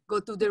farms, go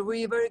to the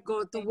river,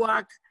 go to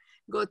walk,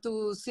 go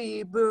to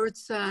see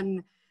birds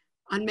and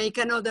make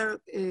another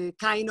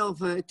kind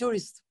of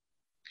tourist,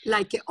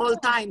 like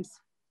old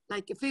times,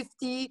 like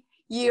 50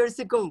 years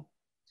ago.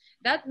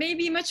 That may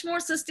be much more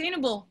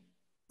sustainable.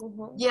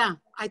 Mm-hmm. Yeah,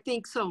 I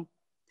think so.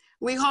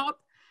 We hope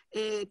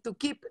to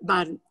keep,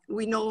 but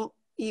we know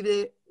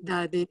even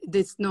that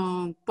it's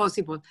not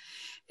possible.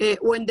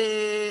 When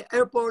the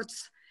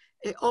airports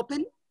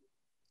open,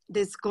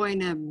 there's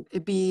going to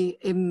be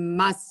a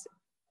mass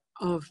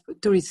of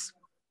tourists.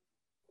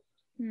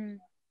 Hmm.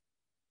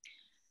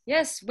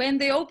 Yes, when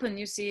they open,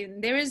 you see,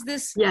 there is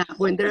this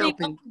when they're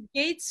open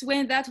gates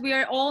that we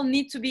all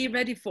need to be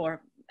ready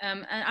for.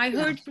 And I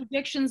heard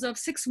projections of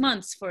 6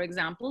 months, for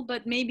example,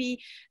 but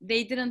maybe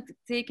they didn't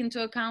take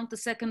into account the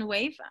second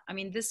wave. I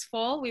mean, this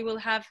fall, we will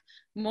have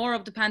more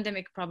of the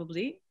pandemic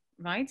probably,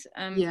 right?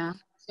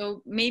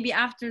 So maybe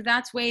after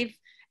that wave,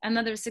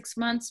 another 6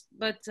 months,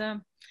 but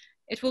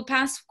it will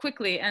pass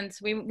quickly and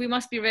we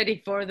must be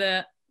ready for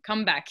the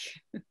comeback.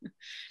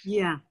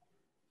 Yeah,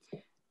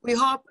 we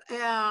hope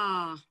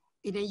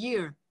in a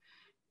year.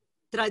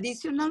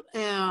 Traditional,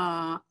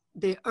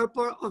 the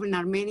airport of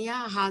Armenia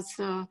has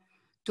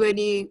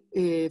 20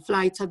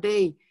 flights a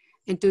day,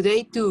 and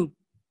today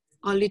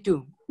only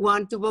two.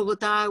 One to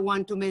Bogota,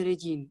 one to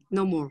Medellin,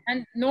 no more.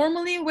 And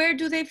normally, where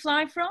do they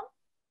fly from?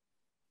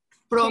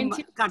 From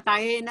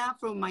Cartagena,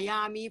 from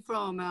Miami,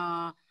 from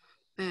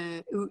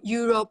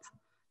Europe,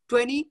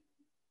 20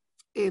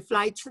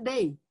 flights a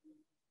day.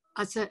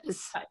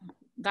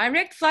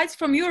 Direct flights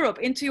from Europe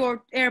into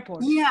your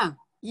airport? Yeah,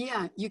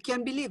 you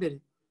can believe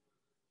it.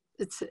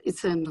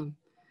 It's an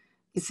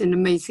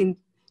amazing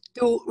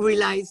to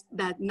realize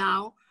that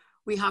now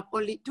we have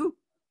only two.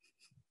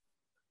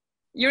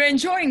 You're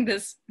enjoying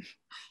this?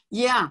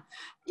 Yeah,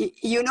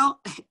 you know,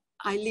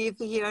 I live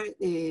here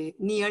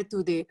near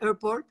to the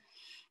airport,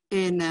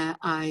 and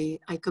I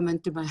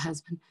comment to my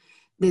husband,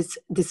 this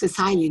is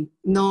silent,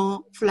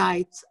 no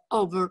flights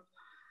over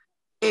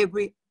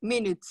every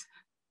minute.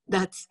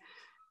 That's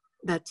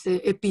that's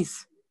a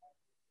peace.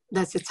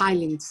 That's a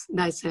silence.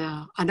 That's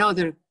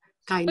another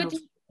kind of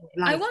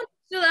life. I want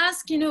to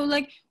ask, you know,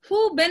 like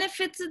who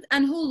benefited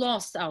and who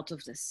lost out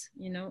of this?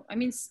 You know, I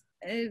mean,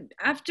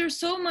 after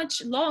so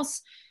much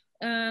loss,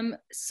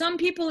 some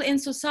people in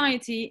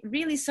society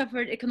really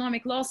suffered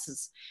economic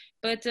losses.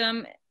 But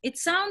it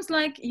sounds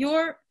like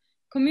your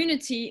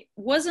community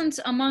wasn't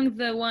among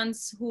the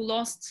ones who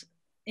lost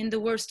in the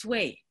worst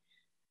way.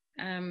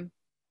 And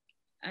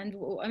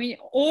I mean,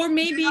 or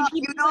maybe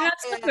people have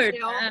suffered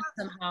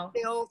somehow.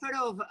 The offer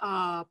of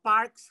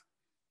parks,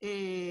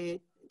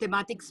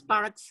 thematic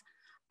parks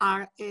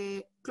are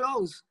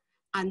closed,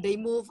 and they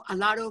move a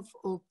lot of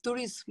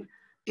tourism.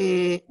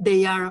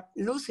 They are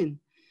losing.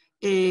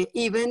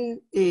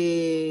 Even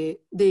the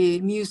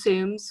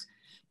museums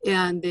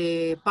and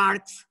the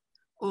parks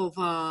of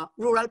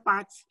rural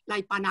parks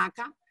like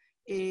Panaca,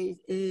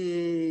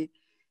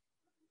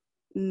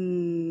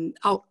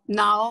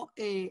 now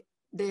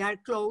they are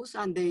closed,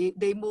 and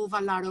they move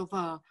a lot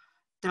of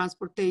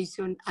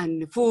transportation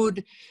and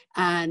food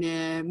and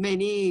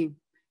many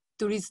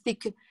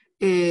touristic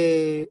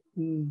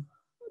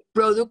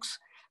products,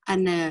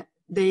 and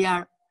they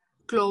are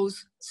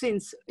closed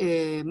since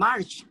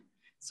March.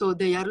 So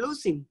they are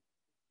losing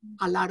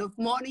a lot of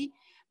money,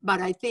 but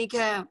I think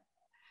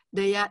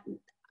they are,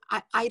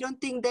 I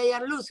don't think they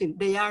are losing.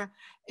 They are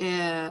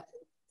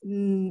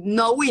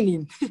not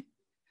winning.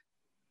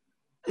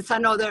 It's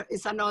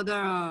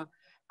another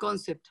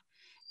concept.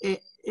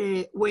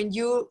 When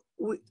you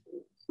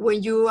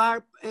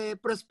are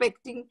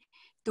prospecting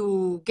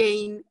to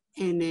gain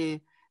and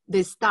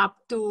the staff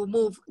to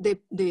move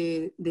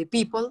the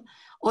people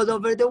all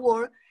over the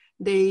world,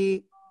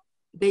 they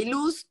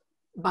lose,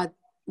 but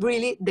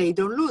really they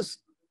don't lose.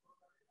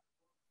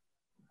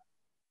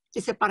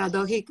 It's a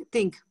paradoxical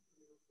thing.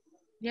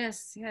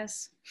 Yes,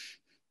 yes.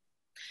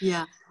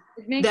 Yeah.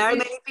 There are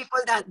many people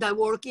that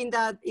work in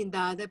the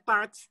other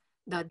parks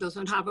that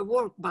doesn't have a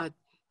work, but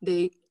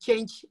they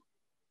change,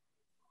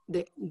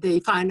 they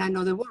find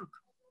another work.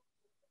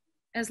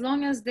 As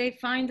long as they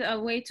find a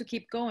way to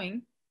keep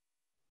going.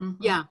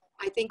 Mm-hmm. Yeah,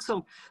 I think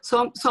so.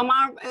 Some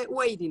are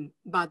waiting,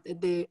 but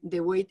the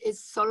wait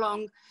is so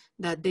long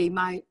that they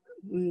might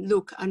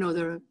look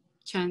another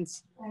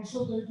chance. And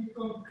so they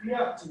become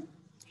creative.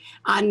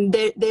 And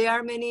there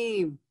are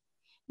many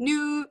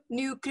new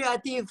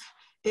creative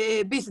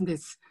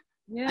business,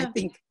 yeah. I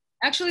think.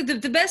 Actually,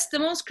 the best, the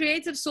most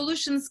creative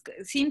solutions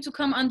seem to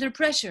come under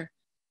pressure.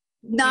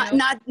 Not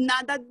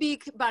that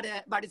big, but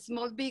a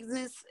small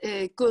business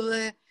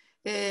could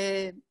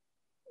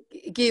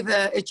give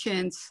a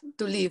chance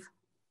to live.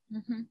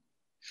 Mm-hmm.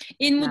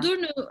 In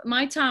Mudurnu,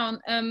 my town,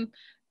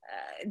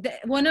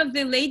 one of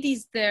the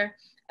ladies there,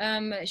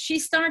 she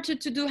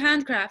started to do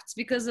handcrafts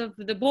because of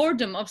the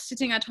boredom of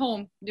sitting at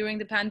home during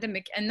the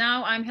pandemic. And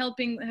now I'm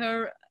helping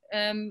her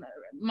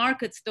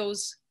market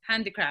those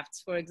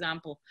handicrafts, for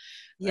example.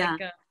 Yeah.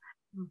 Like,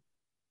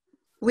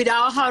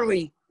 without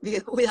hurry,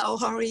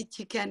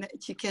 she can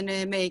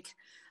make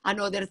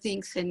another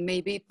things and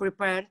maybe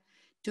prepare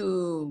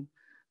to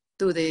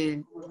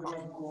the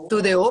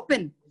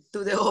open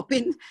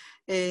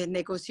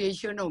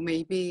negotiation, or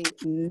maybe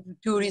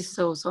tourists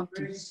or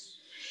something.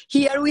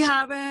 Here we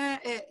have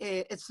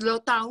a slow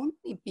town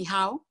in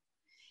Pijao,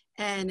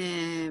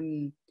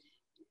 and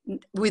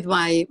with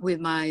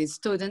my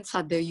students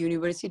at the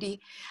university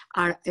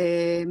are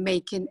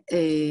making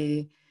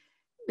a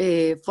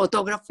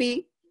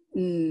photography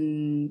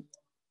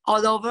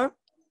all over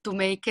to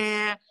make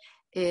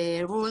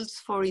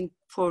rules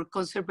for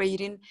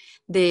conserving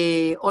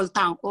the old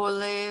town,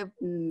 all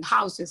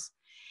houses.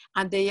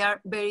 And they are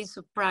very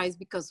surprised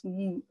because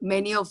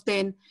many of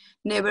them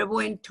never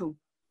went to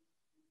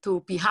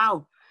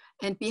Pijao.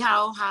 And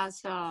Pijao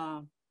has,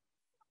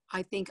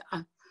 I think,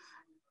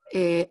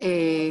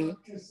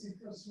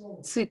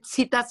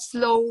 Cita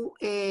Slow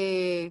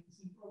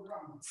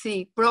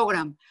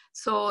program.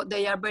 So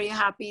they are very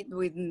happy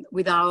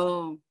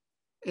without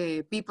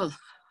people.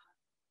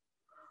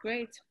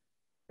 Great.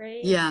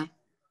 Yeah.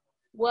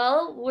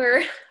 Well,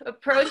 we're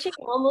approaching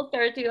almost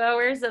our 2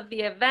 hours of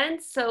the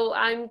event, so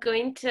I'm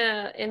going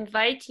to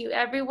invite you,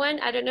 everyone.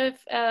 I don't know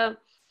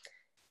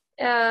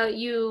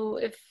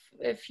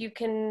if you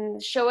can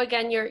show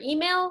again your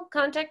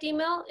contact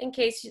email, in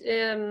case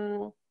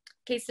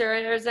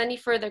there is any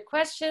further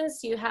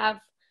questions. You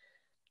have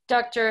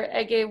Dr.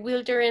 Ege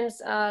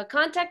Yildirim's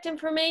contact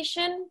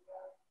information,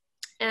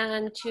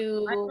 and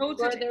to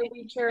further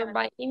reach her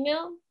by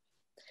email.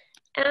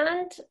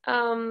 And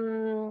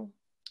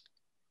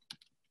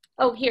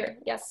oh, here,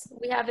 yes,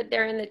 we have it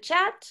there in the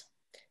chat.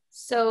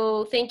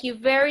 So thank you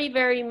very,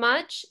 very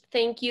much.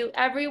 Thank you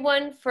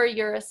everyone for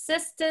your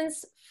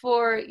assistance,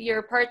 for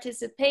your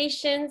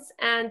participations,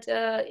 and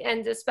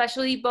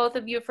especially both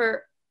of you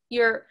for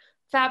your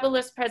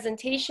fabulous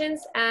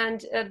presentations.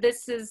 And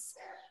this is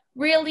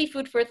really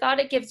food for thought.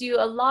 It gives you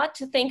a lot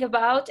to think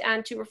about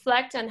and to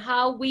reflect on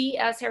how we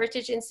as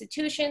heritage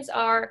institutions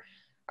are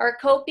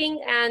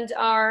coping and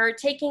are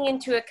taking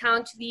into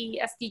account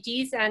the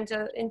SDGs and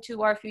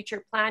into our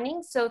future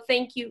planning. So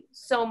thank you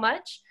so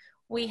much.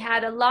 We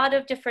had a lot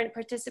of different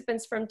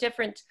participants from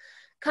different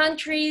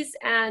countries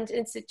and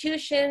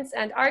institutions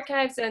and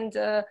archives and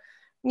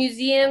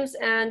museums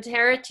and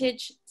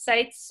heritage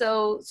sites.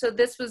 So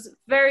this was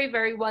very,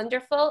 very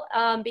wonderful.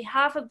 On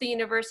behalf of the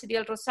University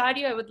of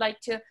Rosario, I would like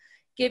to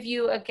give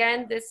you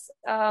again this,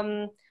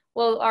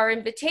 well, our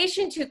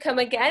invitation to come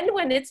again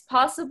when it's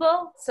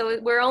possible. So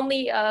we're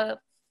only a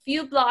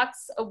few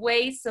blocks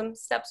away, some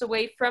steps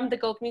away from the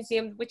Gold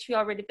Museum, which we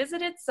already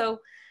visited. So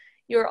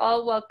you're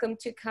all welcome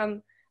to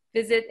come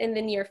visit in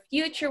the near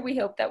future. We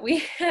hope that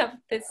we have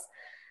this,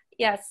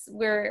 yes,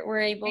 we're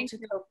able to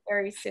go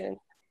very soon.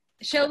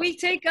 Shall we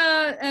take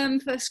a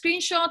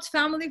screenshot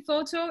family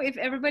photo if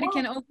everybody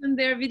can open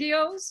their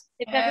videos?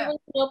 If everyone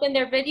can open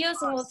their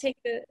videos, and we'll take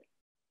the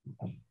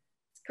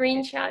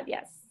screenshot,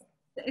 yes.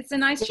 It's a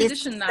nice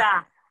tradition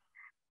now.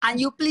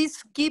 And you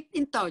please keep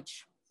in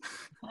touch.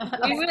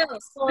 We will.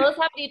 Todos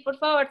abrir, por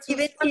favor, sus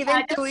even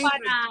to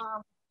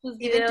para sus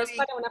videos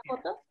para una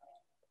foto.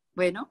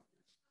 Bueno.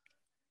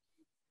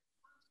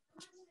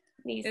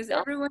 Is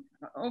everyone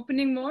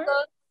opening more?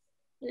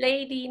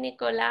 Lady,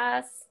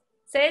 Nicolás,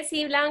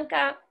 Ceci,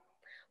 Blanca.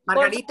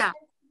 Margarita.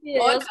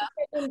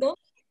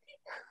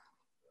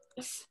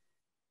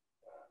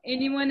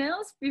 Anyone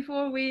else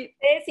before we?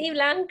 Ceci,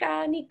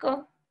 Blanca,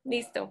 Nico.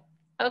 Listo.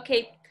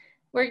 Okay,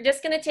 we're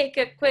just going to take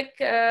a quick...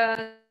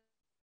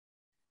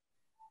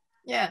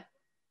 Yeah.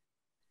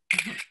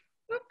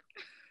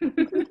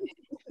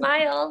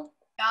 Smile.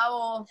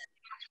 Ciao.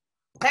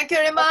 Thank you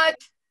very much.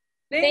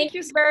 Thank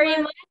you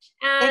very much.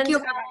 And, thank you,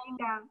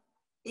 Margarita.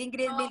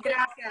 Ingrid, mil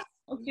gracias.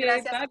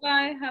 Okay,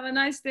 bye-bye. Have a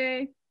nice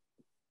day.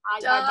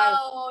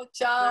 Ciao, ciao,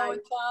 ciao.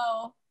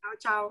 Ciao,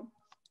 ciao.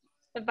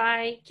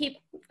 Bye-bye. Keep,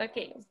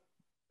 okay.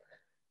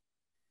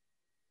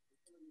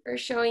 We're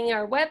showing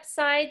our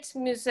website,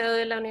 Museo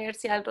de la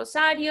Universidad del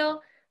Rosario,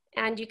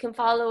 and you can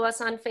follow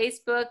us on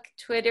Facebook,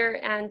 Twitter,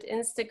 and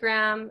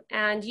Instagram,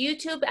 and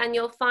YouTube, and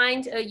you'll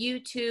find a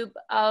YouTube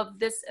of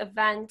this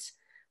event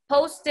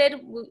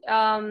posted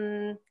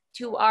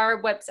to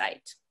our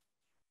website.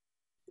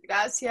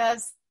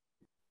 Gracias.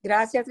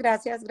 Gracias,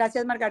 gracias.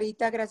 Gracias,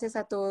 Margarita. Gracias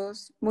a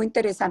todos. Muy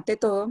interesante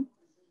todo.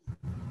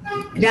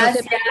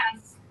 Gracias.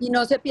 Y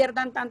no se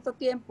pierdan tanto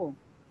tiempo.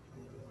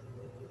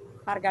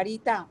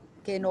 Margarita,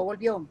 que no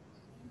volvió.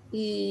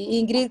 Y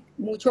Ingrid,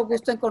 mucho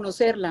gusto en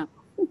conocerla.